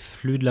les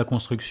flux de la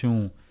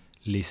construction,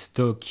 les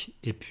stocks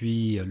et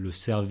puis le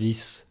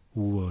service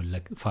ou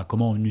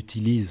comment on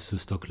utilise ce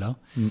stock-là?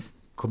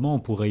 Comment on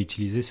pourrait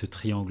utiliser ce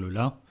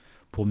triangle-là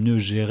pour mieux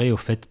gérer au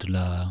fait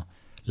la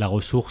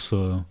ressource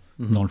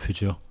dans le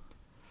futur?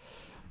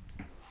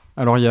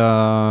 Alors il y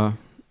a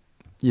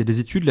des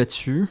études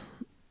là-dessus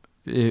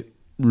et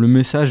le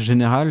message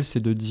général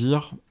c'est de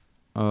dire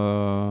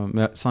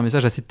mais c'est un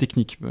message assez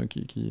technique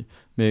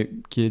mais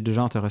qui est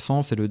déjà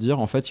intéressant, c'est de dire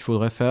en fait il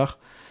faudrait faire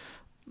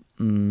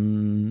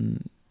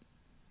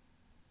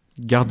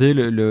garder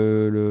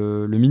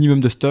le minimum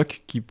de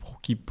stock qui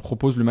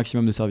propose le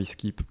maximum de services,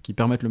 qui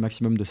permettent le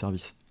maximum de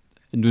services.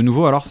 Et de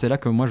nouveau, alors c'est là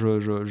que moi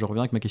je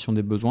reviens avec ma question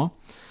des besoins,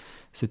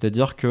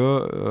 c'est-à-dire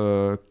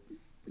que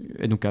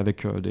et donc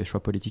avec des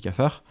choix politiques à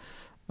faire,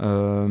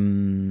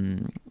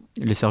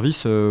 les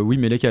services, oui,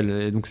 mais lesquels?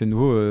 Et donc c'est de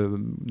nouveau,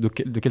 de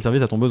quel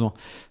service a-t-on besoin?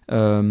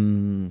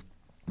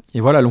 Et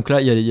voilà, donc là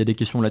il y a des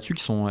questions là-dessus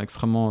qui sont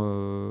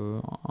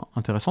extrêmement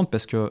intéressantes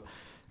parce que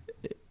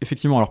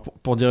effectivement, alors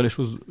pour dire les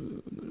choses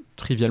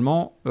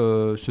trivialement,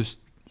 les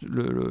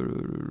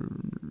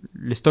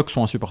stocks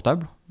sont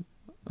insupportables.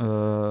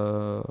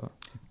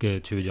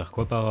 Tu veux dire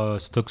quoi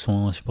par stocks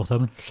sont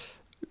insupportables?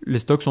 Les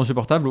stocks sont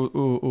insupportables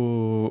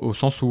au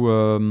sens où,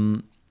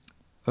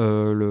 comme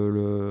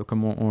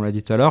on l'a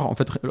dit tout à l'heure, en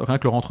fait, rien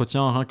que leur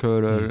entretien, rien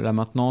que la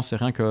maintenance et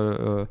rien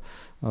que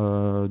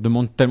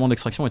demande tellement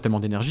d'extraction et tellement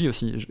d'énergie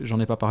aussi. J'en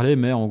ai pas parlé,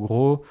 mais en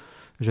gros,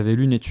 j'avais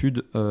lu une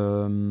étude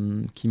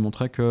qui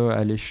montrait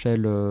qu'à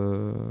l'échelle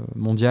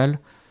mondiale,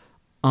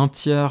 un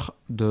tiers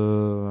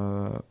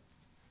de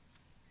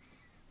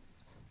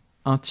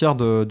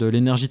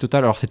l'énergie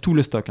totale, alors c'est tout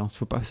le stock,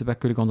 c'est pas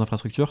que les grandes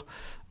infrastructures,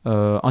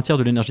 un tiers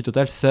de l'énergie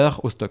totale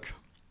sert au stock.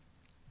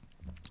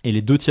 Et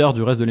les 2/3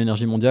 du reste de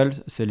l'énergie mondiale,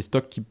 c'est les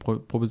stocks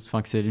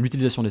c'est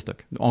l'utilisation des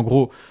stocks. En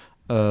gros,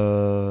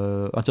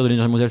 un tiers de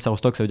l'énergie mondiale sert au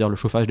stock, ça veut dire le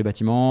chauffage des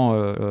bâtiments,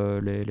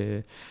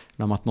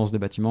 la maintenance des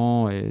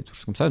bâtiments et tout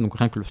choses comme ça. Donc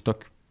rien que le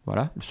stock,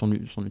 voilà, son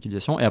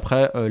utilisation. Et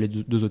après, les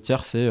deux autres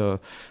tiers, c'est,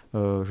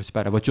 je sais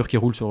pas, la voiture qui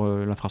roule sur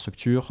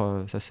l'infrastructure.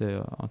 Ça, c'est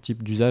un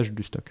type d'usage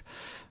du stock.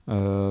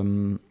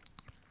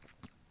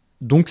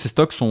 Donc ces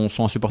stocks sont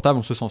insupportables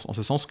en ce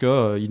sens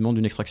qu'ils demandent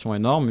une extraction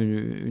énorme,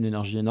 une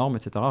énergie énorme,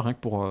 etc. Rien que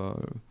pour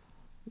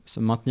se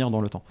maintenir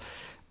dans le temps.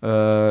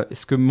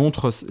 Ce que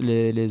montrent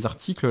les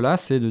articles là,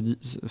 c'est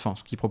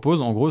ce qu'ils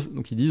proposent en gros,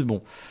 donc ils disent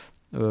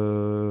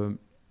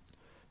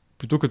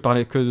plutôt que de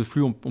parler que de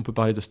flux, on peut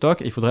parler de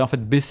stock, et il faudrait en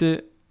fait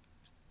baisser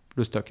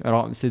le stock.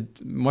 Alors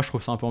moi je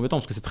trouve ça un peu embêtant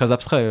parce que c'est très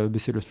abstrait,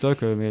 baisser le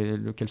stock, mais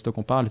quel stock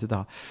on parle,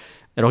 etc.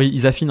 Alors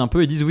ils affinent un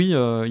peu et disent oui,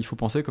 il faut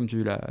penser, comme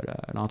tu l'as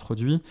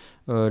introduit,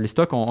 les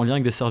stocks en lien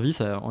avec des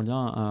services, en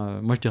lien,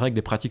 moi je dirais avec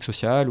des pratiques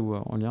sociales ou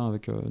en lien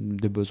avec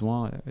des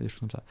besoins et des choses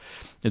comme ça.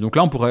 Et donc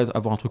là on pourrait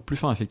avoir un truc plus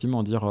fin,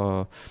 effectivement,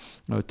 dire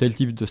tel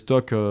type de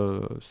stock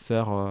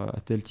sert à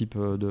tel type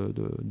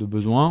de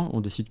besoin,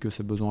 on décide que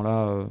ces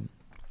besoins-là,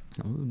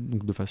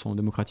 donc de façon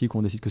démocratique,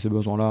 on décide que ces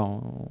besoins-là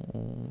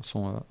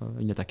sont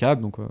inattaquables,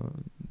 donc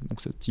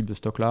ce type de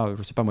stock-là,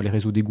 je sais pas moi, les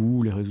réseaux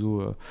d'égouts, les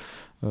réseaux...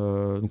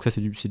 donc ça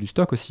c'est du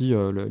stock aussi,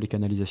 les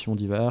canalisations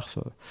diverses.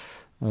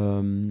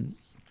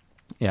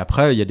 Et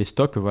après il y a des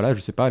stocks, voilà, je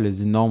sais pas,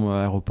 les énormes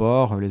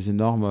aéroports, les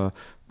énormes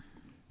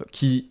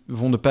qui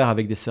vont de pair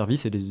avec des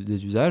services et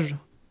des usages,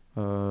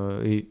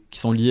 et qui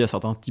sont liés à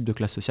certains types de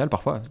classes sociales.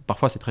 Parfois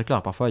c'est très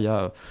clair. Parfois, il y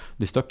a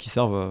des stocks qui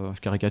servent,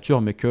 je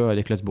caricature, mais qu'à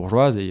des classes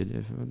bourgeoises. Et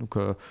donc,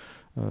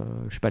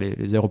 je sais pas,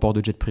 les aéroports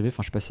de jet privés,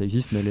 enfin, je sais pas si ça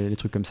existe, mais les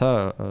trucs comme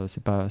ça,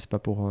 c'est pas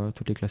pour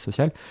toutes les classes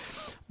sociales.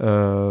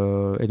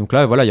 Et donc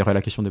là, voilà, il y aurait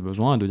la question des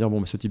besoins, et de dire, bon,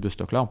 mais ce type de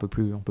stock-là, on peut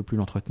plus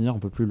l'entretenir,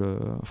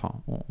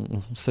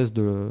 on cesse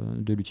de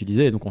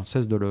l'utiliser, et donc on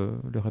cesse de le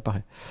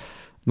réparer.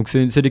 Donc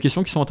c'est des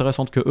questions qui sont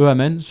intéressantes que eux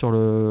amènent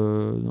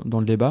dans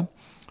le débat.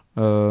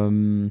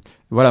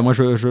 Voilà, moi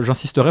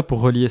j'insisterais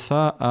pour relier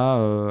ça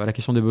à la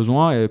question des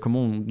besoins et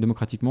comment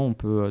démocratiquement on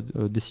peut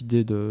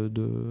décider de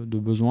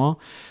besoins,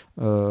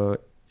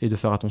 et de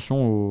faire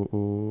attention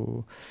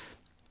aux...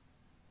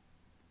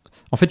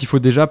 En fait, il faut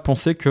déjà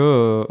penser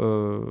que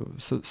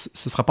ce ne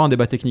sera pas un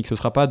débat technique, ce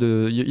sera pas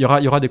il y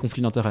aura des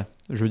conflits d'intérêts.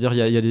 Je veux dire, il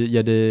y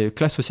a des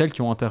classes sociales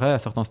qui ont intérêt à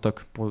certains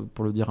stocks,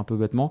 pour le dire un peu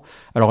bêtement.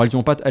 Alors,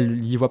 elles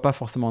n'y voient pas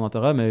forcément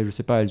d'intérêt, mais je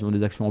sais pas, elles ont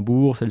des actions en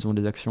bourse, elles ont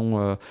des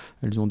actions,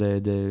 elles ont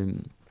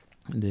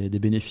des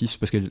bénéfices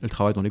parce qu'elles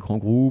travaillent dans les grands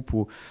groupes.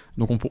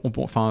 Donc,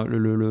 enfin,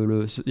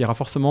 il y aura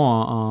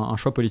forcément un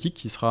choix politique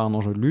qui sera un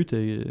enjeu de lutte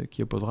et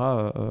qui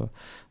opposera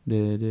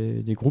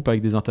des groupes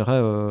avec des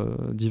intérêts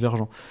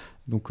divergents.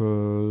 Donc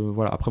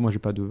voilà, après moi j'ai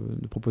pas de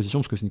proposition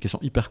parce que c'est une question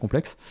hyper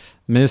complexe,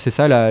 mais c'est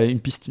ça une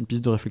piste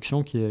de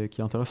réflexion qui est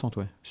intéressante,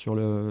 ouais, sur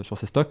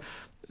ces stocks.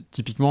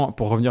 Typiquement,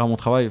 pour revenir à mon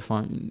travail,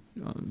 enfin,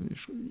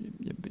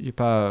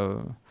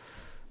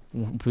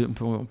 on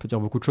peut dire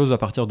beaucoup de choses à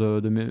partir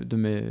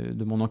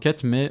de mon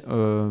enquête, mais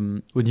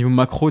au niveau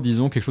macro,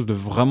 disons quelque chose de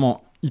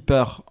vraiment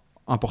hyper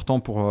important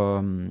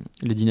pour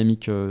les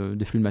dynamiques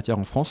des flux de matière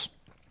en France.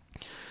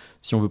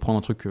 Si on veut prendre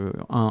un truc,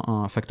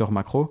 un facteur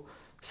macro,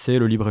 c'est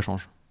le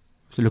libre-échange.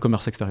 C'est le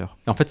commerce extérieur.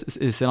 Et en fait,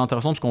 c'est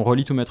intéressant parce qu'on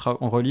relie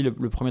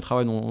le premier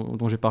travail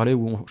dont j'ai parlé,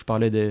 où je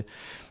parlais des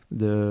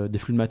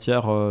flux de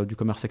matière du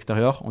commerce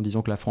extérieur, en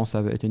disant que la France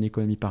avait été une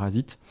économie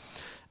parasite.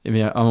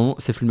 Mais à un moment,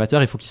 ces flux de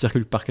matière, il faut qu'ils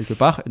circulent par quelque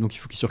part, et donc il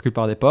faut qu'ils circulent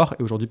par des ports,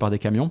 et aujourd'hui par des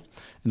camions.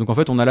 Et donc en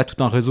fait, on a là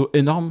tout un réseau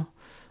énorme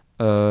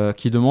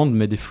qui demande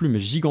des flux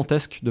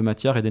gigantesques de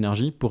matière et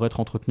d'énergie pour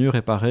être entretenus,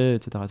 réparés,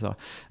 etc.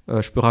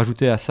 Je peux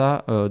rajouter à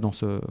ça, dans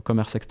ce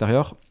commerce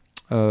extérieur,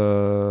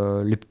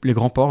 les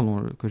grands ports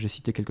que j'ai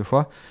cités quelques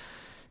fois,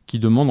 qui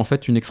demandent en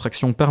fait une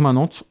extraction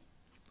permanente,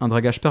 un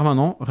dragage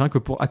permanent, rien que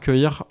pour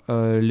accueillir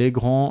les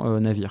grands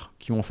navires,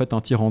 qui ont en fait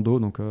un tirant d'eau,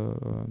 donc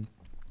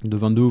de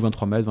 22 ou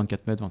 23 mètres,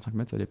 24 mètres, 25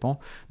 mètres, ça dépend,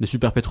 des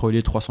super pétroliers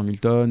de 300 000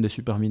 tonnes, des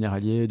super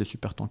minéraliers, des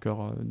super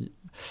tankers.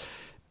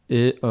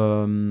 Et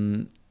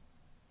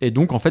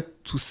donc en fait,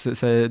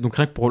 donc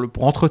rien que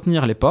pour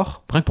entretenir les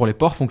ports, rien que pour les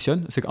ports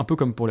fonctionne, c'est un peu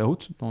comme pour les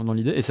routes dans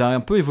l'idée, et ça a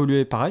un peu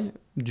évolué pareil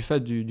du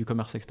fait du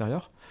commerce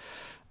extérieur.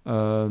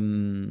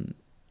 Rien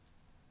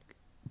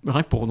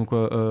que pour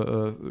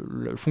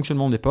le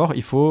fonctionnement des ports,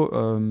 il faut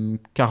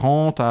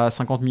 40 à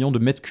 50 millions de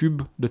mètres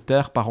cubes de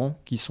terre par an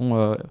qui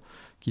sont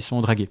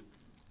dragués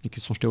et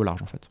qui sont jetés au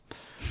large en fait,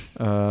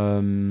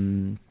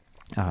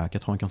 à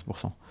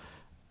 95%.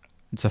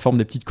 Ça forme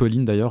des petites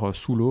collines d'ailleurs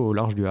sous l'eau, au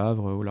large du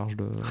Havre,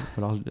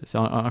 c'est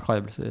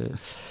incroyable.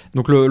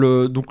 Donc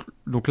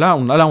là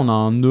on a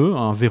un nœud,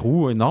 un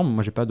verrou énorme.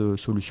 Moi j'ai pas de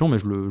solution, mais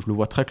je le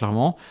vois très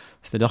clairement.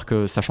 C'est-à-dire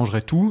que ça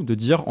changerait tout de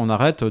dire on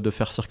arrête de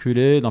faire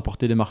circuler,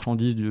 d'importer des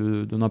marchandises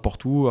de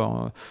n'importe où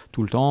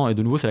tout le temps. Et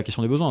de nouveau c'est la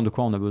question des besoins. De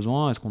quoi on a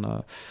besoin ? Est-ce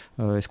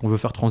qu'on veut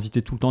faire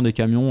transiter tout le temps des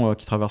camions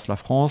qui traversent la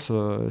France ?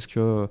 Est-ce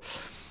que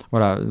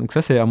voilà, donc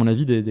ça c'est à mon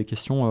avis des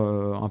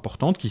questions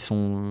importantes qui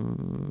sont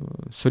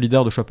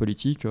solidaires de choix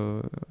politiques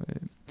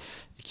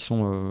et qui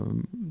sont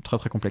très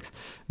très complexes.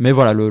 Mais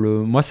voilà,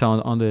 moi c'est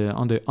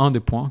un des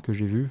points que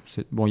j'ai vu.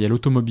 Bon, il y a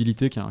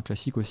l'automobilité qui est un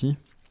classique aussi,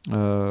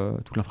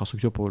 toute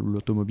l'infrastructure pour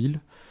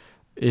l'automobile,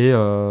 et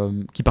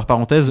qui par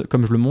parenthèse,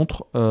 comme je le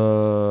montre,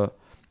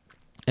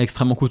 est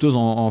extrêmement coûteuse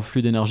en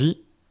flux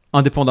d'énergie,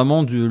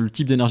 indépendamment du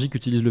type d'énergie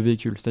qu'utilise le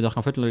véhicule. C'est-à-dire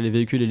qu'en fait, les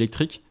véhicules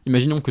électriques,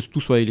 imaginons que tout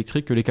soit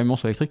électrique, que les camions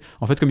soient électriques,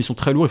 en fait, comme ils sont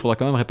très lourds, il faudra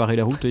quand même réparer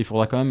les routes, et il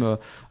faudra quand même...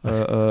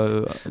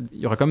 il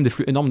y aura quand même des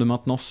flux énormes de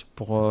maintenance.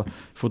 Il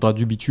faudra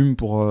du bitume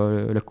pour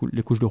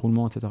les couches de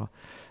roulement, etc.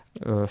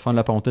 Fin de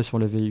la parenthèse sur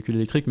les véhicules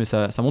électriques, mais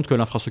ça montre que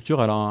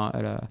l'infrastructure,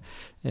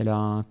 elle a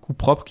un coût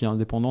propre qui est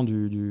indépendant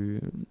du...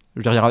 Je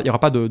veux dire, il n'y aura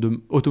pas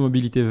de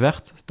automobilité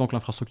verte tant que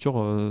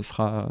l'infrastructure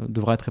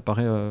devra être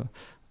réparée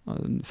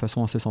de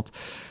façon incessante.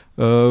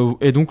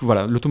 Et donc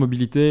voilà,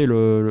 l'automobilité,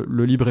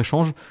 le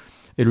libre-échange.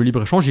 Et le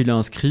libre-échange, il est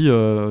inscrit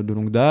de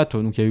longue date.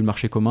 Donc il y a eu le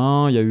marché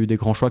commun, il y a eu des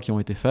grands choix qui ont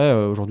été faits.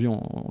 Aujourd'hui,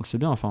 on le sait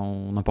bien,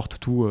 on importe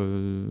tout.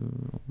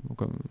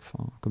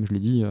 Comme je l'ai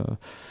dit,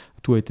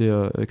 tout a été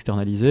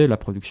externalisé, la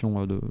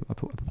production de à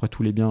peu près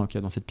tous les biens qu'il y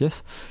a dans cette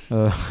pièce.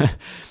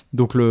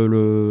 Donc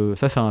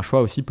ça, c'est un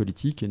choix aussi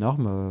politique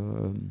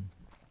énorme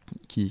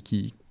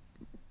qui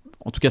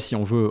en tout cas, si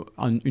on veut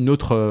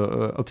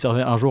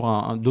observer un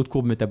jour d'autres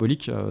courbes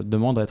métaboliques,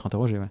 demande à être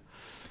interrogé. Ouais.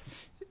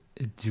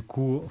 Et du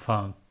coup,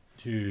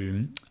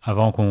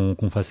 avant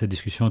qu'on fasse cette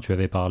discussion, tu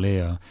avais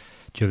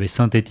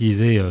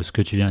synthétisé ce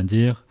que tu viens de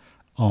dire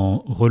en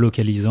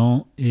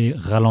relocalisant et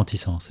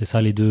ralentissant. C'est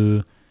ça les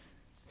deux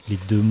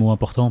mots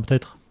importants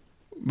peut-être?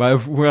 Bah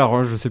ouais,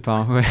 alors je sais pas.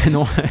 Hein. Ouais,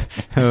 non.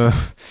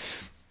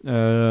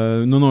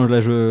 Non,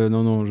 là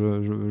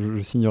je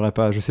signerai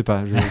pas. Je sais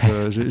pas.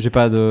 J'ai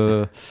pas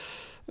de.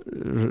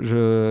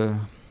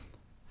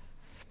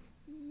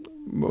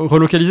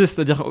 Relocaliser,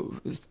 c'est-à-dire.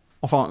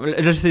 Enfin,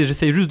 là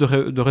j'essaye juste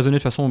de raisonner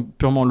de façon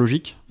purement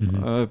logique,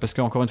 parce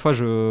que encore une fois,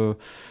 j'ai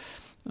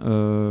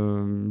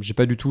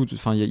pas du tout.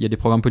 Enfin, il y a des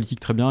programmes politiques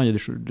très bien, il y a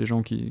des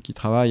gens qui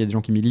travaillent, il y a des gens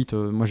qui militent.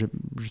 Moi, j'ai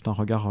juste un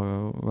regard,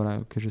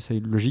 que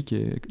j'essaye logique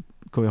et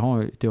cohérent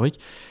et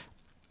théorique.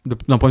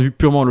 D'un point de vue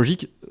purement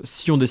logique,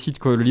 si on décide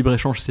que le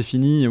libre-échange c'est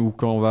fini ou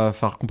qu'on va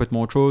faire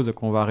complètement autre chose,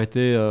 qu'on va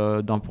arrêter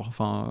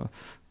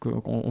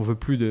qu'on veut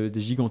plus des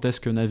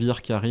gigantesques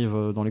navires qui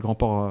arrivent dans les grands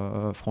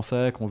ports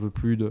français, qu'on veut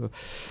plus de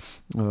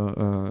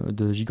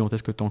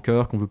gigantesques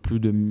tankers, qu'on veut plus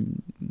des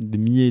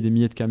milliers et des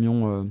milliers de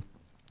camions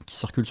qui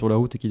circulent sur la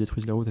route et qui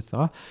détruisent la route,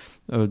 etc.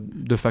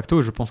 De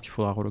facto, je pense qu'il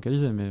faudra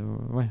relocaliser, mais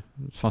ouais.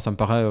 Enfin, ça me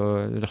paraît.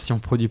 Si on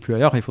produit plus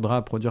ailleurs, il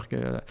faudra produire.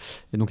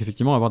 Et donc,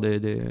 effectivement, avoir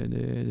des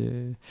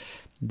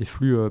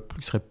flux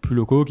qui seraient plus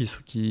locaux, qui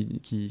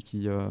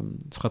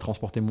seraient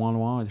transportés moins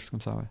loin, et des choses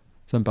comme ça, ouais.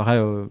 Ça me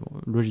paraît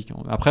logique.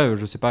 Après,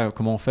 je sais pas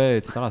comment on fait,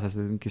 etc. Ça,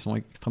 c'est une question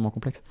extrêmement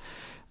complexe.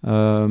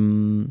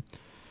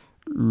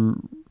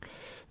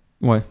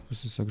 Ouais,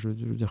 c'est ça que je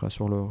dirais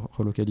sur le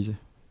relocaliser.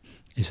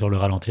 Et sur le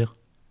ralentir?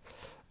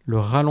 Le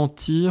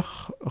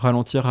ralentir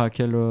à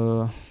quel...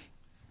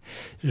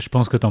 Je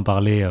pense que tu en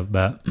parlais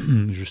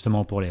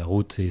justement pour les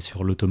routes et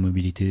sur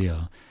l'automobilité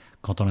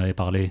quand on avait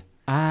parlé.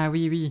 Ah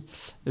oui.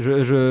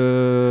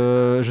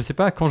 Je sais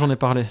pas quand j'en ai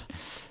parlé,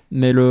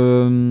 mais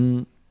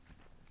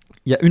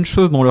il y a une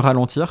chose dans le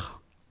ralentir,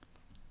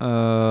 c'est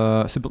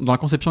dans la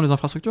conception des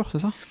infrastructures, c'est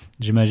ça?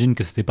 J'imagine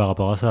que c'était par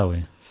rapport à ça, oui.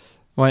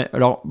 Ouais,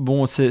 alors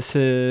bon,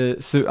 c'est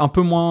un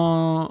peu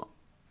moins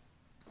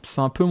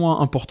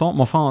important,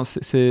 mais enfin,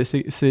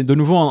 c'est de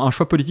nouveau un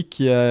choix politique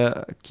qui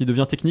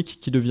devient technique,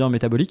 qui devient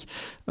métabolique.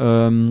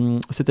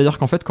 C'est-à-dire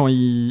qu'en fait, quand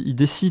ils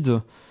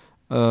décident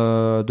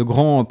de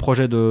grands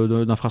projets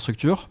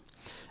d'infrastructure,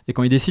 et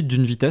quand ils décident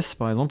d'une vitesse,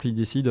 par exemple, ils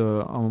décident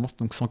à un moment,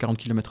 donc 140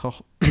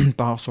 km/h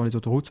par heure sur les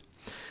autoroutes,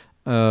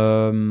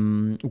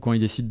 ou quand ils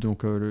décident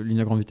donc ligne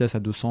à grande vitesse à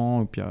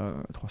 200, puis à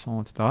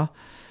 300, etc.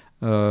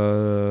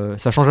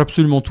 Ça change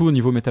absolument tout au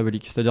niveau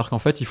métabolique. C'est-à-dire qu'en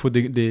fait, il faut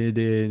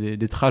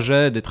des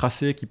trajets, des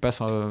tracés qui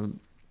passent,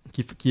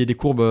 qui aient des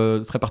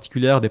courbes très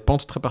particulières, des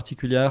pentes très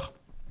particulières.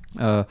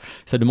 Ça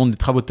demande des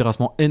travaux de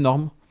terrassement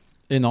énormes,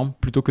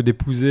 plutôt que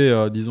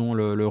d'épouser, disons,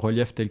 le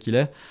relief tel qu'il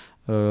est.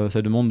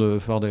 Ça demande de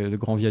faire de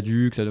grands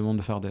viaducs, ça demande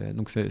de faire des...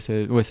 Donc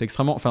c'est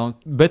extrêmement... Enfin,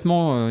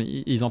 bêtement,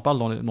 ils en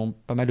parlent dans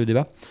pas mal de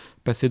débats.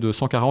 Passer de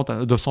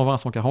 120 à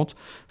 140,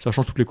 ça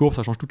change toutes les courbes,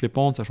 ça change toutes les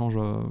pentes, ça change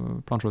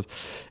plein de choses.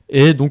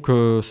 Et donc,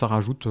 ça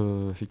rajoute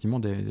effectivement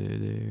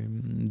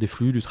des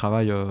flux, du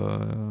travail,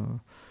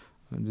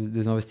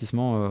 des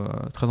investissements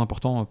très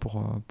importants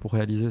pour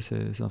réaliser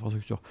ces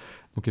infrastructures.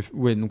 Donc,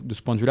 donc, de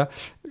ce point de vue-là,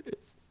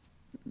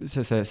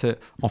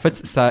 en fait,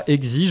 ça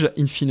exige,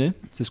 in fine,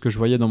 c'est ce que je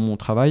voyais dans mon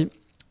travail,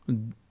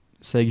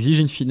 ça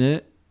exige, in fine,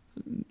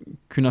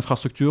 qu'une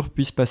infrastructure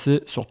puisse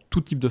passer sur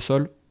tout type de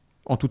sol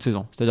en toute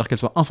saison. C'est-à-dire qu'elle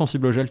soit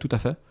insensible au gel, tout à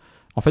fait.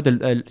 En fait,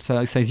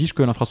 ça exige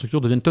que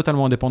l'infrastructure devienne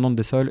totalement indépendante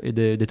des sols et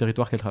des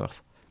territoires qu'elle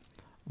traverse.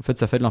 En fait,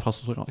 ça fait de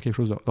l'infrastructure quelque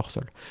chose hors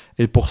sol.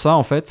 Et pour ça,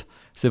 en fait,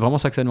 c'est vraiment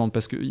ça que ça demande.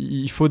 Parce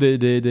qu'il faut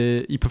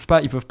ils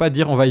peuvent pas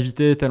dire on va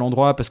éviter tel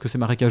endroit parce que c'est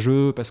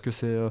marécageux, parce que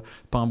c'est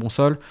pas un bon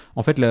sol.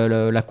 En fait,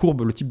 la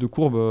courbe, le type de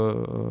courbe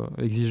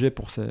exigé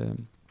pour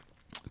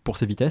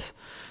ces vitesses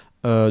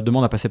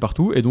demande à passer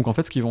partout. Et donc, en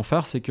fait, ce qu'ils vont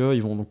faire, c'est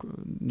qu'il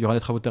y aura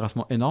des travaux de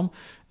terrassement énormes.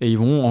 Et ils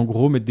vont, en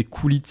gros, mettre des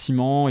coulis de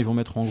ciment. Ils vont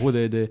mettre, en gros,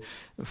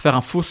 faire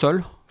un faux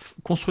sol,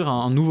 construire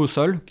un nouveau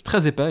sol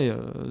très épais,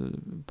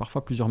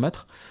 parfois plusieurs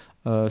mètres,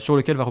 sur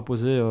lequel va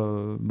reposer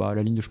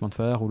la ligne de chemin de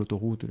fer ou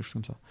l'autoroute, des choses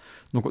comme ça.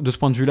 Donc de ce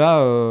point de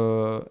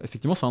vue-là,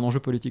 effectivement, c'est un enjeu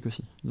politique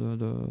aussi.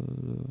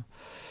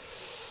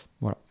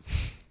 Voilà.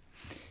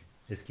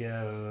 Est-ce qu'il y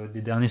a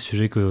des derniers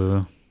sujets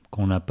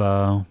qu'on n'a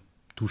pas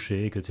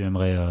touchés et que tu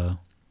aimerais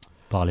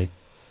parler?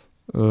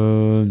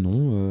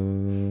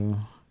 Non.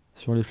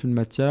 Sur les flux de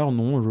matière,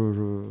 non.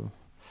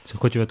 Sur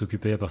quoi tu vas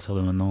t'occuper à partir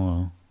de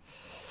maintenant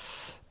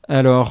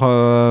Alors...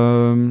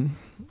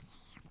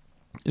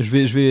 Je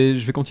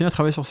vais continuer à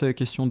travailler sur ces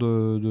questions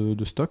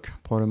de stock,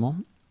 probablement.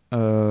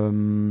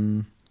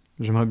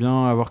 J'aimerais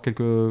bien avoir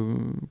quelques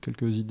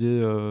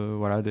idées,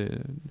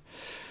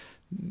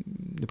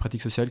 des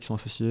pratiques sociales qui sont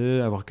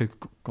associées, avoir quelques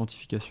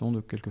quantifications de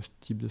quelques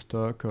types de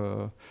stocks,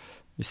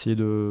 essayer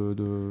de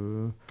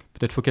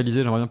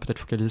j'aimerais bien peut-être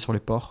focaliser sur les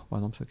ports, par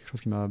exemple. C'est quelque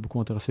chose qui m'a beaucoup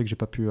intéressé, que j'ai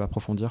pas pu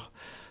approfondir.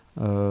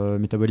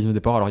 Métabolisme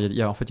des ports. Alors il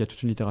y a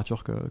toute une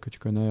littérature que tu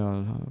connais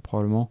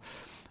probablement.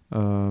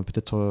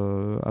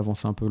 Peut-être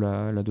avancer un peu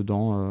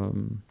là-dedans.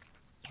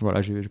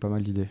 Voilà, j'ai pas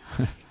mal d'idées.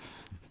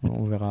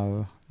 On verra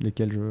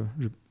lesquelles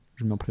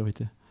je mets en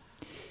priorité.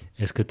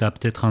 Est-ce que tu as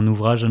peut-être un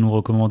ouvrage à nous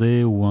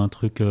recommander ou un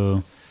truc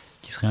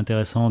qui serait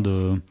intéressant,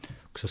 que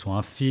ce soit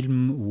un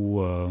film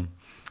ou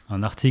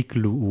un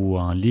article ou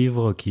un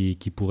livre qui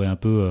pourrait un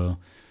peu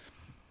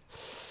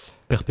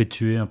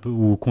perpétuer un peu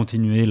ou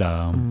continuer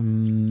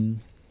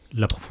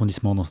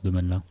l'approfondissement dans ce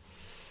domaine-là?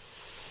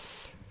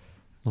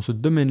 Dans ce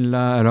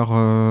domaine-là, alors,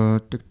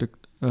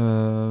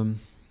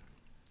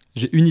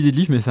 j'ai une idée de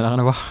livre, mais ça n'a rien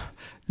à voir.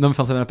 Non,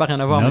 enfin, ça n'a pas rien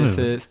à voir, Non, mais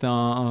mais c'était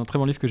un très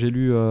bon livre que j'ai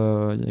lu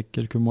il y a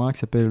quelques mois, qui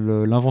s'appelle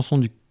L'invention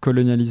du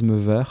colonialisme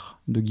vert,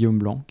 de Guillaume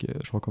Blanc, que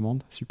je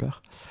recommande,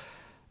 super.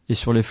 Et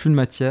sur les flux de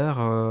matière,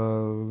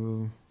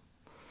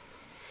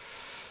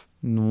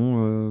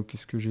 non,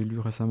 qu'est-ce que j'ai lu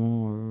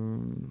récemment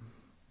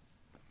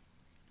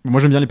Moi,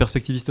 j'aime bien les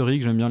perspectives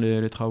historiques, j'aime bien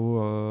les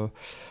travaux.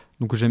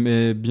 Donc,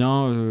 j'aimais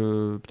bien,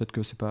 peut-être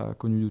que c'est pas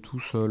connu de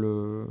tous,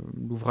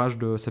 l'ouvrage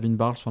de Sabine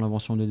Barle sur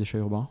l'invention des déchets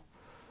urbains,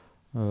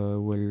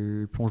 où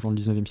elle plonge dans le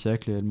 19e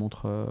siècle et elle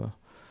montre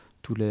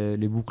tous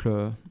les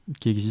boucles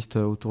qui existent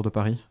autour de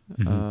Paris,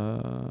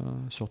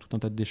 sur tout un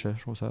tas de déchets.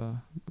 Je trouve ça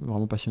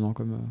vraiment passionnant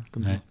comme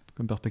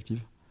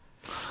perspective.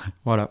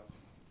 Voilà.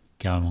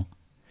 Carrément.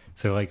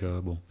 C'est vrai que,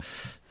 bon,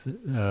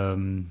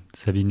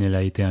 Sabine, elle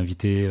a été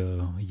invitée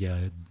il y a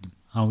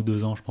 1 ou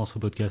 2 ans, je pense, au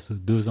podcast.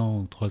 2 ans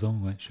ou 3 ans,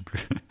 ouais, je sais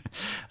plus.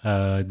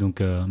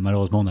 Donc,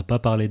 malheureusement, on n'a pas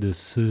parlé de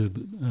ce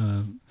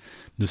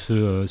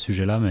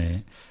sujet-là,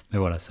 mais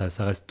voilà,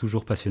 ça reste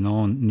toujours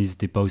passionnant.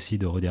 N'hésitez pas aussi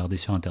de regarder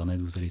sur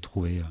Internet, vous allez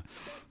trouver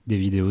des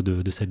vidéos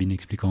de Sabine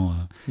expliquant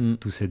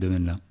tous ces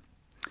domaines-là.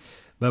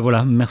 Bah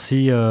voilà,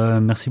 merci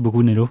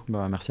beaucoup Nello.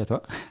 Bah, merci à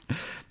toi.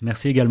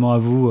 Merci également à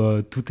vous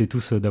toutes et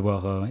tous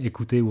d'avoir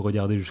écouté ou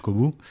regardé jusqu'au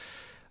bout.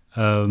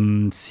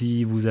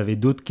 Si vous avez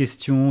d'autres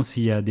questions,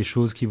 s'il y a des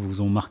choses qui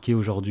vous ont marqué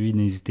aujourd'hui,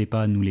 n'hésitez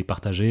pas à nous les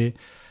partager,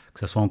 que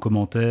ce soit en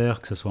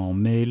commentaire, que ce soit en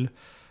mail.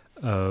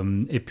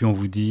 Et puis on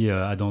vous dit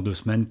à dans 2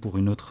 semaines pour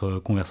une autre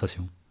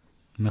conversation.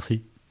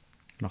 Merci.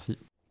 Merci.